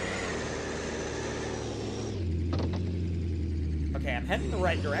in. Okay, I'm heading the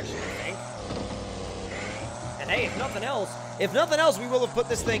right direction, I think. And hey, if nothing else, we will have put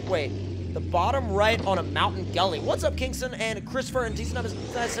this thing, wait, the bottom right on a mountain gully. What's up, Kingston and Christopher and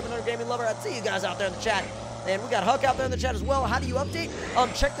T700 Gaming Lover? I see you guys out there in the chat. And we got Huck out there in the chat as well. How do you update?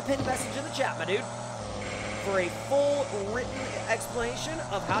 Check the pinned message in the chat, my dude, for a full written explanation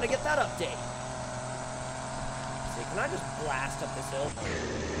of how to get that update. See, can I just blast up this hill?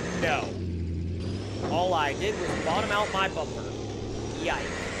 No. All I did was bottom out my bumper. Yikes.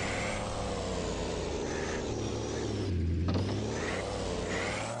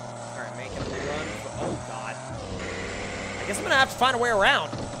 Alright, making a run for, oh god. I guess I'm gonna have to find a way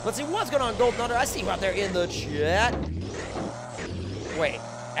around. Let's see what's going on, Golden Thunder. I see you out there in the chat. Wait.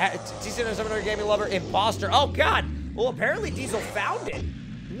 T700 Gaming Lover, imposter. Oh, God. Well, apparently Diesel found it.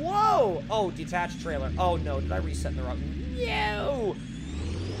 Whoa. Oh, detached trailer. Oh, no. Did I reset in the wrong? No.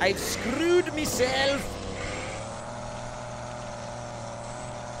 I've screwed myself.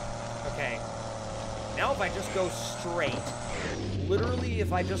 Okay. Now if I just go straight, literally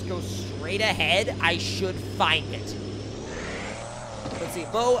if I just go straight ahead, I should find it. Let's see,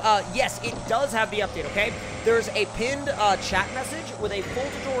 Bo, yes, it does have the update, okay? There's a pinned chat message with a full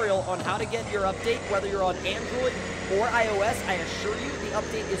tutorial on how to get your update, whether you're on Android or iOS. I assure you, the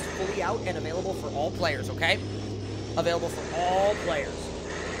update is fully out and available for all players, okay? Available for all players.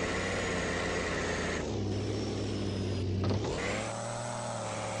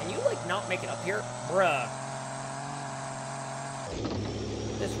 Can you, like, not make it up here? Bruh.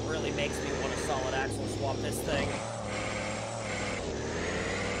 This really makes me want to solid axle swap this thing.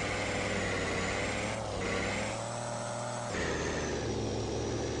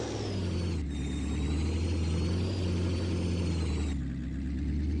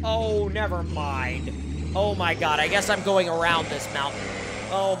 Oh, never mind. Oh my god, I guess I'm going around this mountain.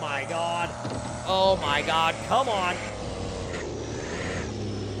 Oh my god. Oh my god, come on.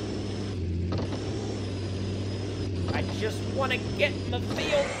 I just want to get in the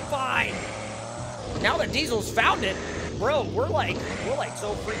field fine. Now that Diesel's found it, bro, we're like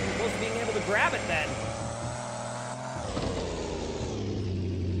so freaking close to being able to grab it then.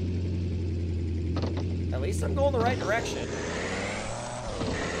 At least I'm going the right direction.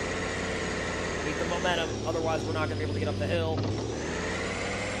 Keep the momentum, otherwise we're not going to be able to get up the hill.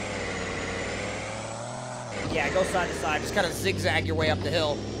 Yeah, go side to side. Just kind of zigzag your way up the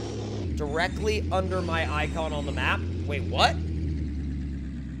hill. Directly under my icon on the map. Wait, what?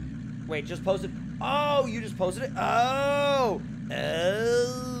 Wait, just posted. Oh, you just posted it? Oh.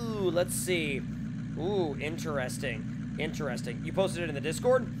 Oh. Let's see. Ooh, interesting. Interesting. You posted it in the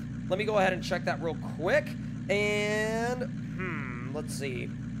Discord? Let me go ahead and check that real quick. And, let's see.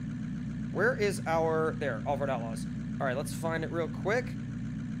 Where is our... There, Offroad Outlaws. All right, let's find it real quick.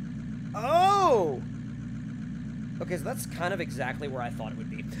 Oh! Okay, so that's kind of exactly where I thought it would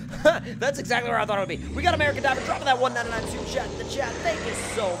be. That's exactly where I thought it would be. We got American Diver dropping that 199 super chat in the chat. Thank you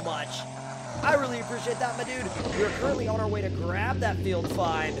so much. I really appreciate that, my dude. We are currently on our way to grab that field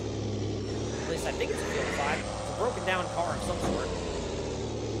find. At least I think it's a field find. It's a broken down car of some sort.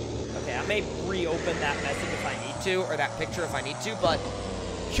 Okay, I may reopen that message if I need to, or that picture if I need to, but...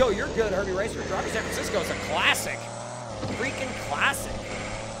 Yo, you're good, Herbie Racer. Driving San Francisco is a classic. Freaking classic.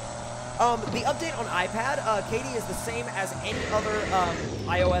 The update on iPad, Katie, is the same as any other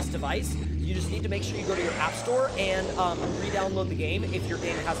iOS device. You just need to make sure you go to your App Store and re-download the game if your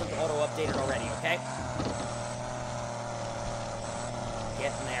game hasn't auto-updated already, okay?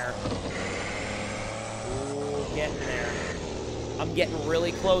 Getting there. Ooh, getting there. I'm getting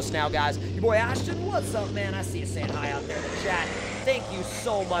really close now, guys. Your boy Ashton, what's up, man? I see you saying hi out there in the chat. Thank you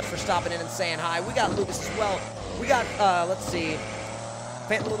so much for stopping in and saying hi. We got Lucas as well. We got, let's see...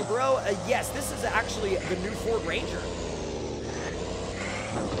 Phantom Little Bro, yes, this is actually the new Ford Ranger.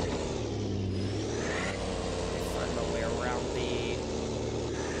 Find my way around the...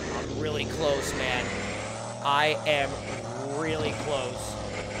 I'm really close, man. I am really close.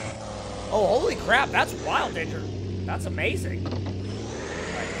 Oh, holy crap, that's wild, Danger. That's amazing. All right,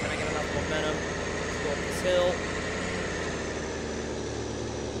 can I get enough momentum to go up this hill?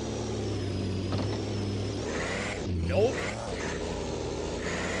 Nope.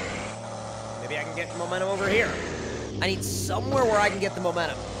 Maybe I can get momentum over here. I need somewhere where I can get the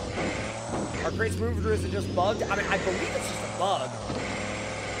momentum. Are crates moved or is it just bugged? I mean, I believe it's just a bug.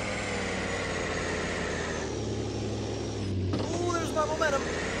 Ooh, there's my momentum.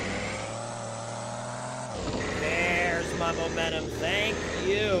 There's my momentum. Thank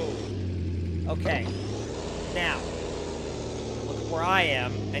you. Okay. Now, look at where I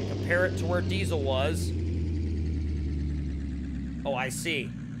am and compare it to where Diesel was. Oh, I see.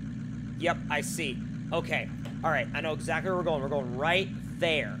 Yep, I see. Okay. All right, I know exactly where we're going. We're going right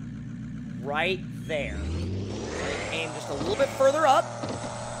there. Right there. So I aim just a little bit further up.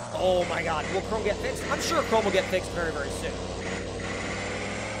 Oh my god. Will Chrome get fixed? I'm sure Chrome will get fixed very, very soon.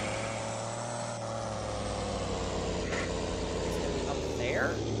 Is it gonna be up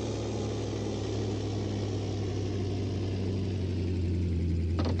there?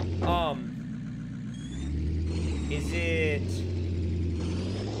 Is it...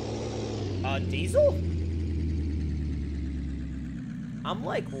 Diesel? I'm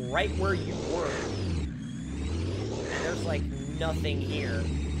like right where you were. And there's like nothing here.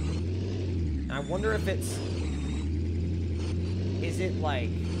 I wonder if it's... Is it like...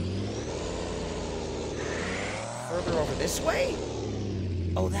 further over this way?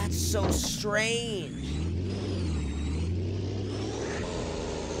 Oh, that's so strange.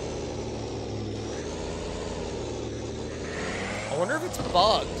 I wonder if it's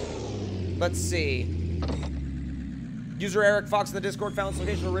bugged. Let's see. User Eric Fox in the Discord found this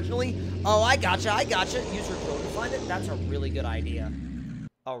location originally. Oh, I gotcha, I gotcha. User Chrome to find it. That's a really good idea.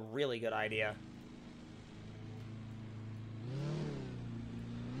 A really good idea.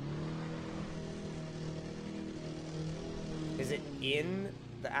 Is it in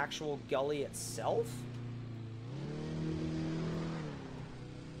the actual gully itself?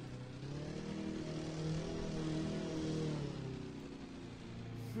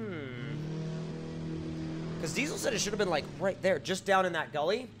 said it should have been, like, right there, just down in that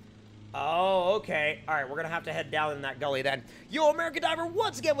gully. Oh, okay. All right, we're going to have to head down in that gully then. Yo, American Diver,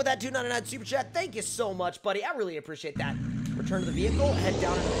 once again with that $2.99 super chat. Thank you so much, buddy. I really appreciate that. Return to the vehicle, head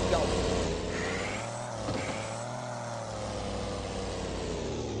down into the gully.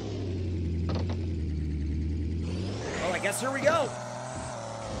 Well, I guess here we go.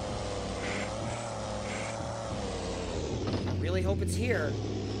 I really hope it's here.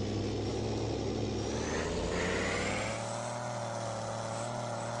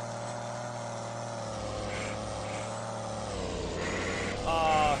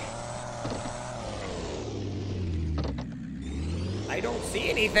 I don't see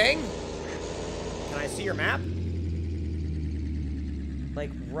anything. Can I see your map?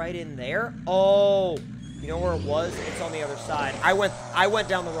 Like right in there? Oh, you know where it was? It's on the other side. I went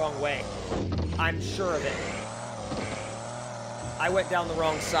down the wrong way. I'm sure of it. I went down the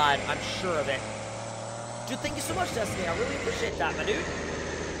wrong side. I'm sure of it. Dude, thank you so much, Destiny. I really appreciate that, my dude.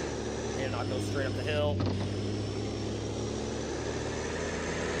 And I'll go straight up the hill.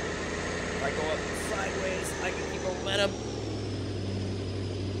 If I go up sideways, I can keep momentum.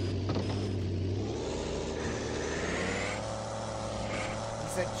 He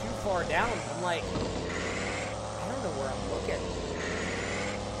said too far down. I'm like, I don't know where I'm looking.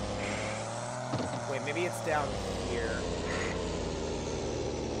 Wait, maybe it's down here.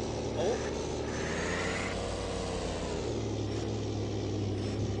 Oh.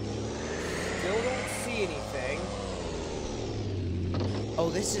 Still don't see anything. Oh,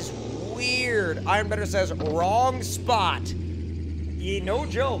 this is weird. Iron Better says wrong spot. Yeah, no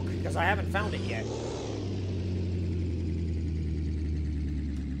joke, because I haven't found it yet.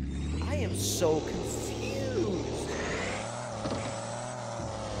 I am so confused.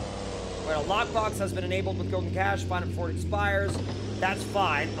 Wait, a lockbox has been enabled with Golden Cash. Find it before it expires. That's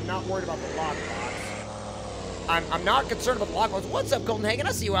fine. I'm not worried about the lockbox. I'm not concerned about the lockbox. What's up, Golden Hagen?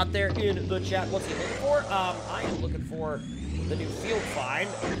 I see you out there in the chat. What's he looking for? I am looking for the new field find.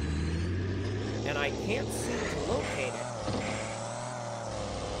 And I can't seem to locate it.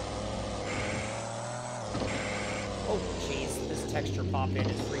 Oh, jeez. This texture pop-in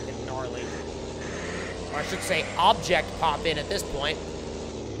is freaking gnarly. Or I should say object pop-in at this point.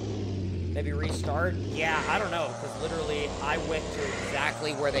 Maybe restart? Yeah, I don't know, because literally I went to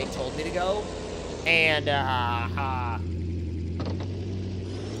exactly where they told me to go, and,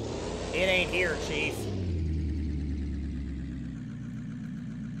 it ain't here, Chief.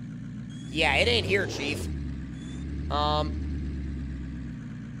 Yeah, it ain't here, Chief. I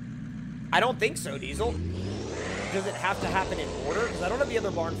don't think so, Diesel. Does it have to happen in order? Because I don't have the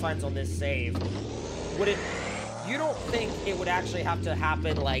other barn finds on this save. Would it... You don't think it would actually have to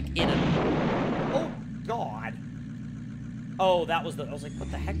happen, like, in a... Oh, God. Oh, that was the... I was like,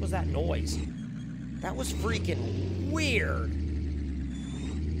 what the heck was that noise? That was freaking weird.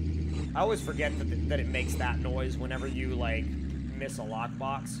 I always forget that it makes that noise whenever you, like, miss a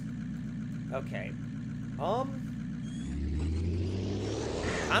lockbox. Okay.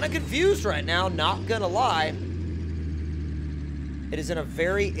 Kind of confused right now, not gonna lie. It is in a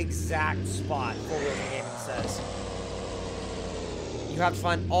very exact spot, Four Wheels and Gaming says. You have to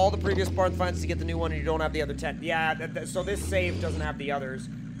find all the previous barn finds to get the new one, and you don't have the other 10. Yeah, so this save doesn't have the others,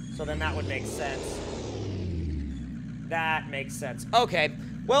 so then that would make sense. That makes sense. Okay.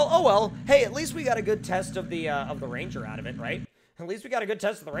 Well, oh well. Hey, at least we got a good test of the Ranger out of it, right? At least we got a good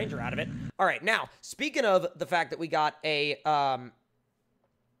test of the Ranger out of it. All right, now, speaking of the fact that we got a,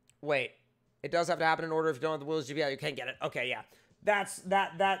 wait. It does have to happen in order. If you don't have the wheels, you can't get it. Okay, yeah.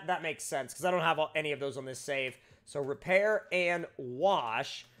 That makes sense, because I don't have any of those on this save. So repair and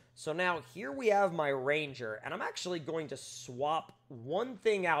wash. So now here we have my Ranger, and I'm actually going to swap one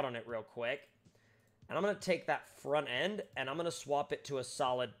thing out on it real quick. And I'm going to take that front end, and I'm going to swap it to a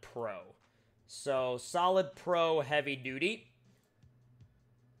Solid Pro. So Solid Pro Heavy Duty.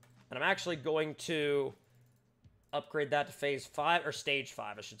 And I'm actually going to upgrade that to phase 5, or stage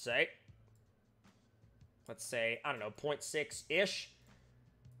 5, I should say. Let's say, I don't know, 0.6-ish.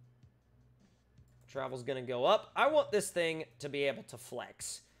 Travel's going to go up. I want this thing to be able to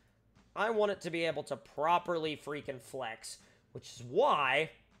flex. I want it to be able to properly freaking flex, which is why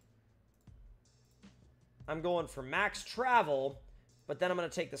I'm going for max travel, but then I'm going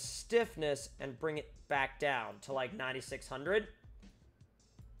to take the stiffness and bring it back down to like 9,600.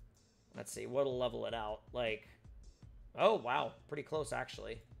 Let's see, what'll level it out? Like, oh, wow, pretty close,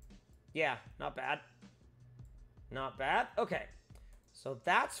 actually. Yeah, not bad. Not bad. Okay, so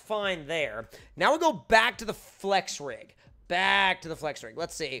that's fine there. Now we go back to the flex rig. Back to the flex rig.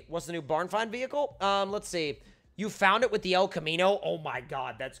 Let's see. What's the new barn find vehicle? Let's see. You found it with the El Camino? Oh my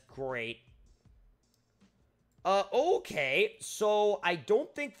god, that's great. Okay, so I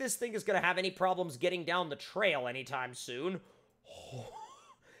don't think this thing is gonna have any problems getting down the trail anytime soon.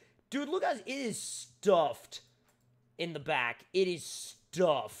 Dude, look, guys, it is stuffed in the back. It is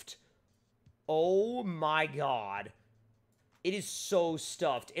stuffed. Oh my god. It is so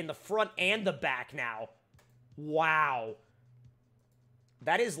stuffed in the front and the back now. Wow.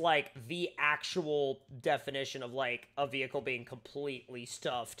 That is like the actual definition of like a vehicle being completely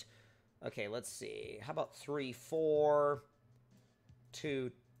stuffed. Okay, let's see. How about 3, 4,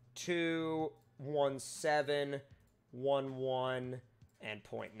 2, 2, 1, 7, 1, 1, and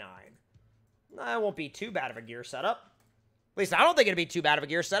 0.9. That won't be too bad of a gear setup. At least I don't think it'd be too bad of a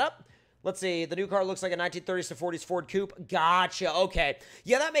gear setup. Let's see. The new car looks like a 1930s to 40s Ford Coupe. Gotcha. Okay.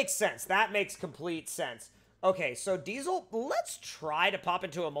 Yeah, that makes sense. That makes complete sense. Okay, so Diesel, let's try to pop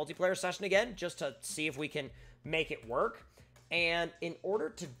into a multiplayer session again just to see if we can make it work. And in order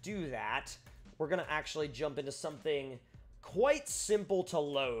to do that, we're going to actually jump into something quite simple to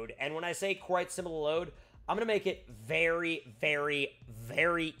load. And when I say quite simple to load, I'm going to make it very, very,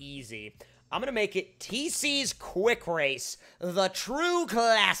 very easy. I'm going to make it TC's Quick Race, the true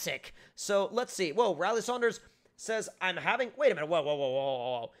classic. So let's see. Whoa, Riley Saunders says, I'm having... Wait a minute. Whoa, whoa, whoa, whoa,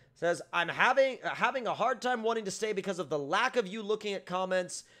 whoa, whoa. Says, I'm having a hard time wanting to stay because of the lack of you looking at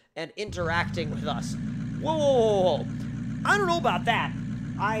comments and interacting with us. Whoa, whoa, whoa, whoa. I don't know about that.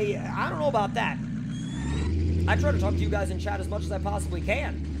 I don't know about that. I try to talk to you guys in chat as much as I possibly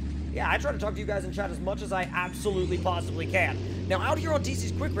can. Yeah, I try to talk to you guys in chat as much as I absolutely possibly can. Now, out here on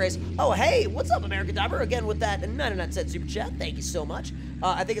TC's Quick Race, oh, hey, what's up, American Diver? Again, with that 99-cent super chat, thank you so much.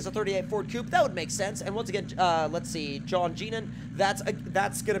 I think it's a 38 Ford Coupe. That would make sense. And once again, let's see, John Geenan, that's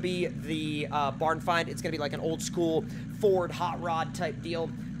going to be the barn find. It's going to be like an old school Ford hot rod type deal.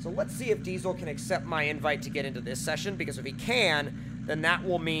 So let's see if Diesel can accept my invite to get into this session, because if he can, then that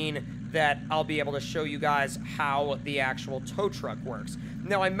will mean that I'll be able to show you guys how the actual tow truck works.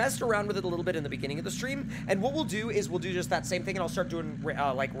 Now, I messed around with it a little bit in the beginning of the stream, and what we'll do is we'll do just that same thing, and I'll start doing,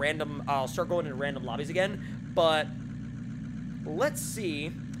 I'll start going into random lobbies again, but let's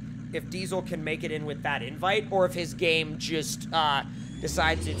see if Diesel can make it in with that invite, or if his game just,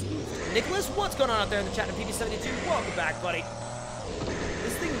 decides it's moved. Nicholas, what's going on out there in the chat of PB72? Welcome back, buddy.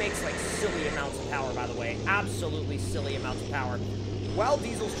 This thing makes, like, silly amounts of power, by the way. Absolutely silly amounts of power. While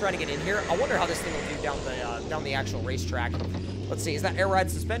Diesel's trying to get in here, I wonder how this thing will do down the actual racetrack. Let's see, is that air ride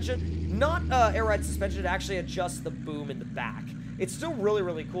suspension? Not air ride suspension, it actually adjusts the boom in the back. It's still really,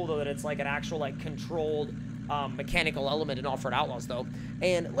 really cool, though, that it's like an actual, like, controlled mechanical element in Offroad Outlaws, though.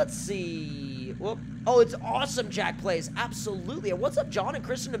 And let's see... Whoop. Oh, it's awesome, Jack Plays. Absolutely. And what's up, John and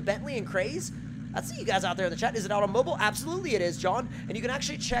Christian and Bentley and Craze? I see you guys out there in the chat. Is it out on mobile? Absolutely it is, John. And you can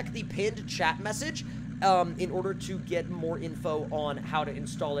actually check the pinned chat message in order to get more info on how to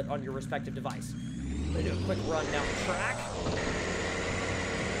install it on your respective device. I'm going to do a quick run down the track.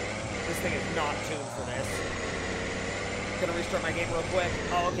 This thing is not tuned for this. Gonna restart my game real quick.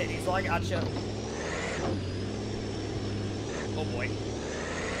 Oh, okay, Diesel, I gotcha. Oh boy.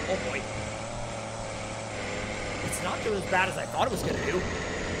 Oh boy. It's not doing as bad as I thought it was gonna do.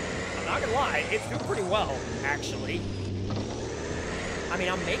 I'm not gonna lie, it's doing pretty well, actually. I mean,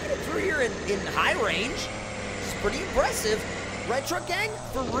 I'm making it through here in high range. It's pretty impressive. Red Truck Gang,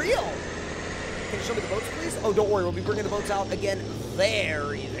 for real. Can you show me the boats, please? Oh, don't worry, we'll be bringing the boats out again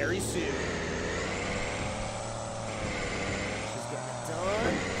very, very soon. She's getting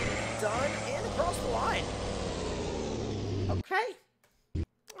it done, and across the line. Okay. I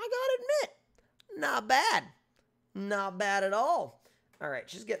gotta admit, not bad. Not bad at all. All right,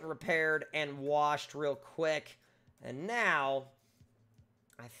 she's getting repaired and washed real quick. And now,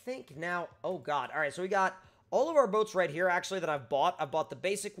 I think now, oh God. All right, so we got all of our boats right here, actually, that I've bought. I bought the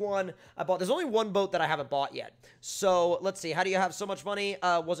basic one. There's only one boat that I haven't bought yet. So let's see. How do you have so much money?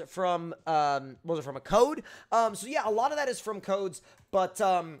 Was it from a code? So yeah, a lot of that is from codes, but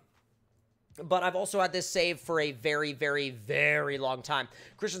I've also had this saved for a very, very, very long time.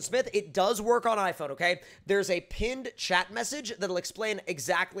 Christian Smith, it does work on iPhone, okay? There's a pinned chat message that'll explain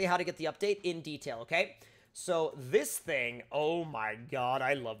exactly how to get the update in detail, okay? So this thing, oh my God,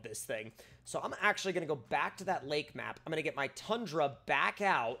 I love this thing. So I'm actually going to go back to that lake map. I'm going to get my Tundra back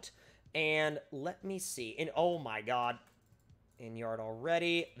out, and let me see. And oh my God, in yard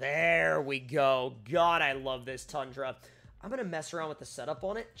already. There we go. God, I love this Tundra. I'm going to mess around with the setup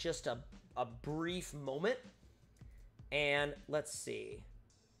on it just a brief moment. And let's see.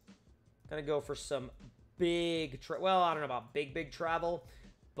 Gonna go for some big, well, I don't know about big travel,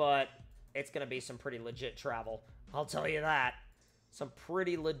 but it's gonna be some pretty legit travel. I'll tell you that. Some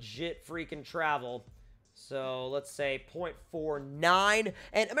pretty legit freaking travel So let's say 0.49.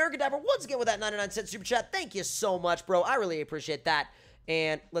 And American Diver, once again, with that 99-cent super chat. Thank you so much, bro. I really appreciate that.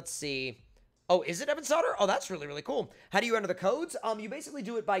 And let's see. Oh, is it Evan Sauter? Oh, that's really, really cool. How do you enter the codes? You basically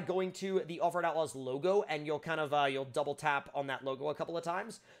do it by going to the Offroad Outlaws logo, and you'll kind of, you'll double tap on that logo a couple of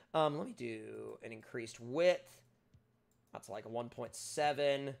times. Let me do an increased width. That's like a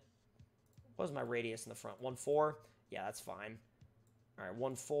 1.7. What was my radius in the front? 1.4? Yeah, that's fine. All right,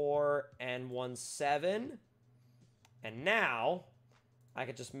 1.4 and 1.7. And now, I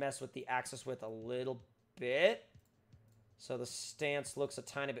could just mess with the axis width a little bit. So the stance looks a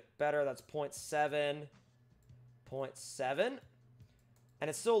tiny bit better. That's 0.7, 0.7. And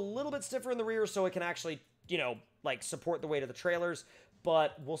it's still a little bit stiffer in the rear, so it can actually, you know, like support the weight of the trailers.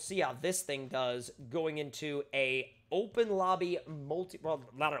 But we'll see how this thing does going into a open lobby well,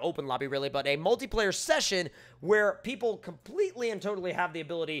 not an open lobby really, but a multiplayer session where people completely and totally have the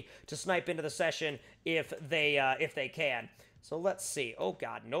ability to snipe into the session if they can. So let's see. Oh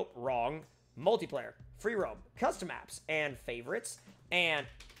God, nope, wrong. Multiplayer, free roam, custom maps, and favorites, and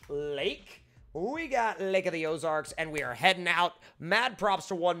lake. We got Lake of the Ozarks, and we are heading out. Mad props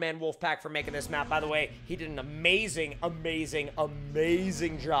to One Man Wolfpack for making this map. By the way, he did an amazing, amazing,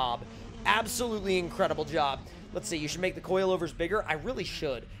 amazing job. Absolutely incredible job. Let's see, you should make the coilovers bigger. I really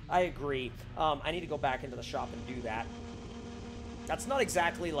should. I agree. I need to go back into the shop and do that. That's not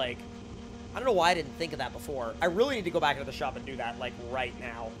exactly like... I don't know why I didn't think of that before. I really need to go back into the shop and do that, like, right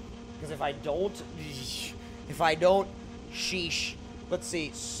now. Because if I don't, sheesh. Let's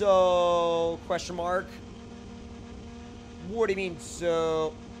see, so, question mark. What do you mean,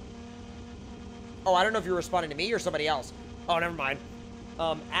 so? Oh, I don't know if you're responding to me or somebody else. Oh, never mind.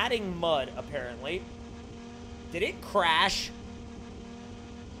 Adding mud, apparently. Did it crash?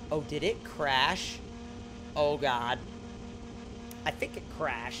 Oh, did it crash? Oh, God. I think it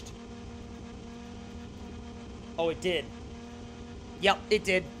crashed. Oh, it did. Yep, it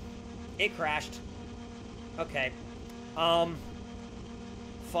did. It crashed. Okay. Fun.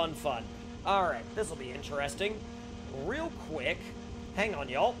 Alright, this will be interesting. Real quick. Hang on,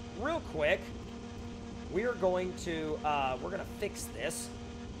 y'all. Real quick. We are going to, we're going to fix this.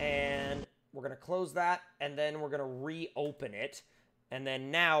 And we're going to close that. And then we're going to reopen it. And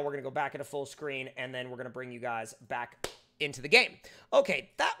then now we're going to go back into full screen. And then we're going to bring you guys back into the game. Okay,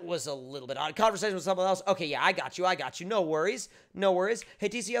 that was a little bit odd. Conversation with someone else. Okay, yeah, I got you. No worries. No worries. Hey,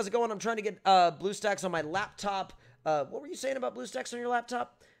 TC, how's it going? I'm trying to get BlueStacks on my laptop. What were you saying about BlueStacks on your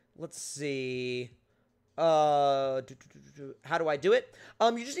laptop? Let's see. How do I do it?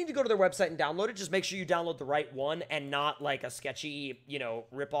 You just need to go to their website and download it. Just make sure you download the right one and not like a sketchy, you know,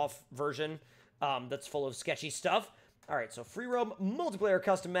 rip-off version that's full of sketchy stuff. All right, so free roam, multiplayer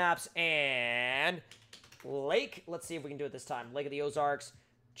custom maps, and lake. Let's see if we can do it this time. Lake of the Ozarks.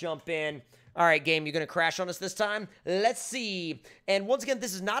 Jump in. All right, game, you're going to crash on us this time? Let's see. And once again,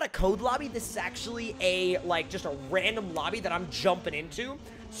 this is not a code lobby. This is actually a, like, just a random lobby that I'm jumping into.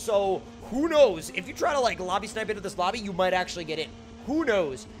 So, who knows? If you try to, like, lobby snipe into this lobby, you might actually get in. Who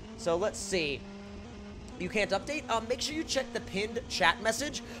knows? So, let's see. You can't update? Make sure you check the pinned chat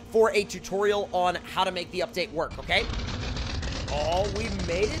message for a tutorial on how to make the update work, okay? Oh, we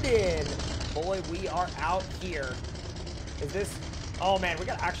made it in. Boy, we are out here. Is this... Oh, man, we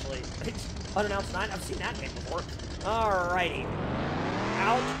got actually... Unannounced 9? I've seen that name before. Alrighty.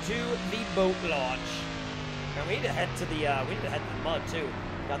 Out to the boat launch. And we need to head to the, mud, too.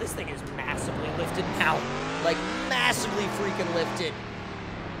 Now, this thing is massively lifted now. Like, massively freaking lifted.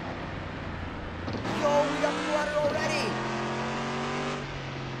 Yo, we got the rudder already.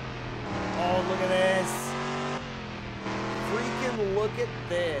 Oh, look at this. Freaking look at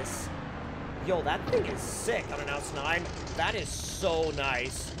this. Yo, that thing is sick. Unannounced 9. That is so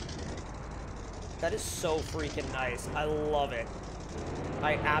nice. That is so freaking nice. I love it.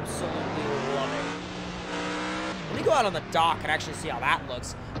 I absolutely love it. Let me go out on the dock and actually see how that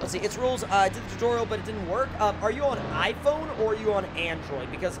looks. Let's see. Its rules. I did the tutorial, but it didn't work. Are you on iPhone or are you on Android?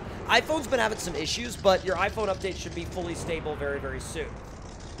 Because iPhone's been having some issues, but your iPhone update should be fully stable very, very soon.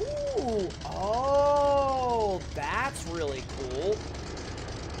 Ooh. Oh, that's really cool.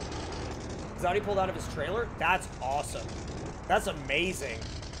 Is that what he pulled out of his trailer? That's awesome. That's amazing.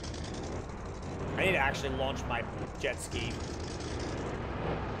 I need to actually launch my jet ski.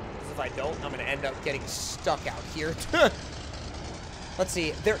 Because if I don't, I'm going to end up getting stuck out here. Let's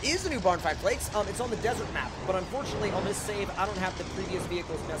see. There is a new Barn Find Flakes. It's on the desert map. But unfortunately, on this save, I don't have the previous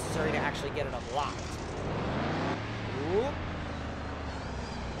vehicles necessary to actually get it unlocked. Ooh.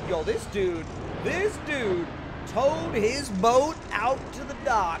 Yo, this dude towed his boat out to the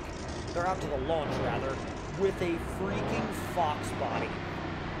dock. They're out to the launch, rather, with a freaking fox body.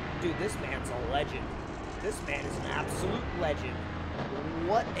 Dude, this man's a legend. This man is an absolute legend.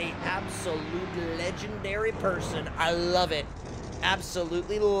 What a absolute legendary person. I love it.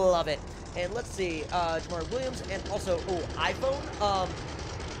 Absolutely love it. And let's see, Jamar Williams, and also, iPhone.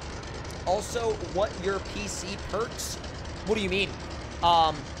 Also, what your PC perks? What do you mean?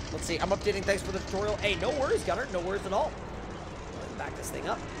 Let's see, I'm updating, thanks for the tutorial. Hey, no worries, Gunner, no worries at all. Let's back this thing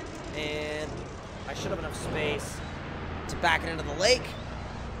up. And I should have enough space to back it into the lake.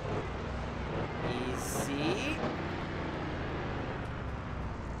 Easy.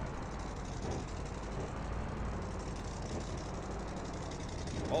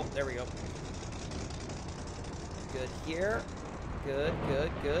 Oh, there we go. Good here. Good,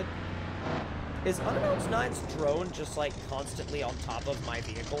 good, good. Is Unannounced 9's drone just, like, constantly on top of my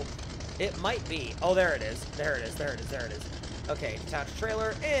vehicle? It might be. Oh, there it is. There it is, there it is, there it is. Okay, detach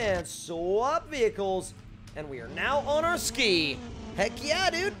trailer and swap vehicles. And we are now on our ski. Heck yeah,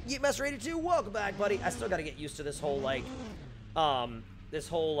 dude. Yeet Master 82, welcome back, buddy. I still gotta get used to this whole, like,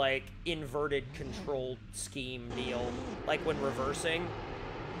 inverted control scheme deal. Like, when reversing.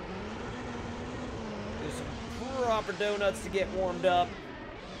 Do some proper donuts to get warmed up.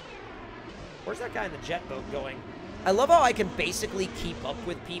 Where's that guy in the jet boat going? I love how I can basically keep up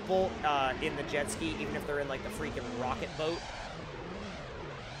with people in the jet ski, even if they're in, like, the freaking rocket boat.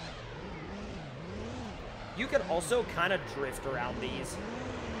 You can also kind of drift around these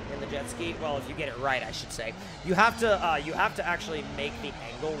in the jet ski. Well, if you get it right, I should say. You have to actually make the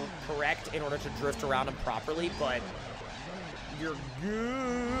angle correct in order to drift around them properly, but you're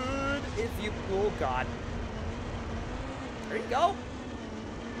good if you... Oh, God. There you go.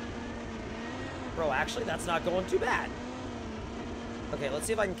 Bro, actually, that's not going too bad. Okay, let's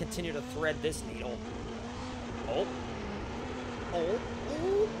see if I can continue to thread this needle. Oh. Oh.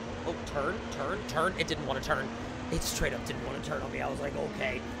 Ooh. Oh, turn, turn, turn. It didn't want to turn. It straight up didn't want to turn on me. I was like,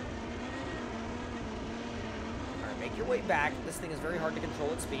 okay. All right, make your way back. This thing is very hard to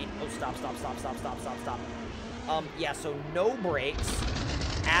control at speed. Oh, stop, stop, stop, stop, stop, stop, stop. Yeah, so no brakes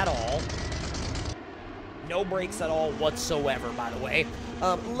at all. No brakes at all whatsoever, by the way.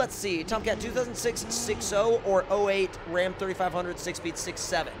 Let's see. Tomcat 2006 6.0 or 08 Ram 3500 6-speed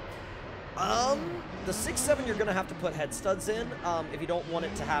 6.7. The 6.7 you're gonna have to put head studs in if you don't want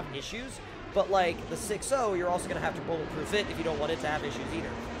it to have issues. But like the 6.0, you're also gonna have to bulletproof it if you don't want it to have issues either.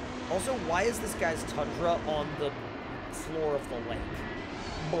 Also, why is this guy's Tundra on the floor of the lake?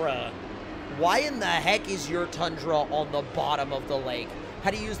 Bruh. Why in the heck is your Tundra on the bottom of the lake? How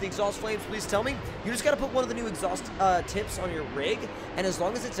do you use the exhaust flames? Please tell me. You just got to put one of the new exhaust tips on your rig, and as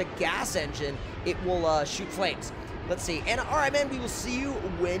long as it's a gas engine, it will shoot flames. Let's see. And all right, man, we will see you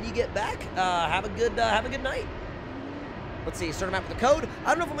when you get back. Have a good night. Let's see. Start a map with the code. I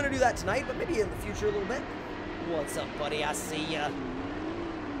don't know if I'm gonna do that tonight, but maybe in the future a little bit. What's up, buddy? I see ya.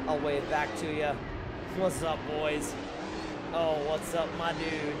 I'll wave back to ya. What's up, boys? Oh, what's up, my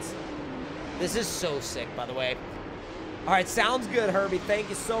dudes? This is so sick, by the way. All right, sounds good, Herbie. Thank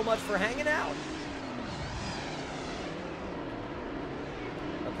you so much for hanging out.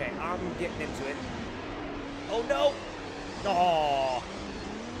 Okay, I'm getting into it. Oh, no. Oh,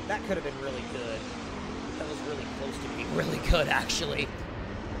 that could have been really good. That was really close to being really good, actually.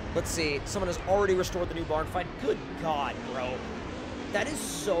 Let's see. Someone has already restored the new barn fight. Good God, bro. That is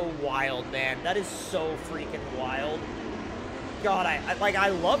so wild, man. That is so freaking wild. God, I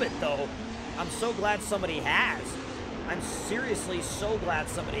love it, though. I'm so glad somebody has. I'm seriously so glad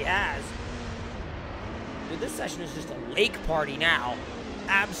somebody has. Dude, this session is just a lake party now.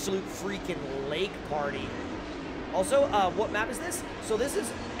 Absolute freaking lake party. Also, what map is this? So this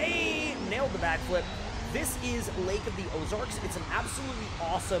is nailed the backflip. This is Lake of the Ozarks. It's an absolutely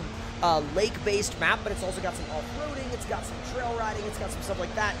awesome lake-based map, but it's also got some off-roading, it's got some trail riding, it's got some stuff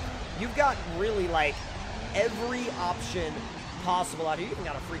like that. You've got really, like, every option possible out here. You even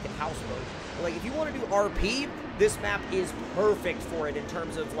got a freaking houseboat. Like, if you want to do RP, this map is perfect for it in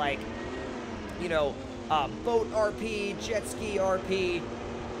terms of, like, you know, boat RP, jet ski RP.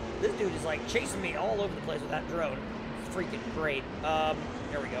 This dude is, like, chasing me all over the place with that drone. It's freaking great. There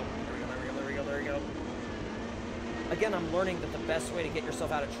we go. There we go. Again, I'm learning that the best way to get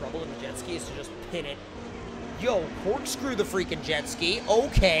yourself out of trouble in the jet ski is to just pin it. Yo, corkscrew the freaking jet ski.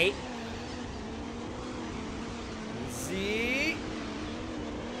 Okay. See?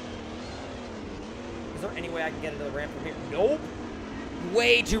 Is there any way I can get into the ramp from here? Nope.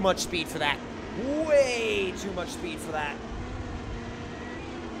 Way too much speed for that. Way too much speed for that.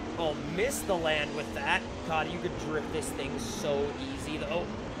 Oh, missed the land with that. God, you could drift this thing so easy, though.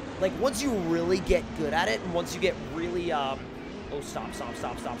 Like, once you really get good at it, and once you get really, oh, stop. Stop.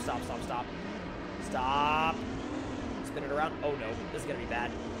 Spin it around. Oh, no. This is gonna be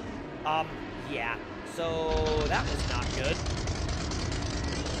bad. Yeah, so that was not good.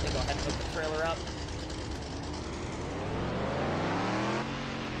 Let me go ahead and hook the trailer up.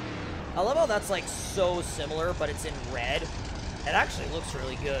 I love how that's like so similar, but it's in red. It actually looks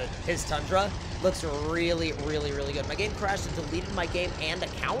really good. His Tundra looks really, really, really good. My game crashed and deleted my game and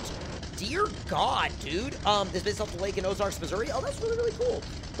account. Dear God, dude. This is based off the lake in Ozarks, Missouri. Oh, that's really, really cool.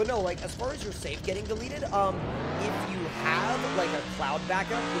 But no, like, as far as your save getting deleted, if you have, like, a cloud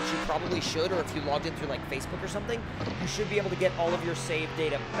backup, which you probably should, or if you logged in through, like, Facebook or something, you should be able to get all of your save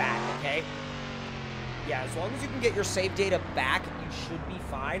data back, okay? Yeah, as long as you can get your save data back, you should be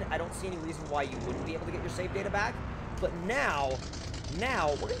fine. I don't see any reason why you wouldn't be able to get your save data back. But now,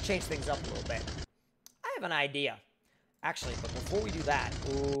 we're going to change things up a little bit. I have an idea. Actually, but before we do that,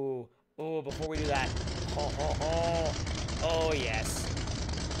 before we do that, oh, yes.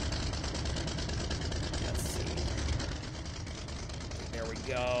 Let's see. There we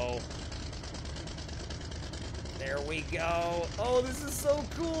go. There we go. Oh, this is so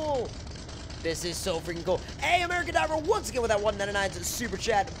cool. This is so freaking cool. Hey, American Diver, once again with that 199 super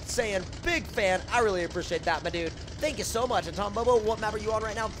chat saying, big fan. I really appreciate that, my dude. Thank you so much. And Tom Bobo, what map are you on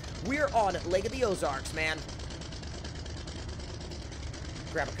right now? We're on Lake of the Ozarks, man.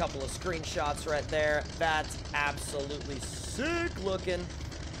 Grab a couple of screenshots right there. That's absolutely sick looking.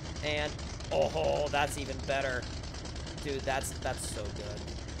 And, oh, that's even better. Dude, that's so good.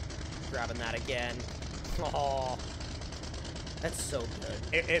 Grabbing that again. Oh, that's so good.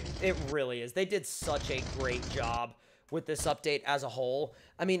 It really is. They did such a great job with this update as a whole.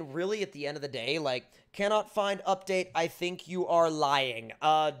 I mean, really, at the end of the day, like, cannot find update, I think you are lying.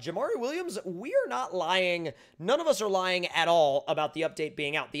 Jamari Williams, we are not lying. None of us are lying at all about the update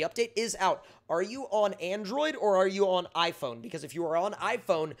being out. The update is out. Are you on Android or are you on iPhone? Because if you are on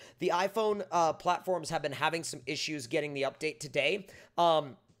iPhone, the iPhone platforms have been having some issues getting the update today.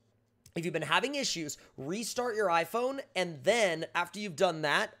 If you've been having issues, restart your iPhone, and then, after you've done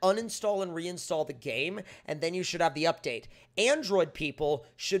that, uninstall and reinstall the game, and then you should have the update. Android people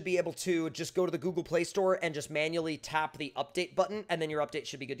should be able to just go to the Google Play Store and just manually tap the update button, and then your update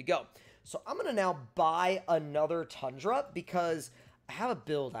should be good to go. So I'm going to now buy another Tundra because I have a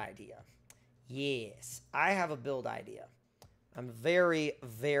build idea. Yes, I have a build idea. I'm very,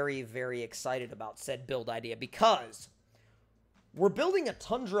 very, very excited about said build idea because we're building a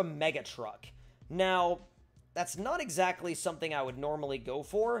Tundra mega truck. Now, that's not exactly something I would normally go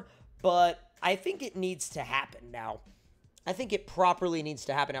for, but I think it needs to happen now. I think it properly needs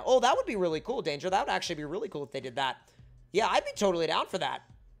to happen now. Oh, that would be really cool, Danger. That would actually be really cool if they did that. Yeah, I'd be totally down for that.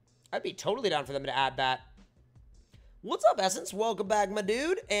 I'd be totally down for them to add that. What's up, Essence? Welcome back, my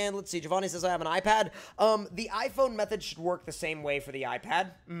dude. And let's see, Giovanni says I have an iPad. The iPhone method should work the same way for the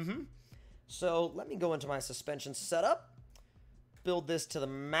iPad. So let me go into my suspension setup. Build this to the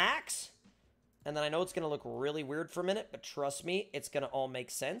max, and then I know it's going to look really weird for a minute, but trust me, it's going to all make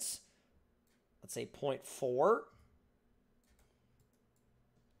sense. Let's say 0.4.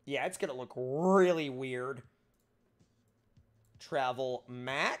 Yeah, it's going to look really weird. Travel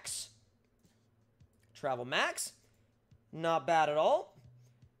max. Travel max. Not bad at all.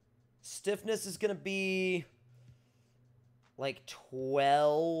 Stiffness is going to be like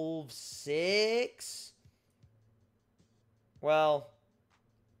 12.6. Well,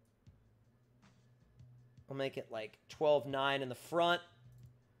 I'll make it like 12.9 in the front,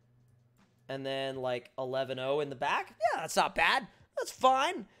 and then like 11.0 in the back. Yeah, that's not bad. That's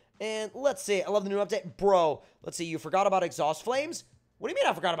fine. And let's see. I love the new update. Bro, let's see. You forgot about exhaust flames? What do you mean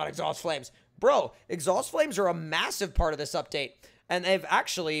I forgot about exhaust flames? Bro, exhaust flames are a massive part of this update, and they've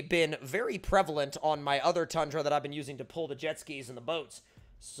actually been very prevalent on my other Tundra that I've been using to pull the jet skis and the boats.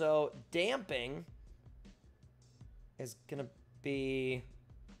 So, damping is going to be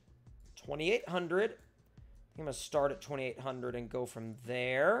 2,800. I'm going to start at 2,800 and go from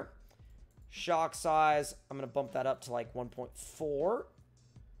there. Shock size, I'm going to bump that up to like 1.4.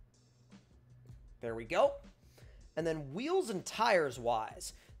 There we go. And then wheels and tires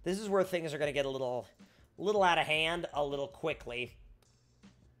wise, this is where things are going to get a little out of hand a little quickly.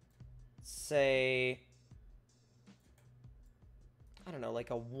 Say, I don't know,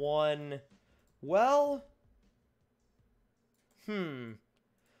 like a 1, well,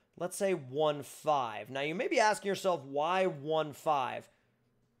 let's say 1.5. Now, you may be asking yourself, why 1.5?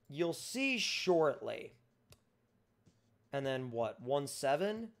 You'll see shortly. And then what?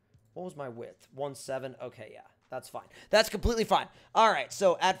 1.7? What was my width? 1.7? Okay, yeah, that's fine. That's completely fine. All right,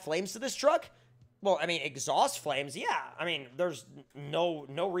 so add flames to this truck? Well, I mean, exhaust flames, yeah. I mean, there's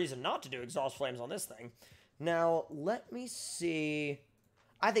no reason not to do exhaust flames on this thing. Now, let me see.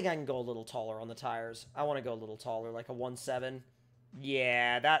 I think I can go a little taller on the tires. I want to go a little taller, like a 1.7.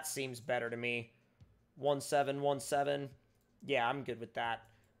 Yeah, that seems better to me. 1717. Yeah, I'm good with that.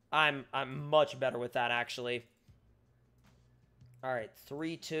 I'm much better with that, actually. All right,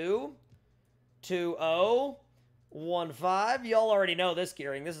 32, 20, 15. Y'all already know this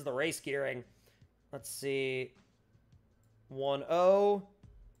gearing. This is the race gearing. Let's see.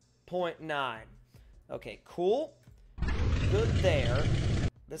 10.9. Okay, cool. Good there.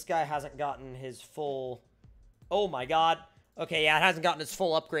 This guy hasn't gotten his full... Oh my god. Okay, yeah, it hasn't gotten its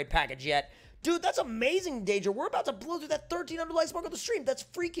full upgrade package yet. Dude, that's amazing, Danger. We're about to blow through that 1300 likes mark on the stream. That's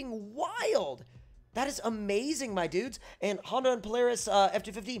freaking wild. That is amazing, my dudes. And Honda and Polaris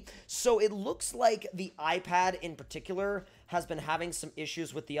F250. So it looks like the iPad in particular has been having some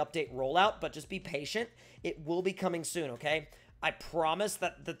issues with the update rollout, but just be patient. It will be coming soon, okay? I promise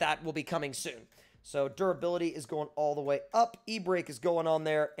that will be coming soon. So durability is going all the way up. E-brake is going on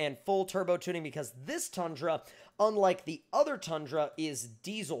there, and full turbo tuning because this Tundra, unlike the other Tundra, is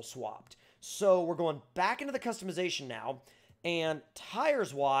diesel swapped. So we're going back into the customization now, and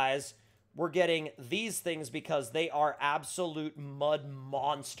tires-wise, we're getting these things because they are absolute mud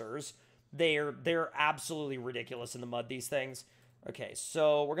monsters. They're absolutely ridiculous in the mud, these things. Okay,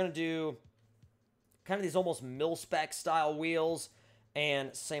 so we're going to do kind of these almost mil-spec style wheels,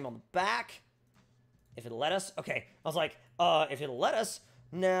 and same on the back. If it'll let us. Okay, I was like, if it'll let us.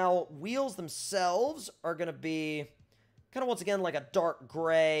 Now, wheels themselves are going to be kind of, once again, like a dark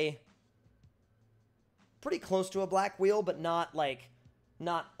gray. Pretty close to a black wheel, but not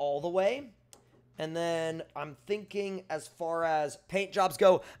all the way. And then I'm thinking as far as paint jobs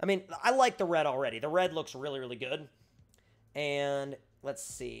go, I mean, I like the red already. The red looks really, really good. And let's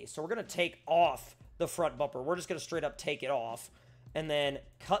see. So we're going to take off the front bumper. We're just going to straight up take it off. And then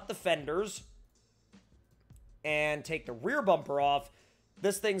cut the fenders. And take the rear bumper off.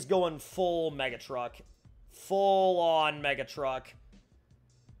 This thing's going full Mega Truck. Full on Mega Truck.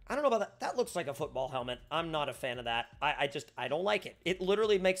 I don't know about that. That looks like a football helmet. I'm not a fan of that. I don't like it. It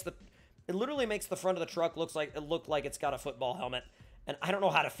literally makes the front of the truck look like it's got a football helmet. And I don't know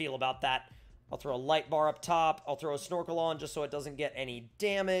how to feel about that. I'll throw a light bar up top. I'll throw a snorkel on just so it doesn't get any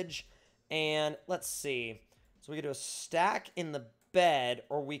damage. And let's see. So we could do a stack in the bed,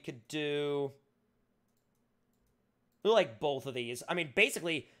 or we could do... We like both of these. I mean,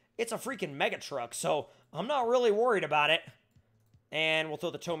 basically, it's a freaking Mega Truck, so I'm not really worried about it. And we'll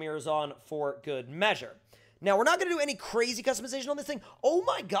throw the tow mirrors on for good measure. Now, we're not going to do any crazy customization on this thing. Oh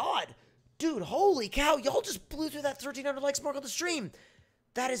my god. Dude, holy cow. Y'all just blew through that 1,300 likes mark on the stream.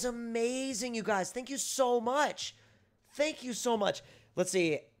 That is amazing, you guys. Thank you so much. Thank you so much. Let's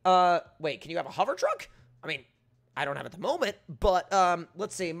see. Wait, can you have a hover truck? I mean, I don't have it at the moment, but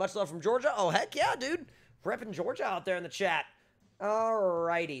let's see. Much love from Georgia. Oh, heck yeah, dude. Repping Georgia out there in the chat.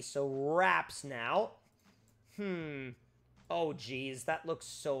 Alrighty, so wraps now. Oh, geez, that looks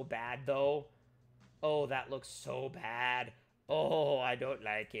so bad, though. Oh, that looks so bad. Oh, I don't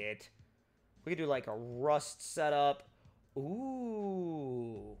like it. We could do, like, a rust setup.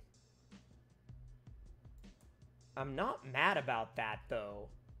 Ooh. I'm not mad about that, though.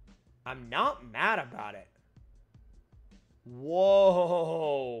 I'm not mad about it.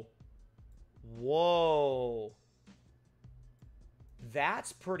 Whoa. Whoa.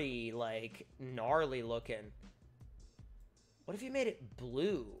 That's pretty, like, gnarly looking. What if you made it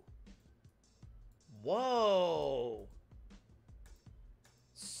blue? Whoa.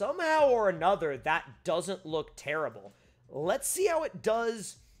 Somehow or another, that doesn't look terrible. Let's see how it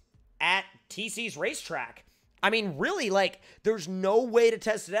does at TC's racetrack. I mean, really, like, there's no way to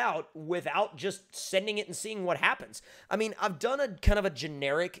test it out without just sending it and seeing what happens. I mean, I've done a kind of a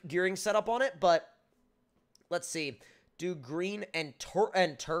generic gearing setup on it, but let's see. Do green and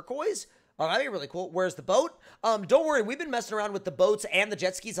turquoise? Oh, that'd be really cool. Where's the boat? Don't worry, we've been messing around with the boats and the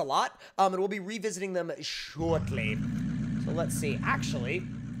jet skis a lot, and we'll be revisiting them shortly. So let's see. Actually,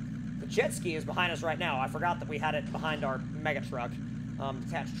 the jet ski is behind us right now. I forgot that we had it behind our Mega Truck.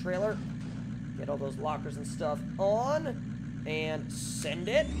 Detached trailer. Get all those lockers and stuff on. And send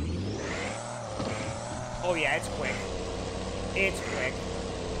it. Oh, yeah, it's quick. It's quick.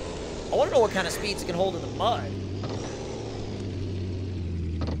 I want to know what kind of speeds it can hold in the mud.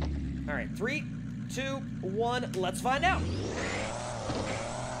 All right, 3, 2, 1. Let's find out.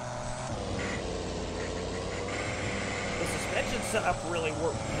 The suspension setup really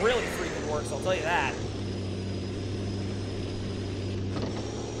freaking works, I'll tell you that.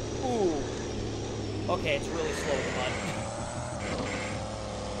 Ooh. Okay, it's really slow in the mud.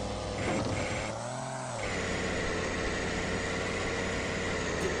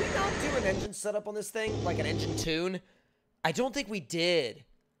 Did we not do an engine setup on this thing? Like an engine tune? I don't think we did.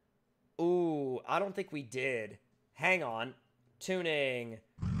 Ooh, I don't think we did. Hang on. Tuning.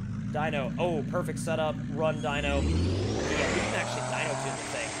 Dyno. Oh, perfect setup. Run dyno. Yeah, we can actually dyno tune the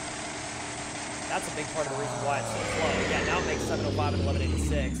thing. That's a big part of the reason why it's so slow. Yeah, now it makes 705 and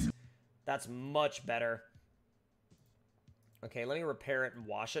 1186. That's much better. Okay, let me repair it and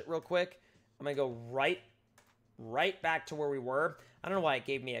wash it real quick. I'm going to go right back to where we were. I don't know why it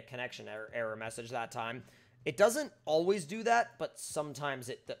gave me a connection error message that time. It doesn't always do that, but sometimes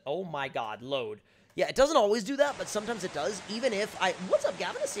it... Oh my god, load. Yeah, it doesn't always do that, but sometimes it does. Even if I... What's up,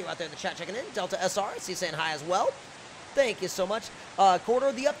 Gavin? I see you out there in the chat checking in. Delta SR, I see you saying hi as well. Thank you so much.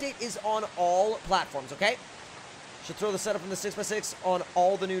 Corridor, the update is on all platforms, okay? Should throw the setup from the 6x6 on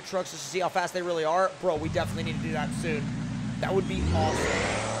all the new trucks just to see how fast they really are. Bro, we definitely need to do that soon. That would be awesome.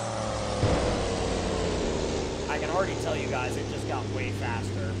 I can already tell you guys it just got way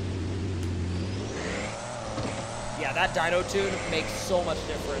faster. Yeah, that dyno tune makes so much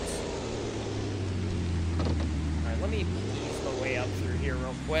difference. Alright, let me ease my way up through here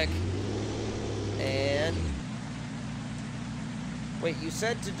real quick. And... Wait, you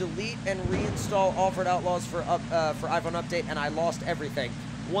said to delete and reinstall Offroad Outlaws for iPhone update, and I lost everything.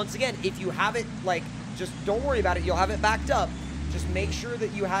 Once again, if you have it, like, just don't worry about it. You'll have it backed up. Just make sure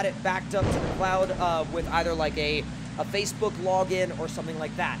that you had it backed up to the cloud with either, like, a Facebook login or something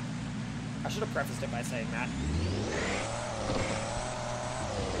like that. I should have prefaced it by saying that.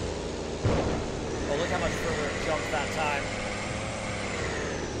 Oh, look how much further it jumped that time.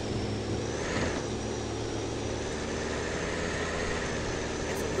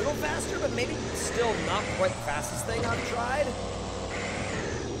 It's a little faster, but maybe still not quite the fastest thing I've tried.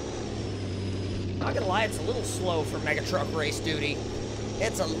 Not gonna lie, it's a little slow for Mega Truck Race Duty.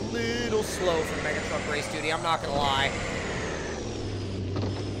 It's a little slow for Mega Truck Race Duty, I'm not gonna lie.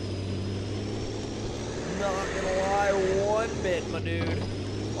 Not gonna lie one bit, my dude.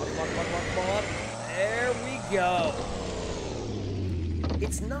 Come on. There we go.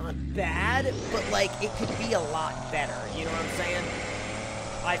 It's not bad, but, like, it could be a lot better. You know what I'm saying?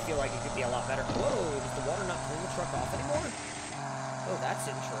 I feel like it could be a lot better. Whoa, does the water not clean the truck off anymore? Oh, that's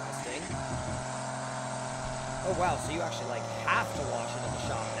interesting. Oh, wow, so you actually, like, have to wash it in the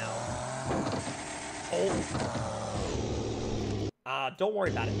shop now. Oh. Don't worry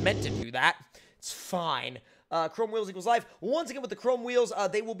about it. Meant to do that. It's fine. Chrome Wheels equals life. Once again, with the Chrome Wheels,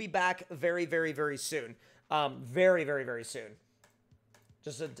 they will be back very, very, very soon. Very, very, very soon.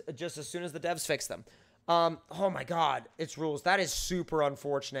 Just as soon as the devs fix them. Oh my god, it's rules. That is super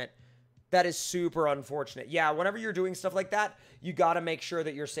unfortunate. That is super unfortunate. Yeah, whenever you're doing stuff like that, you gotta make sure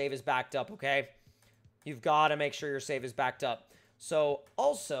that your save is backed up, okay? You've gotta make sure your save is backed up. So,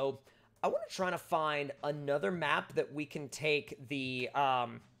 also, I want to try to find another map that we can take the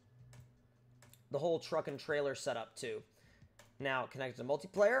whole truck and trailer setup to. Now, connected to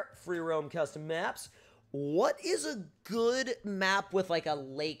multiplayer, free roam custom maps. What is a good map with, like, a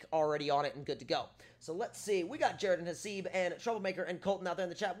lake already on it and good to go? So let's see. We got Jared and Hasib and Troublemaker and Colton out there in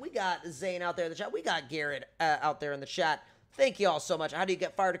the chat. We got Zane out there in the chat. We got Garrett out there in the chat. Thank you all so much. How do you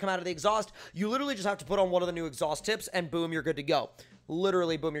get fire to come out of the exhaust? You literally just have to put on one of the new exhaust tips and boom, you're good to go.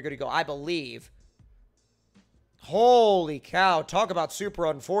 Literally, boom, you're good to go. I believe. Holy cow. Talk about super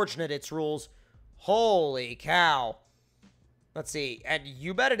unfortunate, it's rules. Holy cow. Let's see. And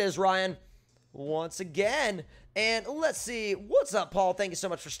you bet it is, Ryan. Once again. And let's see. What's up, Paul? Thank you so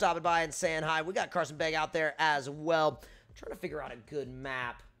much for stopping by and saying hi. We got Carson Begg out there as well. I'm trying to figure out a good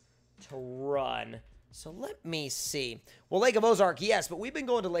map to run. So let me see. Well, Lake of Ozark, yes, but we've been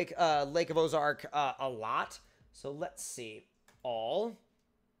going to Lake of Ozark a lot. So let's see. All.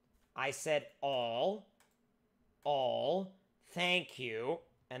 I said all. All. Thank you.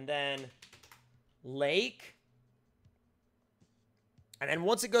 And then Lake. And then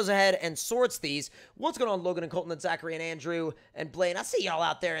once it goes ahead and sorts these, what's going on, Logan and Colton and Zachary and Andrew and Blaine? I see y'all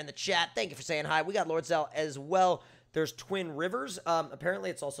out there in the chat. Thank you for saying hi. We got Lord Zell as well. There's Twin Rivers. Apparently,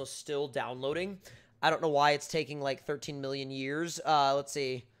 it's also still downloading. I don't know why it's taking like 13 million years. Let's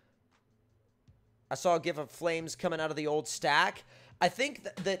see. I saw a gif of flames coming out of the old stack. I think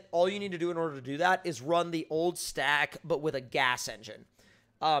that all you need to do in order to do that is run the old stack, but with a gas engine.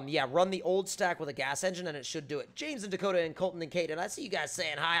 Yeah, run the old stack with a gas engine, and it should do it. James and Dakota and Colton and Kate, and I see you guys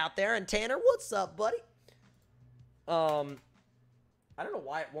saying hi out there. And Tanner, what's up, buddy? I don't know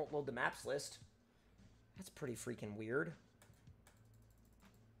why it won't load the maps list. That's pretty freaking weird.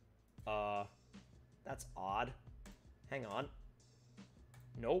 That's odd. Hang on.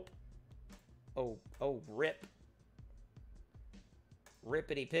 Nope. Oh, rip.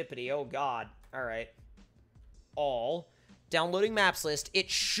 Rippity-pippity, oh god. Alright. All. Downloading maps list. It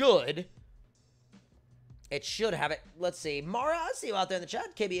should have it. Let's see. Mara, I see you out there in the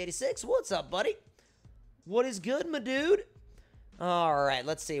chat. KB86, what's up, buddy? What is good, my dude? All right,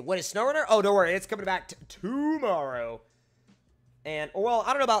 let's see. When is SnowRunner? Oh, don't worry. It's coming back tomorrow. And, well,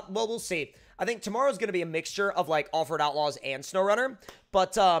 I don't know about, well, we'll see. I think tomorrow's going to be a mixture of, like, Offroad Outlaws and SnowRunner.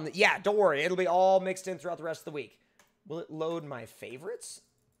 But, yeah, don't worry. It'll be all mixed in throughout the rest of the week. Will it load my favorites?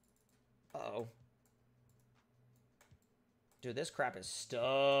 Uh-oh. Dude, this crap is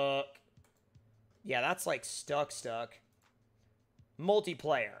stuck. Yeah, that's, like, stuck.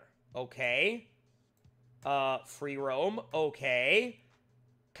 Multiplayer. Okay. Free roam. Okay.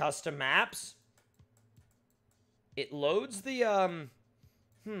 Custom maps. It loads the,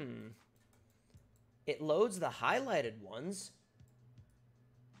 It loads the highlighted ones.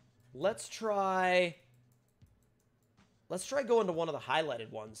 Let's try going to one of the highlighted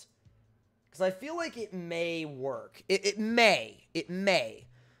ones. Because I feel like it may work. It may.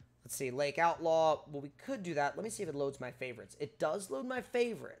 Let's see, Lake Outlaw. Well, we could do that. Let me see if it loads my favorites. It does load my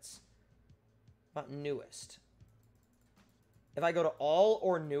favorites. About newest. If I go to all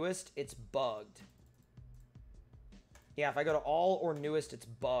or newest, it's bugged. Yeah, if I go to all or newest, it's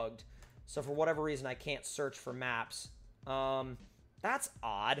bugged. So for whatever reason, I can't search for maps. That's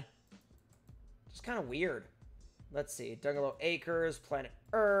odd. Just kind of weird. Let's see. Dungalow Acres, Planet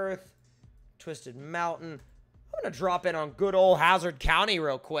Earth, Twisted Mountain. I'm going to drop in on good old Hazard County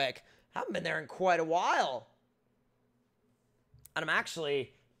real quick. Haven't been there in quite a while. And I'm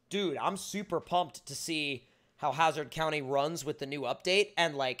actually, dude, I'm super pumped to see how Hazard County runs with the new update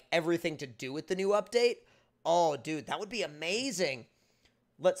and, like, everything to do with the new update. Oh, dude, that would be amazing.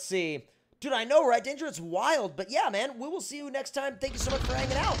 Let's see. Dude, I know, right, Danger? It's wild. But, yeah, man, we will see you next time. Thank you so much for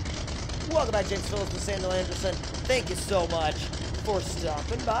hanging out. Welcome back, James Phillips and Samuel Anderson. Thank you so much for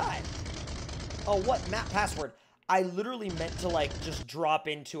stopping by. Oh, what? Map password. I literally meant to, like, just drop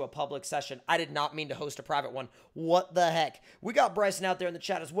into a public session. I did not mean to host a private one. What the heck? We got Bryson out there in the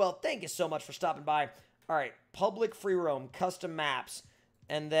chat as well. Thank you so much for stopping by. All right, public free roam, custom maps,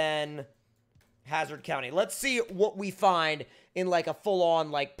 and then Hazard County. Let's see what we find in, like, a full-on,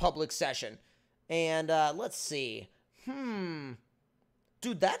 like, public session. And, let's see.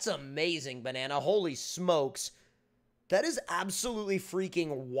 Dude, that's amazing, Banana. Holy smokes. That is absolutely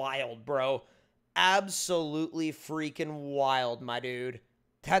freaking wild, bro. Absolutely freaking wild, my dude.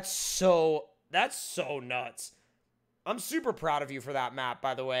 That's so nuts. I'm super proud of you for that map,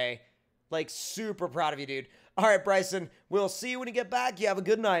 by the way. Like, super proud of you, dude. All right, Bryson, we'll see you when you get back. You have a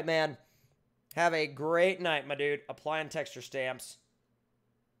good night, man. Have a great night, my dude. Applying texture stamps.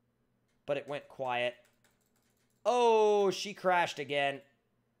 But it went quiet. Oh, she crashed again.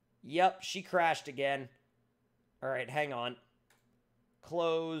 Yep, she crashed again. All right, hang on.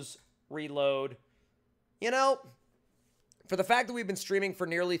 Close, reload. You know, for the fact that we've been streaming for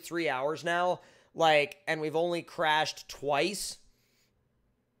nearly 3 hours now, like, and we've only crashed twice,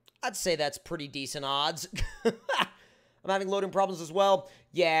 I'd say that's pretty decent odds. I'm having loading problems as well.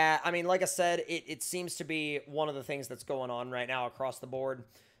 Yeah, I mean, like I said, it seems to be one of the things that's going on right now across the board.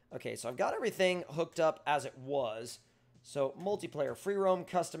 Okay, so I've got everything hooked up as it was. So, multiplayer, free roam,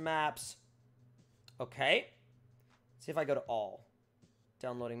 custom maps. Okay. See if I go to all.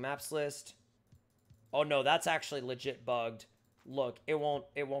 Downloading maps list. Oh, no, that's actually legit bugged. Look, it won't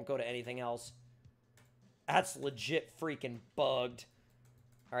go to anything else. That's legit freaking bugged.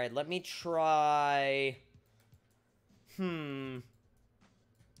 All right, let me try... Let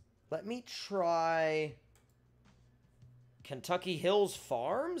me try... Kentucky Hills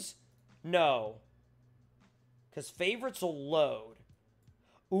Farms? No. Because favorites will load.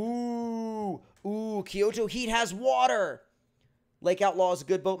 Ooh, Kyoto Heat has water. Lake Outlaw is a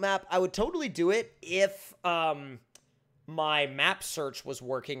good boat map. I would totally do it if my map search was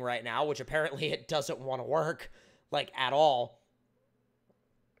working right now, which apparently it doesn't want to work, like, at all.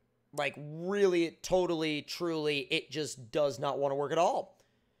 Like, really, totally, truly, it just does not want to work at all.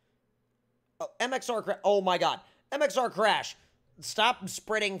 Oh, MXR crash. Oh, my God. MXR crash. Stop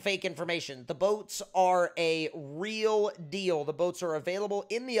spreading fake information. The boats are a real deal. The boats are available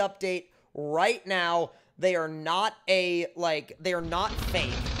in the update right now. They are not they are not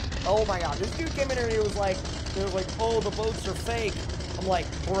fake. Oh my God, this dude came in here and he was like, oh, the boats are fake. I'm like,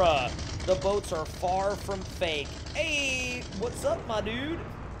 bruh, the boats are far from fake. Hey, what's up, my dude?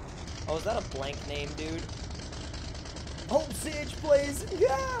 Oh, is that a blank name, dude? Hope CH Plays.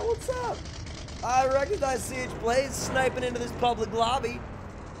 Yeah, what's up? I recognize CH Plays sniping into this public lobby.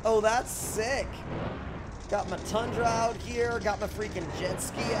 Oh, that's sick. Got my Tundra out here. Got my freaking jet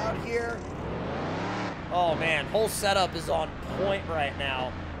ski out here. Oh, man. Whole setup is on point right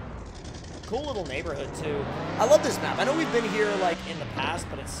now. Cool little neighborhood, too. I love this map. I know we've been here, like, in the past,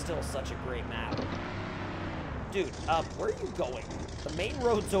 but it's still such a great map. Dude, where are you going? The main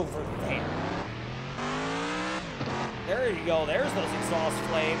road's over there. There you go. There's those exhaust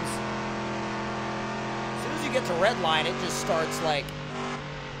flames. As soon as you get to red line, it just starts like...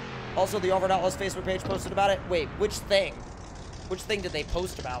 Also, the Offroad Outlaws Facebook page posted about it. Wait, which thing? Which thing did they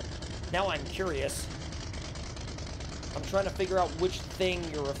post about? Now I'm curious. I'm trying to figure out which thing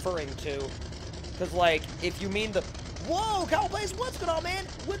you're referring to. Because, like, if you mean the... Whoa, Cowboys, what's going on, man?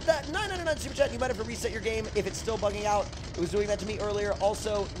 With that 999 super chat, you might have to reset your game if it's still bugging out. It was doing that to me earlier.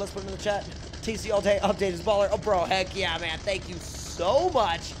 Also, let's put it in the chat. TC all day, update is baller. Oh, bro, heck yeah, man. Thank you so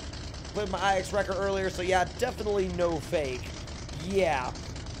much. Played my IX record earlier, so yeah, definitely no fake. Yeah.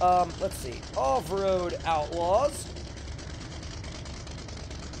 Let's see. Offroad Outlaws.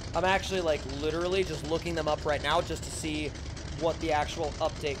 I'm actually, like, literally just looking them up right now just to see what the actual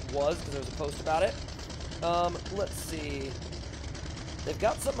update was, because there was a post about it. Let's see. They've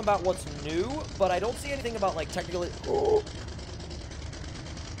got something about what's new, but I don't see anything about, like, technically... Oh,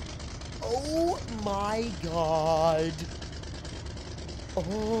 oh my god.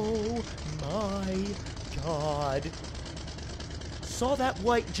 Oh my god. Saw that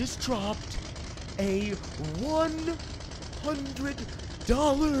white just dropped a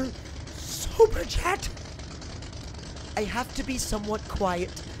 $100 super chat. I have to be somewhat quiet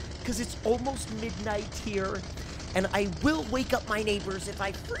because it's almost midnight here, and I will wake up my neighbors if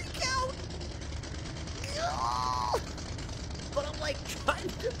I freak out. But I'm like trying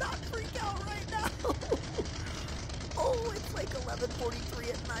to not freak out right now. Oh, it's like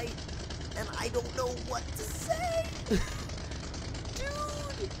 11:43 at night, and I don't know what to say.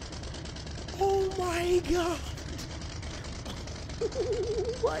 Dude. Oh my god. Oh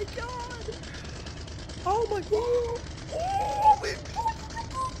my god. Oh my god. Oh my god.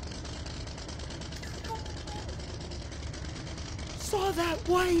 Saw that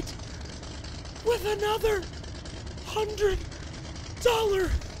white with another $100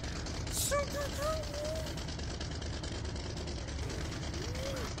 super.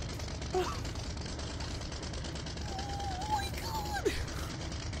 Oh my god.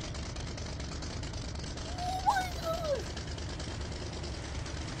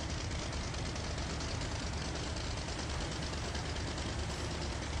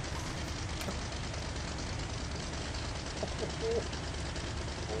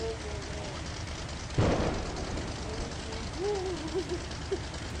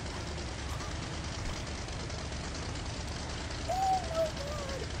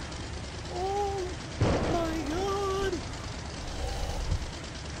 Oh my god.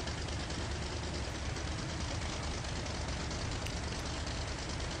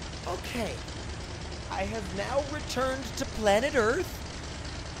 Okay, I have now returned to planet Earth,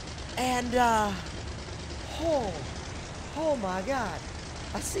 and, oh my god.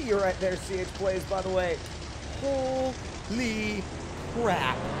 I see you right there, CH Plays, by the way. Holy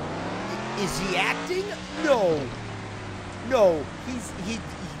crap. Is he acting? No. No,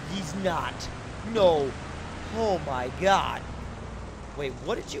 he's not. No. Oh my god. Wait,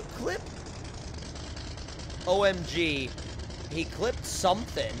 what did you clip? OMG. He clipped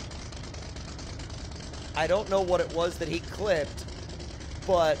something. I don't know what it was that he clipped,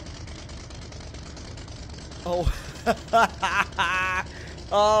 but... Oh.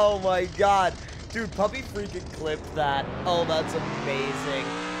 Oh my god. Dude, Puppy freaking clipped that. Oh, that's amazing.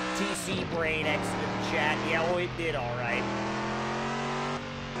 TC Brain exited the chat. Yeah, well, it did alright.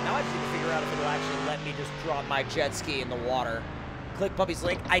 Now I just need to figure out if it'll actually let me just drop my jet ski in the water. Click Puppy's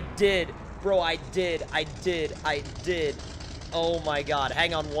link. I did. Bro, I did. Oh my god.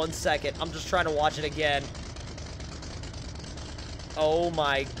 Hang on one second. I'm just trying to watch it again. Oh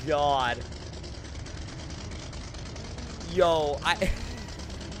my god. Yo,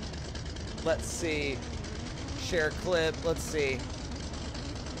 Let's see. Share clip. Let's see.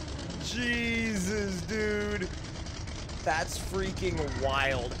 Jesus, dude. That's freaking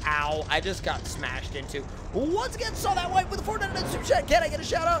wild. Ow. I just got smashed into. Once again, saw that white with a $4.99 super chat. Can I get a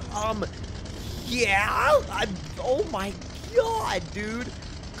shout out? Yeah. Oh my god, dude.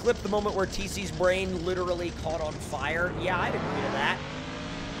 Clip the moment where TC's brain literally caught on fire. Yeah, I'd agree to that.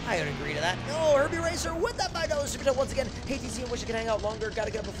 I would agree to that. Oh, Herbie Racer with that $5 super chat once again. Hey, TC, I wish I could hang out longer.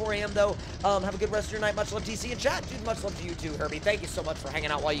 Gotta get up before I am, though. Have a good rest of your night. Much love, TC, and chat. Dude, much love to you, too, Herbie. Thank you so much for hanging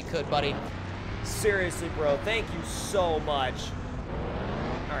out while you could, buddy. Seriously, bro. Thank you so much.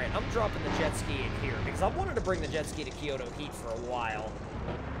 All right, I'm dropping the jet ski in here because I wanted to bring the jet ski to Kyoto Heat for a while.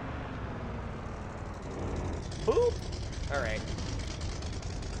 Boop. All right.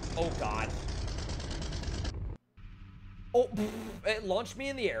 Oh, God. Oh, it launched me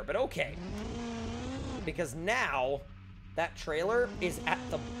in the air, but okay. Because now, that trailer is at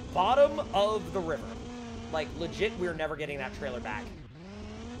the bottom of the river. Like, legit, we're never getting that trailer back.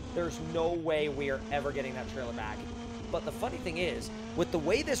 There's no way we are ever getting that trailer back. But the funny thing is, with the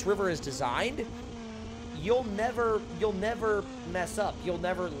way this river is designed, you'll never mess up. You'll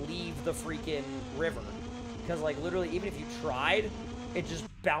never leave the freaking river. Because, like, literally, even if you tried, it just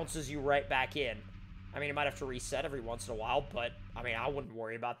bounces you right back in. I mean, you might have to reset every once in a while, but, I mean, I wouldn't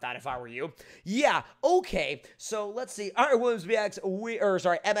worry about that if I were you. Yeah, okay, so let's see. All right, Williams BX,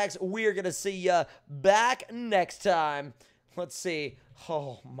 MX, we're going to see you back next time. Let's see.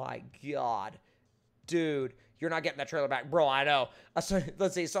 Oh, my God. Dude, you're not getting that trailer back. Bro, I know.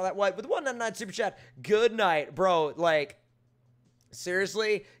 Let's see, saw that white with 199 super chat. Good night, bro. Like,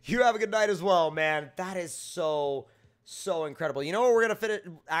 seriously, you have a good night as well, man. That is so incredible. You know what we're going to fit it?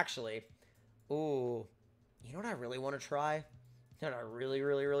 Actually, ooh, you know what I really want to try? You know what I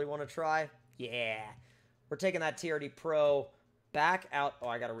really want to try? Yeah. We're taking that TRD Pro back out. Oh,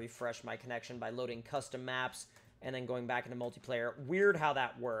 I got to refresh my connection by loading custom maps and then going back into multiplayer. Weird how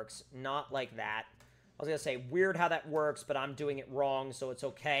that works. Not like that. I was going to say weird how that works, but I'm doing it wrong, so it's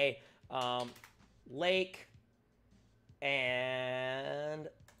okay. Lake. And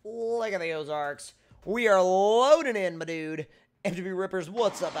look at the Ozarks. We are loading in, my dude. MTV Rippers,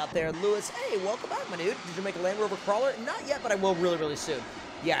 what's up out there? Lewis, hey, welcome back, my dude. Did you make a Land Rover crawler? Not yet, but I will really soon.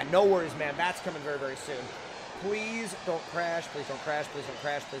 Yeah, no worries, man. That's coming very soon. Please don't crash. Please don't crash. Please don't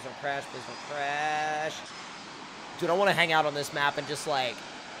crash. Please don't crash. Please don't crash. Dude, I want to hang out on this map and just, like,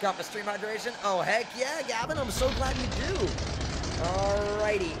 got my stream hydration. Oh, heck yeah, Gavin. I'm so glad you do.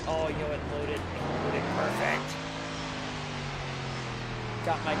 Alrighty. Oh, you know, it loaded. Perfect.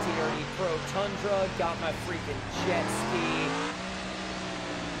 Got my TRD Pro Tundra. Got my freaking jet ski.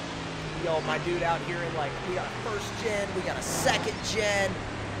 Yo, my dude out here in, like, we got a first gen. We got a second gen.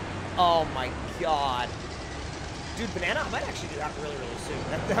 Oh, my God. Dude, Banana, I might actually do that really soon.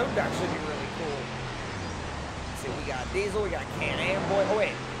 That would actually be really cool. Let's see, we got Diesel. We got Can-Am boy. Oh,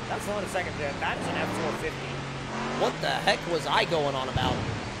 wait. That's not a second gen. That is an F450. What the heck was I going on about?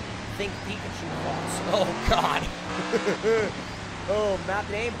 Think Pikachu thoughts. Oh, God. Oh, map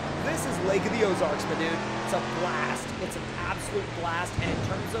name. This is Lake of the Ozarks, my dude. It's a blast. It's an absolute blast. And in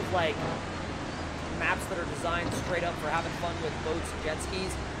terms of, like, maps that are designed straight up for having fun with boats and jet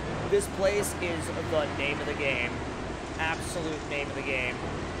skis, this place is the name of the game. Absolute name of the game.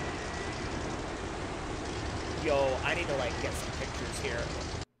 Yo, I need to, like, get some pictures here.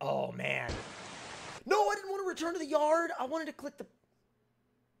 Oh, man. No, I didn't want to return to the yard. I wanted to click the...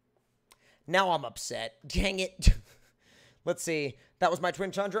 Now I'm upset. Dang it. Let's see. That was my twin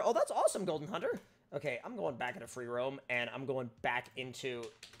Tundra. Oh, that's awesome, Golden Hunter. Okay, I'm going back into free roam, and I'm going back into,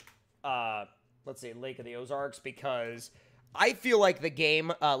 let's see, Lake of the Ozarks, because I feel like the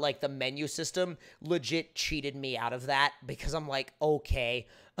game, like the menu system, legit cheated me out of that, because I'm like, okay,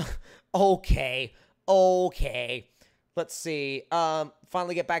 okay. Let's see.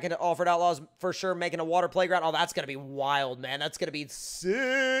 Finally get back into Offroad Outlaws for sure, making a water playground. Oh, that's going to be wild, man. That's going to be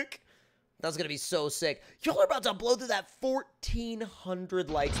sick. That's going to be so sick. Y'all are about to blow through that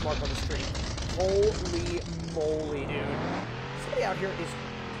 1,400 likes mark on the stream. Holy moly, dude. Somebody out here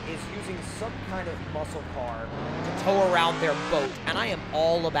is using some kind of muscle car to tow around their boat, and I am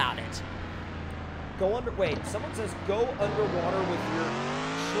all about it. Wait, someone says go underwater with your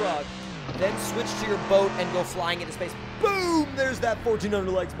truck, then switch to your boat and go flying into space. Boom! There's that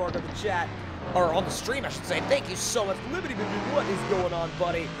 1,400 likes mark on the chat. Or on the stream, I should say. Thank you so much. Liberty Baby, what is going on,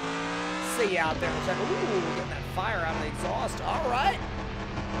 buddy? See you out there in a second. Ooh, we're getting that fire out of the exhaust. All right.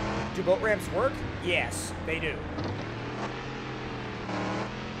 Do boat ramps work? Yes, they do.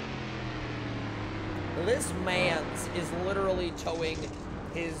 This man's is literally towing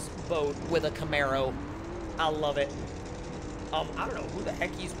his boat with a Camaro. I love it. I don't know who the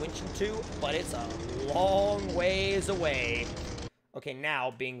heck he's winching to, but it's a long ways away. Okay,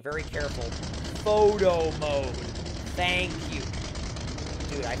 now, being very careful. Photo mode. Thank you.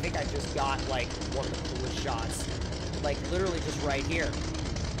 Dude, I think I just got, like, one of the coolest shots. Like, literally just right here.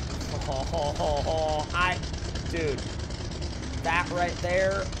 Dude, that right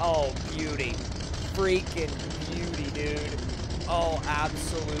there, oh, beauty. Freaking beauty, dude. Oh,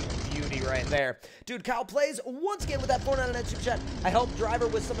 absolute beauty right there. Dude, Kyle plays once again with that 499 super chat. I helped Driver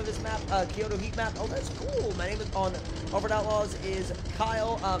with some of his map, Kyoto Heat map. Oh, that's cool. My name is on Offroad Outlaws is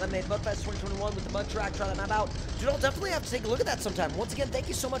Kyle. I made Mudfest 2021 with the Mud Track. Try that map out. Dude, I'll definitely have to take a look at that sometime. Once again, thank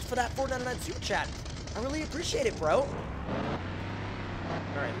you so much for that 499 super chat. I really appreciate it, bro. All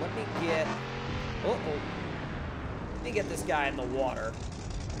right, let me get... Let me get this guy in the water.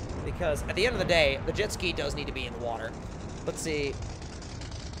 Because at the end of the day, the jet ski does need to be in the water. Let's see.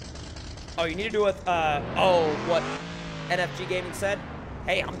 Oh, you need to do it, what NFG Gaming said?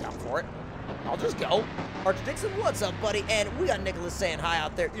 Hey, I'm down for it. I'll just go. Archer Dixon, what's up, buddy? And we got Nicholas saying hi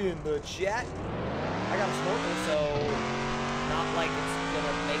out there in the chat. I got a snorkel, so not like it's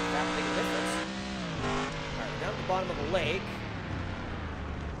gonna make that big a difference. Alright, down at the bottom of the lake.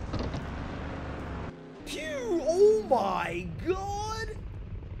 Pew! Oh my god!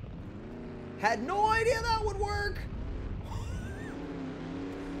 Had no idea that would work!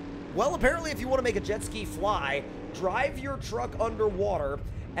 Well, apparently if you want to make a jet ski fly, drive your truck underwater,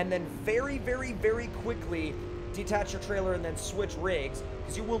 and then very, very, very quickly detach your trailer and then switch rigs,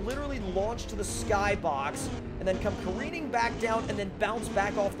 because you will literally launch to the skybox and then come careening back down and then bounce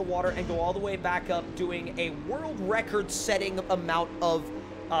back off the water and go all the way back up doing a world record setting amount of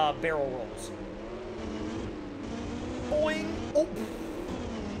barrel rolls. Boing! Oh!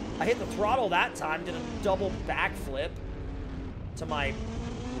 I hit the throttle that time, did a double backflip to my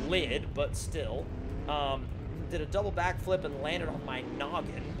lid, but still. Did a double backflip and landed on my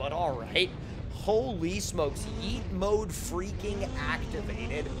noggin, but alright. Holy smokes, yeet mode freaking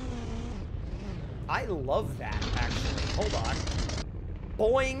activated. I love that, actually. Hold on.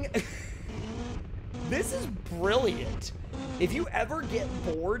 Boing. This is brilliant. If you ever get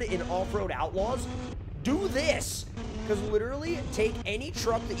bored in Offroad Outlaws, do this. Because literally, take any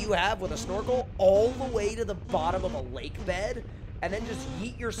truck that you have with a snorkel all the way to the bottom of a lake bed, and then just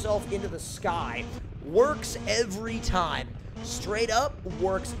yeet yourself into the sky. Works every time. Straight up,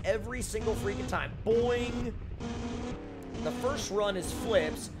 works every single freaking time. Boing! The first run is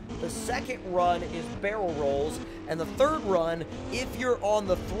flips, the second run is barrel rolls, and the third run, if you're on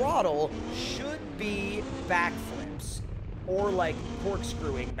the throttle, should be backflips. Or like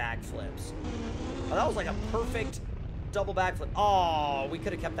corkscrewing backflips. Oh, that was like a perfect double backflip. Oh, we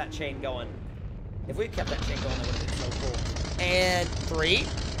could have kept that chain going. If we had kept that chain going, that would have been so cool. And 3,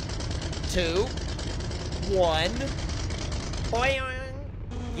 2, 1. Boing.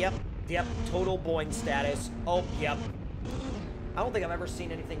 Yep, total boing status. Oh, yep. I don't think I've ever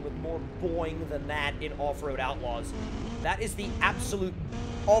seen anything with more boing than that in Offroad Outlaws. That is the absolute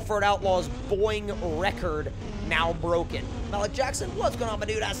Offroad Outlaws boing record now broken. Malik Jackson, what's going on, my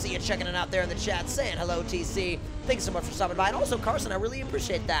dude? I see you checking it out there in the chat, saying hello, TC. Thanks so much for stopping by. And also, Carson, I really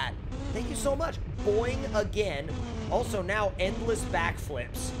appreciate that. Thank you so much. Boing again. Also, now endless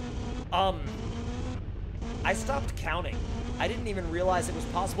backflips. I stopped counting. I didn't even realize it was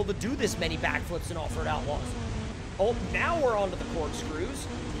possible to do this many backflips in Offroad Outlaws. Oh, now we're onto the corkscrews.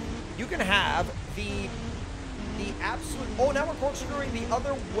 You can have the absolute... Oh, now we're corkscrewing the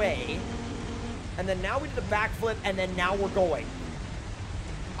other way. And then now we did a backflip, and then now we're going.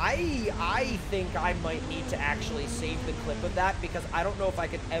 I think I might need to actually save the clip of that, because I don't know if I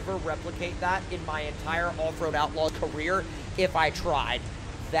could ever replicate that in my entire Offroad Outlaws career if I tried.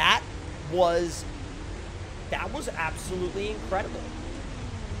 That was absolutely incredible.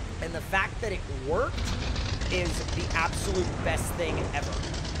 And the fact that it worked is the absolute best thing ever.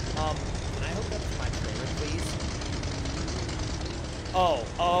 Can I hook up to my trailer, please? Oh,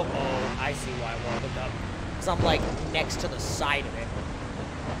 I see why I want to hook up. Because I'm, like, next to the side of it.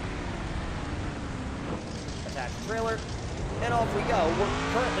 Attach the trailer, and off we go. We're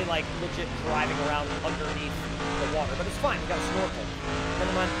currently, like, legit driving around underneath the water, but it's fine. We got a snorkel.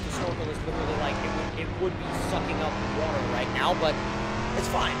 Never mind, the snorkel is literally, like, it would be sucking up water right now, but it's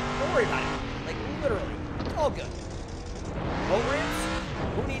fine. Don't worry about it. Like, literally. It's all good. Boat ramps?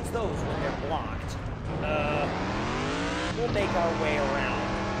 Who needs those when they're blocked? We'll make our way around.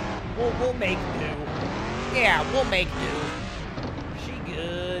 We'll make do. Yeah, we'll make do. She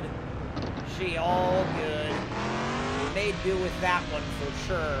good. She all good. We made do with that one for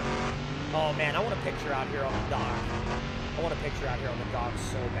sure. Oh man, I want a picture out here on the dock. I want a picture out here on the dock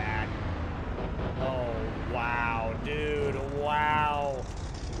so bad. Oh, wow, dude, wow.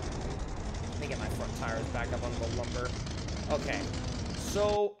 Let me get my front tires back up on the lumber. Okay,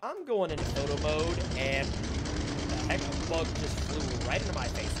 so I'm going into photo mode, and the heck, a bug just flew right into my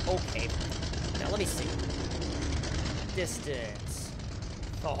face. Okay, now let me see. Distance.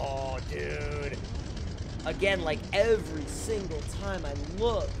 Oh, dude. Again, like every single time I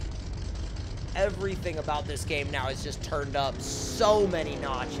look, everything about this game now is just turned up so many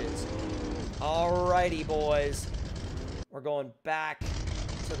notches. Alrighty, boys. We're going back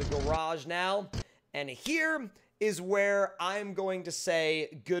to the garage now. And here is where I'm going to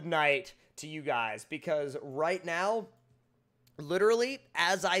say goodnight to you guys. Because right now, literally,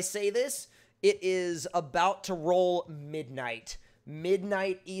 as I say this, it is about to roll midnight.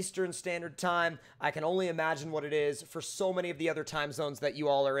 Midnight Eastern Standard Time. I can only imagine what it is for so many of the other time zones that you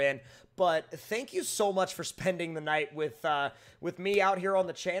all are in. But thank you so much for spending the night with me out here on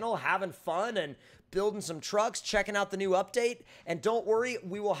the channel, having fun and building some trucks, checking out the new update. And don't worry,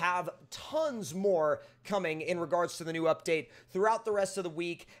 we will have tons more coming in regards to the new update throughout the rest of the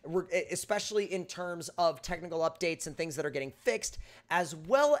week, especially in terms of technical updates and things that are getting fixed, as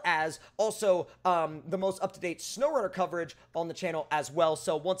well as also the most up-to-date SnowRunner coverage on the channel as well.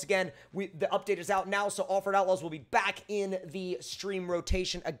 So once again, the update is out now, so Offroad Outlaws will be back in the stream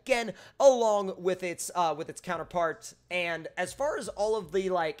rotation again, along with its counterparts. And as far as all of the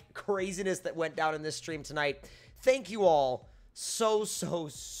like craziness that went down in this stream tonight, thank you all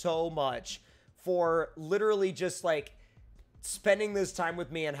so much for literally just like spending this time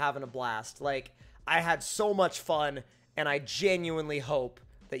with me and having a blast. Like, I had so much fun, and I genuinely hope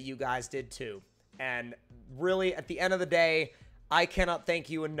that you guys did too. And really, at the end of the day, I cannot thank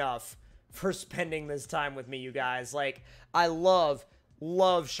you enough for spending this time with me, you guys. Like, I love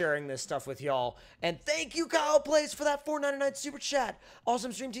sharing this stuff with y'all. And thank you, Kyle Plays, for that $4.99 super chat.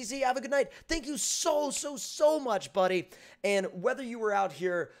 Awesome stream, TC. Have a good night. Thank you so much, buddy. And whether you were out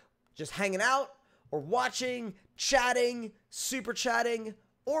here just hanging out or watching, chatting, super chatting,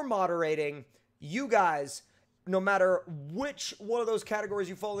 or moderating, you guys, no matter which one of those categories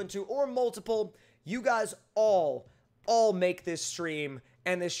you fall into or multiple, you guys all make this stream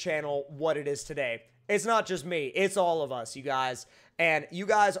and this channel what it is today. It's not just me. It's all of us, you guys. And you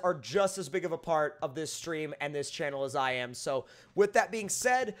guys are just as big of a part of this stream and this channel as I am. So with that being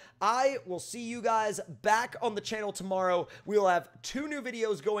said, I will see you guys back on the channel tomorrow. We will have 2 new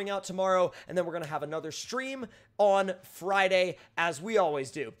videos going out tomorrow, and then we're going to have another stream on Friday, as we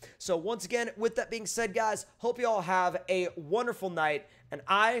always do. So once again, with that being said, guys, hope you all have a wonderful night, and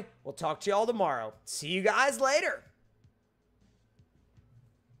I will talk to y'all tomorrow. See you guys later.